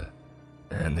had,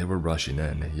 and they were rushing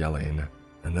in, yelling,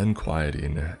 and then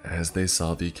quieting as they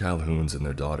saw the Calhouns and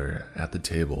their daughter at the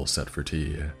table set for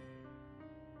tea.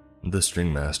 The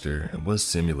string master was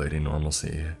simulating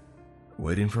normalcy,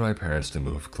 waiting for my parents to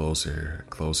move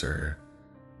closer,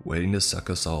 waiting to suck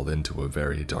us all into a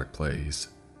very dark place.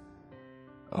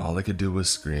 All I could do was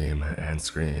scream and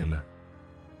scream.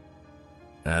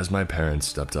 As my parents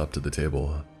stepped up to the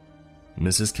table,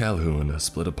 Mrs. Calhoun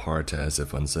split apart as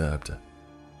if unzipped,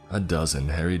 a dozen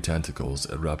hairy tentacles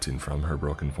erupting from her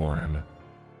broken form.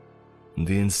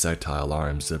 The insectile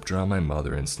arms zipped around my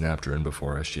mother and snapped her in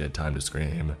before she had time to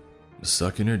scream,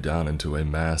 sucking her down into a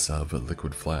mass of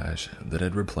liquid flesh that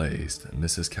had replaced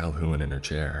Mrs. Calhoun in her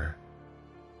chair.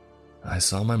 I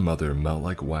saw my mother melt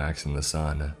like wax in the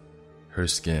sun, her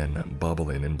skin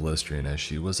bubbling and blistering as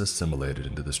she was assimilated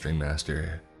into the string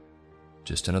master,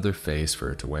 just another face for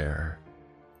her to wear.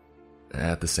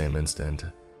 At the same instant,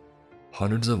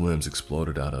 hundreds of limbs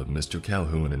exploded out of Mr.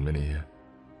 Calhoun and Minnie,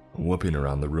 whooping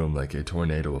around the room like a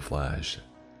tornado of flesh,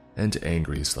 an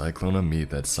angry cyclone of meat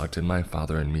that sucked in my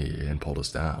father and me and pulled us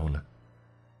down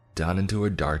into a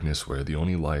darkness where the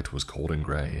only light was cold and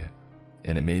gray,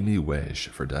 and it made me wish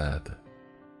for death.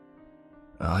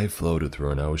 I floated through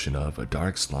an ocean of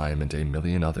dark slime, and a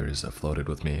million others floated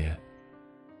with me.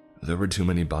 There were too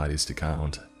many bodies to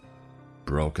count,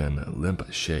 broken,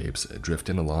 limp shapes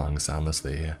drifting along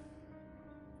soundlessly.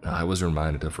 I was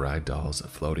reminded of rag dolls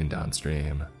floating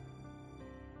downstream.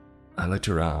 I looked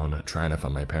around, trying to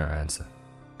find my parents,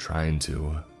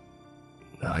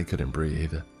 I couldn't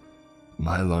breathe.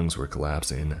 My lungs were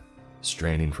collapsing,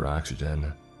 straining for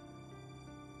oxygen.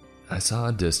 I saw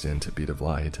a distant bead of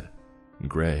light,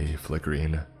 gray,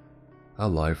 flickering, a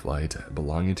lifelight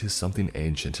belonging to something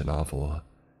ancient and awful,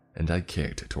 and I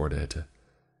kicked toward it,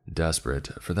 desperate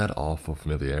for that awful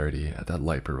familiarity that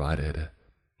light provided.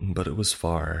 But it was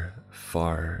far,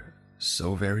 far,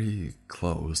 so very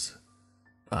close.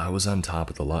 I was on top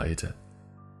of the light.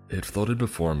 It floated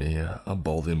before me, a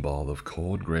bowling ball of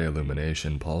cold gray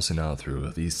illumination pulsing out through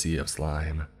the sea of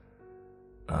slime.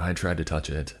 I tried to touch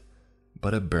it,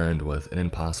 but it burned with an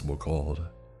impossible cold.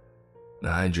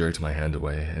 I jerked my hand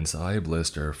away and saw a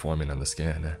blister forming on the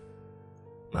skin.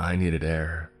 I needed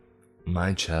air.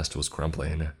 My chest was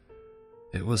crumpling.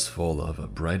 It was full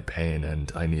of bright pain,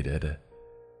 and I needed.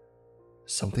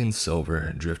 Something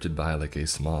silver drifted by like a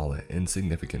small,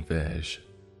 insignificant fish.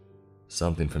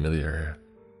 Something familiar.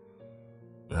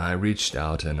 I reached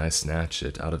out and I snatched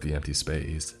it out of the empty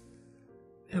space.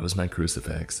 It was my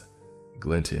crucifix,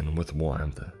 glinting with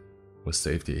warmth, with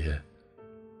safety.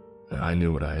 I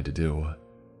knew what I had to do,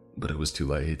 but it was too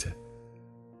late.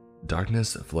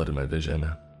 Darkness flooded my vision,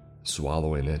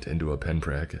 swallowing it into a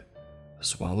pinprick,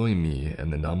 swallowing me in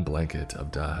the numb blanket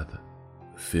of death.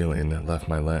 Feeling left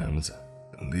my limbs,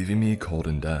 leaving me cold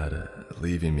and dead,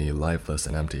 leaving me lifeless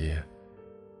and empty.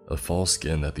 A false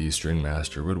skin that the string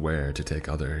master would wear to take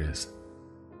others.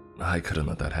 I couldn't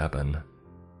let that happen.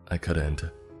 I couldn't.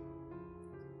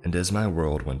 And as my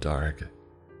world went dark,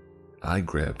 I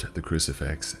gripped the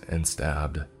crucifix and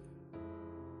stabbed.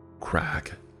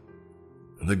 Crack.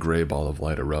 The gray ball of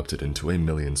light erupted into a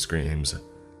million screams,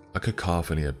 a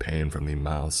cacophony of pain from the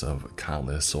mouths of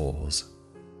countless souls.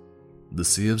 The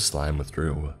sea of slime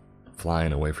withdrew,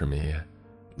 flying away from me,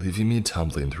 leaving me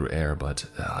tumbling through air, but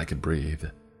I could breathe.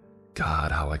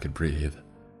 God, how I could breathe.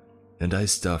 And I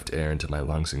stuffed air into my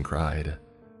lungs and cried,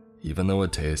 even though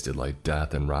it tasted like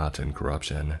death and rot and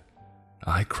corruption.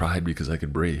 I cried because I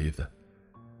could breathe.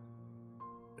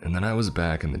 And then I was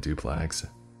back in the duplex,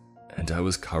 and I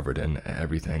was covered in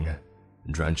everything,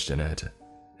 drenched in it,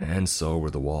 and so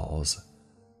were the walls.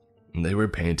 They were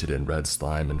painted in red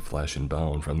slime and flesh and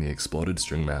bone from the exploded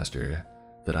stringmaster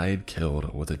that I had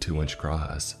killed with a 2-inch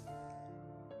cross.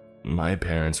 My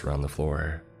parents were on the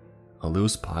floor, a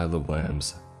loose pile of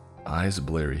limbs, eyes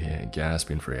blurry,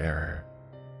 gasping for air,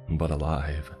 but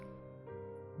alive.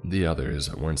 The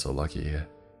others weren't so lucky.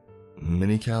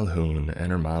 Minnie Calhoun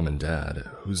and her mom and dad,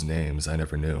 whose names I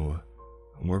never knew,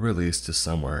 were released to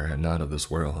somewhere not of this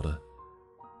world.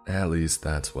 At least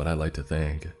that's what I like to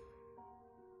think.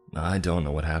 I don't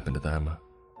know what happened to them,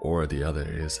 or the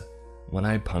others, when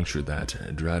I punctured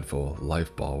that dreadful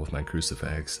life ball with my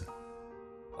crucifix.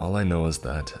 All I know is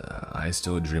that I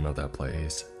still dream of that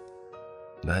place.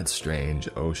 That strange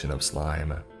ocean of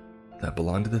slime that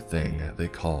belonged to the thing they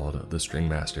called the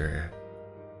Stringmaster.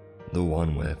 The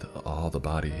one with all the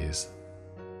bodies.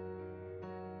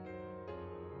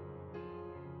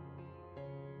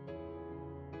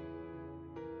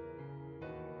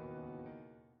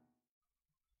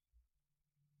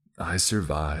 I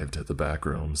survived the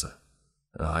backrooms.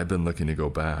 I've been looking to go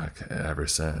back ever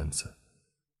since.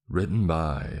 Written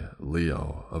by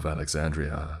Leo of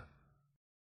Alexandria.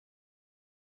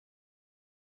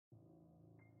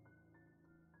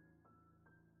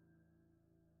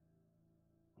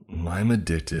 I'm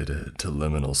addicted to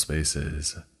liminal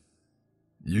spaces.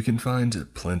 You can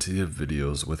find plenty of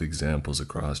videos with examples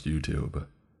across YouTube.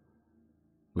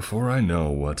 Before I know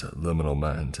what liminal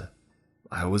meant,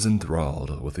 I was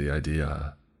enthralled with the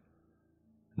idea.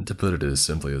 To put it as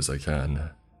simply as I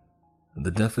can,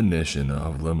 the definition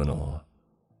of liminal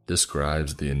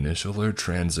describes the initial or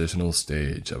transitional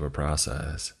stage of a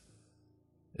process.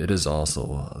 It is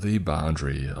also the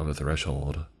boundary of a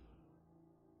threshold.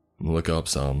 Look up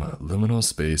some liminal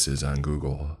spaces on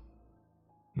Google.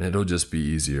 It'll just be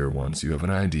easier once you have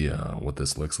an idea what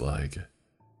this looks like.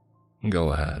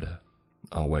 Go ahead,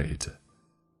 I'll wait.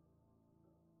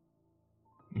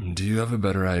 Do you have a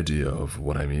better idea of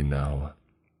what I mean now?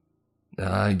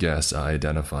 I guess I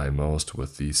identify most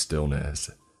with the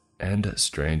stillness and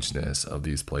strangeness of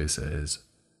these places.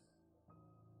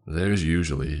 There's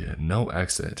usually no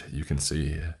exit you can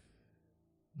see.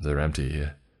 They're empty,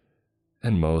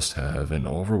 and most have an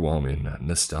overwhelming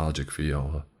nostalgic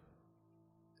feel.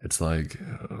 It's like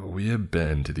we have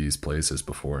been to these places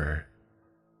before.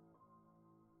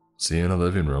 Seeing a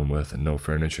living room with no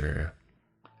furniture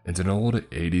and an old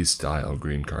 80s style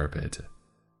green carpet,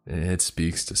 it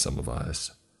speaks to some of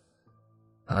us.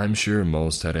 I'm sure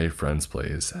most had a friend's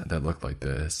place that looked like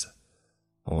this,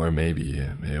 or maybe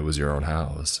it was your own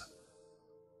house.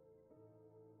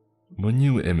 When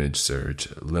you image search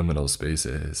liminal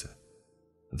spaces,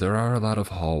 there are a lot of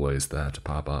hallways that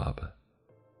pop up.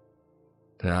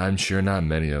 I'm sure not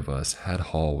many of us had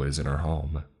hallways in our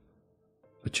home,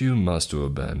 but you must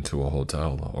have been to a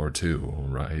hotel or two,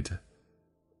 right?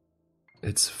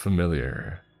 It's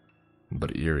familiar,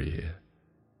 but eerie.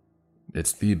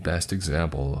 It's the best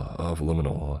example of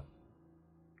liminal.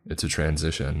 It's a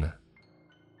transition.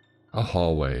 A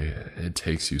hallway, it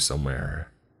takes you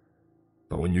somewhere.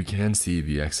 But when you can't see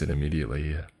the exit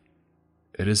immediately,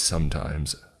 it is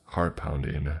sometimes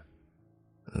heart-pounding.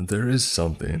 There is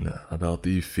something about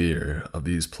the fear of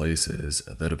these places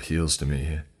that appeals to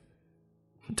me.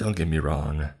 Don't get me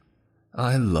wrong,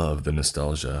 I love the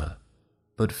nostalgia,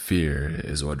 but fear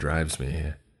is what drives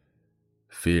me.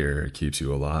 Fear keeps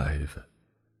you alive.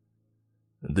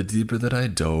 The deeper that I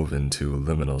dove into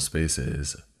liminal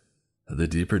spaces, the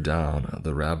deeper down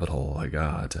the rabbit hole I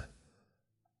got.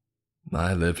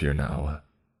 I live here now.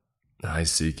 I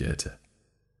seek it.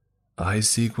 I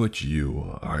seek what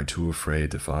you are too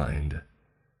afraid to find.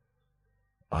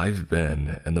 I've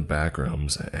been in the back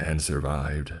rooms and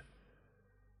survived.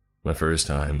 My first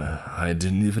time, I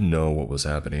didn't even know what was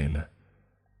happening.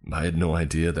 I had no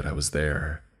idea that I was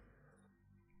there.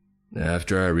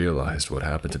 After I realized what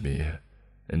happened to me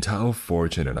and how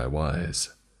fortunate I was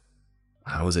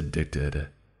addicted.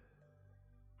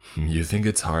 You think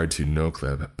it's hard to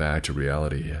no-clip back to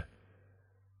reality.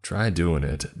 Try doing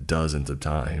it dozens of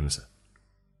times.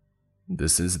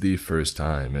 This is the first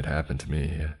time it happened to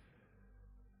me.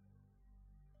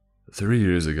 3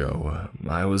 years ago,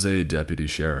 I was a deputy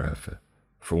sheriff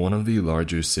for one of the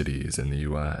larger cities in the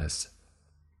US.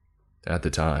 At the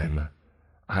time,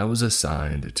 I was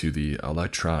assigned to the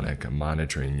electronic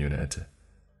monitoring unit.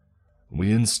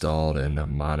 We installed and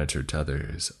monitored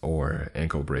tethers or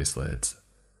ankle bracelets.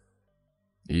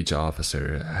 Each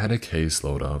officer had a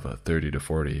caseload of 30 to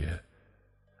 40.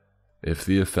 If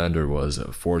the offender was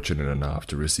fortunate enough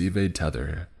to receive a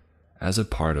tether as a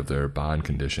part of their bond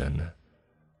condition,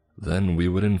 then we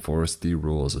would enforce the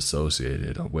rules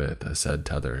associated with said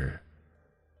tether.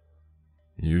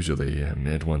 Usually,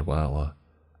 it went well,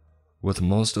 with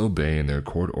most obeying their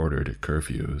court-ordered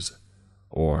curfews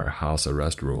or house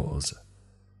arrest rules.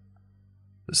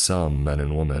 Some men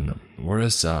and women were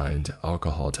assigned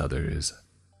alcohol tethers.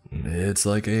 It's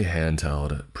like a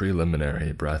handheld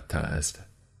preliminary breath test,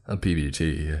 a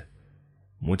PBT,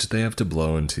 which they have to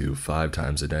blow into 5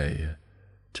 times a day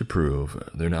to prove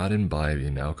they're not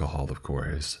imbibing alcohol, of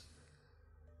course.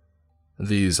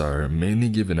 These are mainly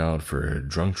given out for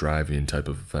drunk driving type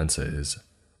of offenses.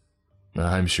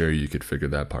 I'm sure you could figure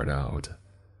that part out.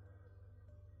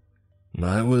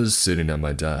 I was sitting at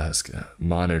my desk,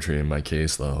 monitoring my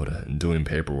caseload and doing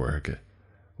paperwork,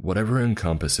 whatever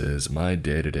encompasses my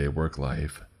day-to-day work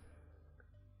life.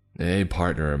 A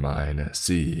partner of mine,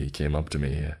 C, came up to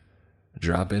me,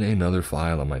 dropping another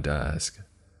file on my desk.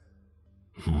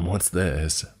 "What's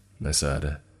this?" I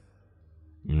said.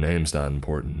 "Name's not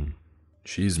important.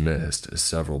 She's missed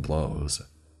several blows.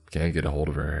 Can't get a hold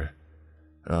of her.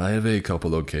 I have a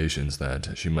couple locations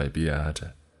that she might be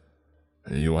at.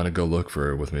 You want to go look for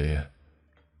her with me?"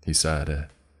 he said.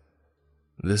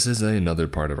 This is another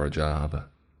part of our job,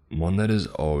 one that is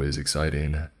always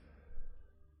exciting.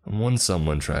 When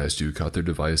someone tries to cut their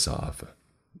device off,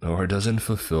 or doesn't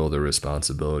fulfill the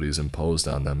responsibilities imposed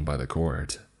on them by the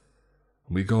court,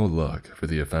 we go look for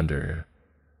the offender.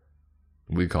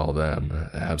 We call them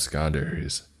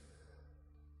absconders.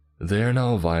 They are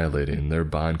now violating their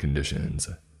bond conditions,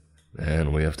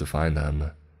 and we have to find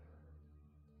them.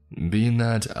 Being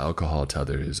that alcohol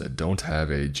tethers don't have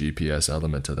a GPS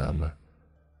element to them,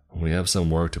 we have some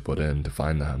work to put in to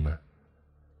find them.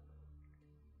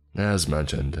 As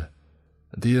mentioned,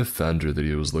 the offender that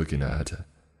he was looking at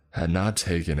had not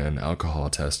taken an alcohol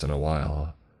test in a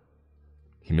while.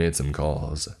 He made some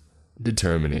calls,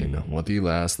 determining what the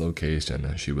last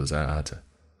location she was at,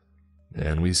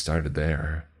 and we started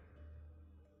there.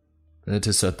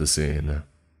 To set the scene,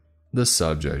 the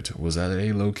subject was at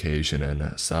a location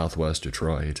in southwest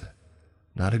Detroit,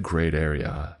 not a great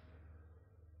area.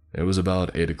 It was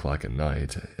about 8 o'clock at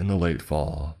night in the late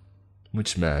fall,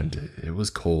 which meant it was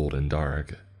cold and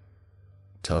dark.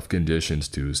 Tough conditions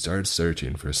to start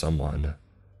searching for someone.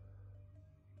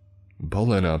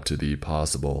 Pulling up to the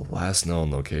possible last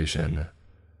known location,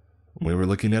 we were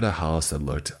looking at a house that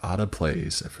looked out of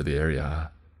place for the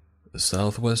area.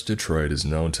 Southwest Detroit is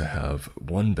known to have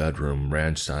 1-bedroom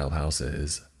ranch-style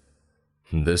houses.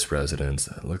 This residence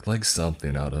looked like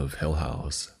something out of Hill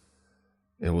House.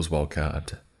 It was well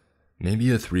kept, maybe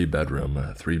a 3-bedroom,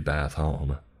 3-bath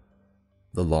home.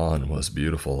 The lawn was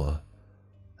beautiful.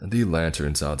 The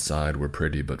lanterns outside were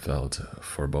pretty but felt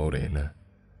foreboding.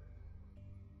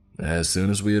 As soon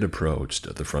as we had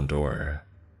approached the front door,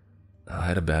 I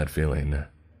had a bad feeling.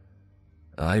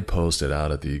 I posted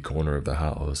out at the corner of the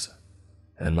house,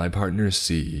 and my partner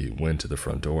C went to the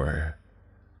front door.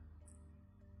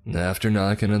 After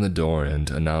knocking on the door and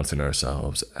announcing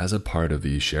ourselves as a part of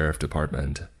the sheriff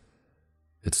department,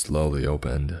 it slowly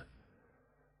opened.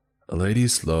 A lady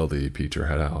slowly peeked her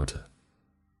head out.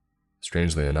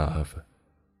 Strangely enough,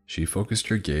 she focused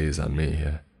her gaze on me,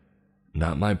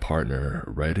 not my partner,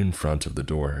 right in front of the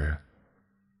door.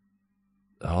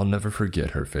 I'll never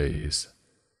forget her face.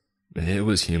 It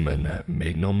was human,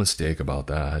 make no mistake about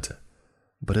that,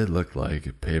 but it looked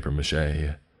like paper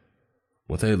mache,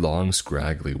 with a long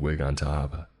scraggly wig on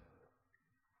top.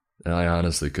 I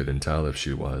honestly couldn't tell if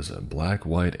she was black,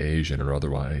 white, Asian, or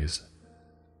otherwise.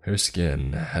 Her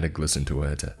skin had a glisten to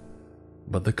it,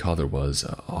 but the color was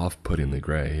off-puttingly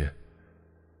gray.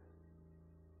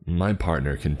 My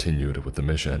partner continued with the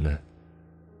mission.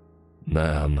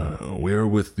 "Ma'am, we're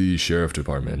with the sheriff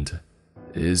department.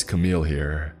 Is Camille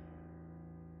here?"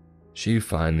 She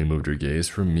finally moved her gaze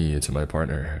from me to my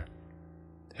partner.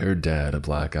 Her dead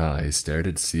black eyes stared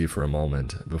at C for a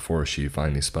moment before she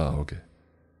finally spoke.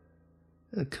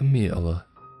 "Camille,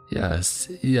 yes,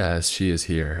 she is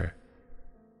here."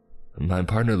 My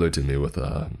partner looked at me with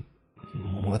a,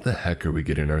 "What the heck are we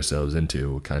getting ourselves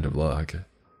into?" kind of look.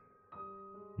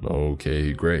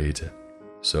 "Okay, great.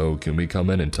 So can we come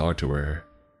in and talk to her?"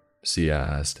 C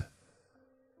asked.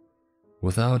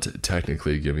 Without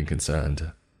technically giving consent,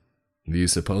 the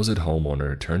supposed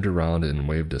homeowner turned around and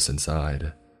waved us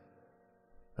inside.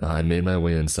 I made my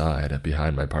way inside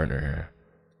behind my partner.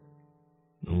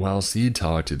 While C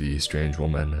talked to the strange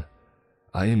woman,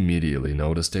 I immediately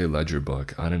noticed a ledger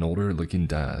book on an older-looking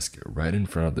desk right in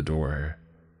front of the door.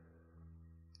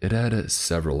 It had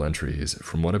several entries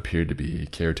from what appeared to be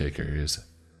caretakers.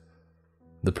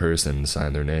 The person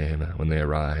signed their name when they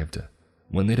arrived,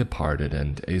 when they departed,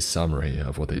 and a summary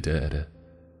of what they did.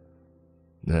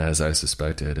 As I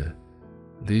suspected,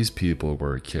 these people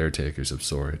were caretakers of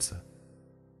sorts.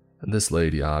 This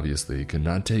lady obviously could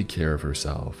not take care of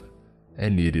herself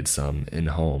and needed some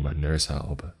in-home nurse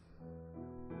help.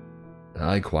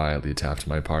 I quietly tapped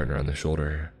my partner on the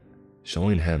shoulder,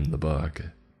 showing him the book.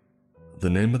 The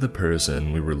name of the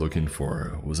person we were looking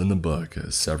for was in the book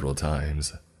several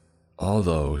times,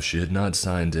 although she had not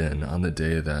signed in on the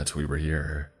day that we were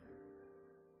here.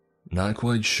 Not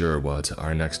quite sure what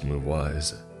our next move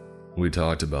was, we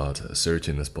talked about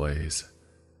searching this place.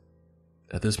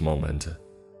 At this moment,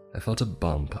 I felt a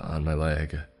bump on my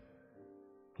leg.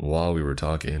 While we were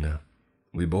talking,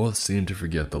 we both seemed to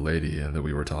forget the lady that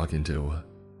we were talking to.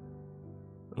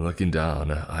 Looking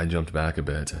down, I jumped back a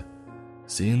bit,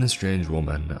 seeing the strange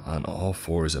woman on all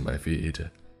fours at my feet.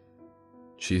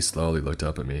 She slowly looked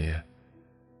up at me.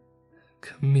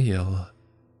 "Camille,"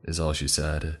 is all she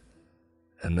said,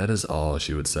 and that is all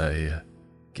she would say,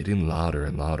 getting louder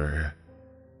and louder.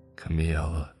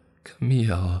 "Camille,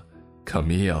 Camille,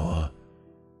 Camille."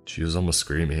 She was almost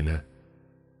screaming.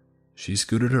 She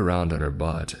scooted around on her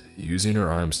butt, using her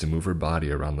arms to move her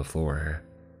body around the floor.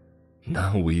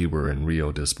 Now we were in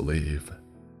real disbelief.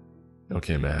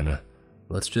 "Okay, man,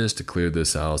 let's just clear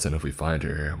this house, and if we find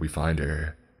her, we find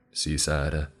her," she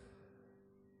said.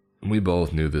 We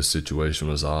both knew this situation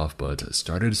was off, but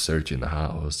started searching the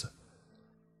house.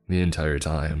 The entire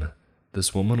time,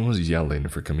 this woman was yelling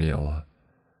for Camille,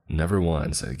 never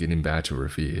once getting back to her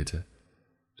feet,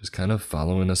 just kind of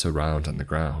following us around on the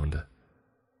ground.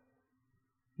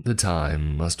 The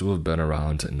time must have been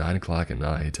around 9 o'clock at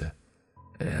night,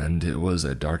 and it was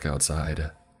dark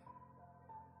outside.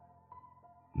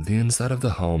 The inside of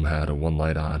the home had one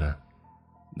light on.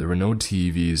 There were no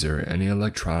TVs or any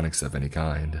electronics of any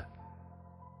kind.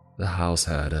 The house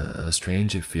had a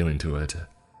strange feeling to it.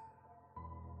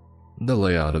 The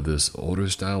layout of this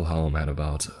older-style home had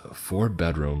about 4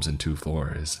 bedrooms and 2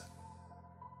 floors.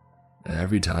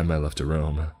 Every time I left a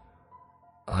room,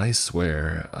 I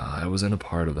swear I was in a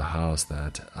part of the house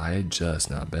that I had just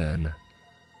not been.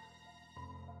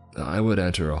 I would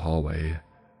enter a hallway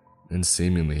and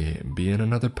seemingly be in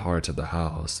another part of the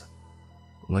house,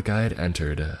 like I had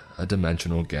entered a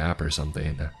dimensional gap or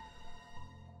something.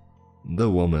 The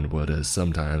woman would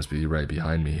sometimes be right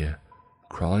behind me,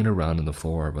 crawling around on the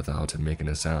floor without making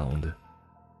a sound.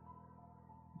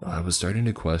 I was starting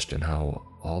to question how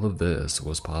all of this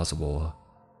was possible.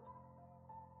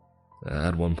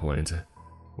 At one point,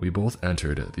 we both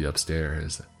entered the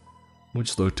upstairs,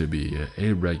 which looked to be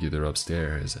a regular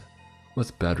upstairs,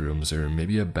 with bedrooms or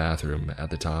maybe a bathroom at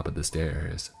the top of the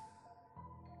stairs.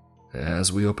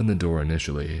 As we opened the door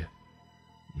initially,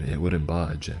 it wouldn't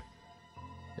budge.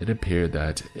 It appeared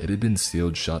that it had been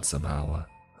sealed shut somehow,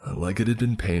 like it had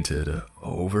been painted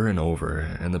over and over,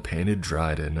 and the paint had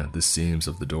dried in the seams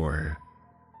of the door.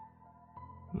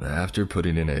 After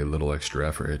putting in a little extra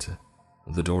effort,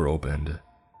 the door opened,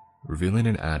 revealing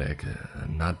an attic,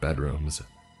 not bedrooms.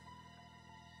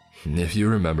 If you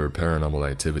remember Paranormal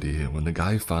Activity, when the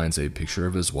guy finds a picture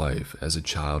of his wife as a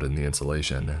child in the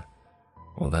insulation,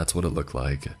 well, that's what it looked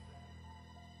like.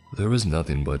 There was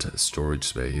nothing but storage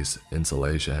space,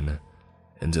 insulation,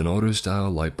 and an older-style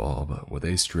light bulb with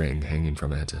a string hanging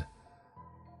from it.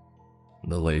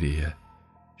 The lady,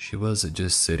 she was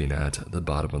just sitting at the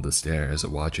bottom of the stairs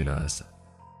watching us,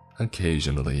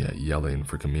 occasionally yelling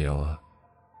for Camille.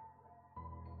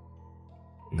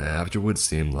 After what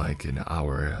seemed like an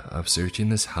hour of searching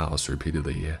this house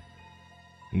repeatedly,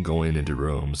 going into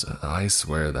rooms, I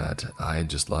swear that I had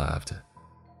just left.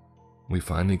 We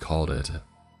finally called it,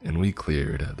 and we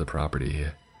cleared the property.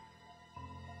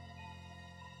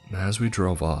 As we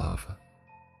drove off,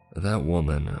 that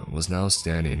woman was now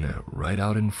standing right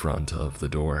out in front of the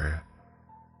door,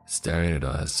 staring at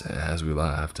us as we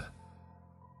left.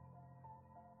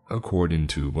 According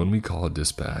to when we called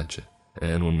dispatch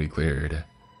and when we cleared,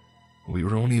 we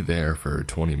were only there for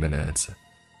 20 minutes,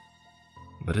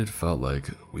 but it felt like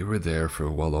we were there for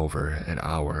well over an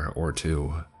hour or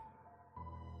two.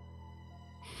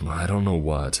 I don't know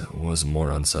what was more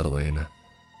unsettling,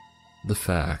 the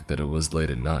fact that it was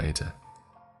late at night,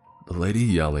 the lady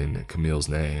yelling Camille's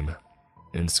name,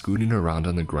 and scooting around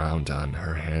on the ground on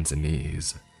her hands and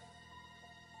knees,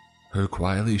 her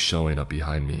quietly showing up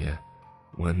behind me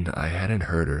when I hadn't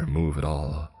heard her move at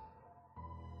all,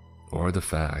 or the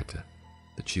fact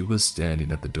that she was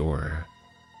standing at the door,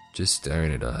 just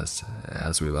staring at us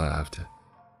as we left.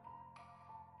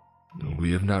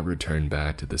 We have not returned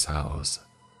back to this house.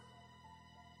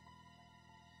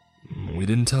 We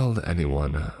didn't tell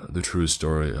anyone the true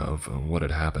story of what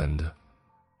had happened.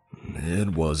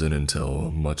 It wasn't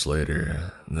until much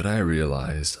later that I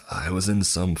realized I was in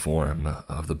some form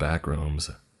of the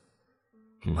backrooms.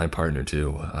 My partner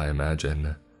too, I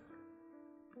imagine.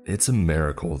 It's a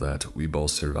miracle that we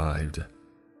both survived.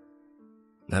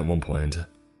 At one point,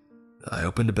 I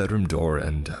opened a bedroom door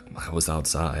and I was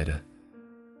outside.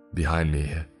 Behind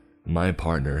me, my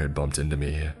partner had bumped into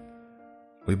me.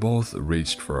 We both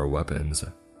reached for our weapons,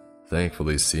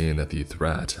 thankfully seeing that the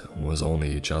threat was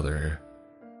only each other.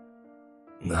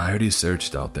 "I already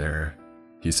searched out there,"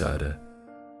 he said.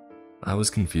 I was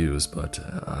confused, but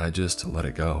I just let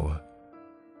it go.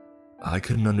 I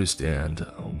couldn't understand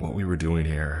what we were doing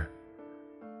here.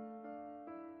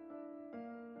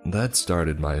 That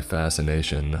started my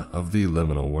fascination of the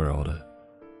liminal world.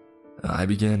 I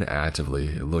began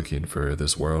actively looking for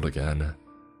this world again.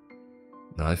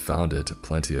 I found it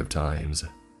plenty of times.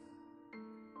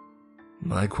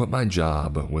 I quit my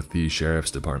job with the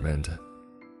sheriff's department.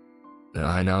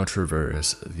 I now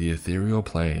traverse the ethereal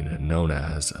plane known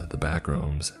as the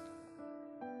backrooms.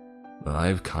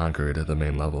 I've conquered the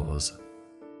main levels,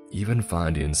 even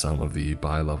finding some of the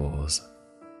by-levels.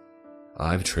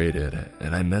 I've traded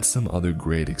and I met some other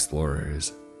great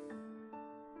explorers.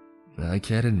 I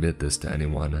can't admit this to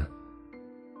anyone,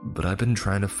 but I've been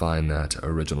trying to find that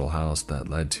original house that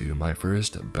led to my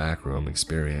first backroom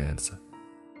experience.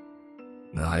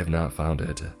 I have not found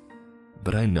it,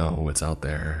 but I know it's out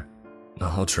there.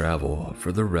 I'll travel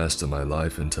for the rest of my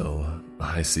life until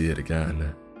I see it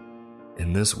again,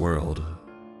 in this world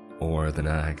or the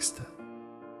next.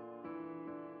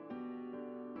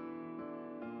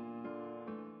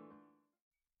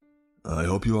 I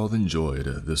hope you all enjoyed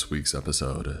this week's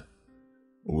episode.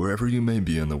 Wherever you may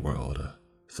be in the world,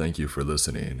 thank you for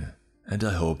listening, and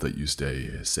I hope that you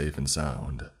stay safe and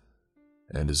sound.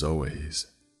 And as always,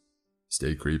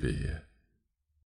 stay creepy.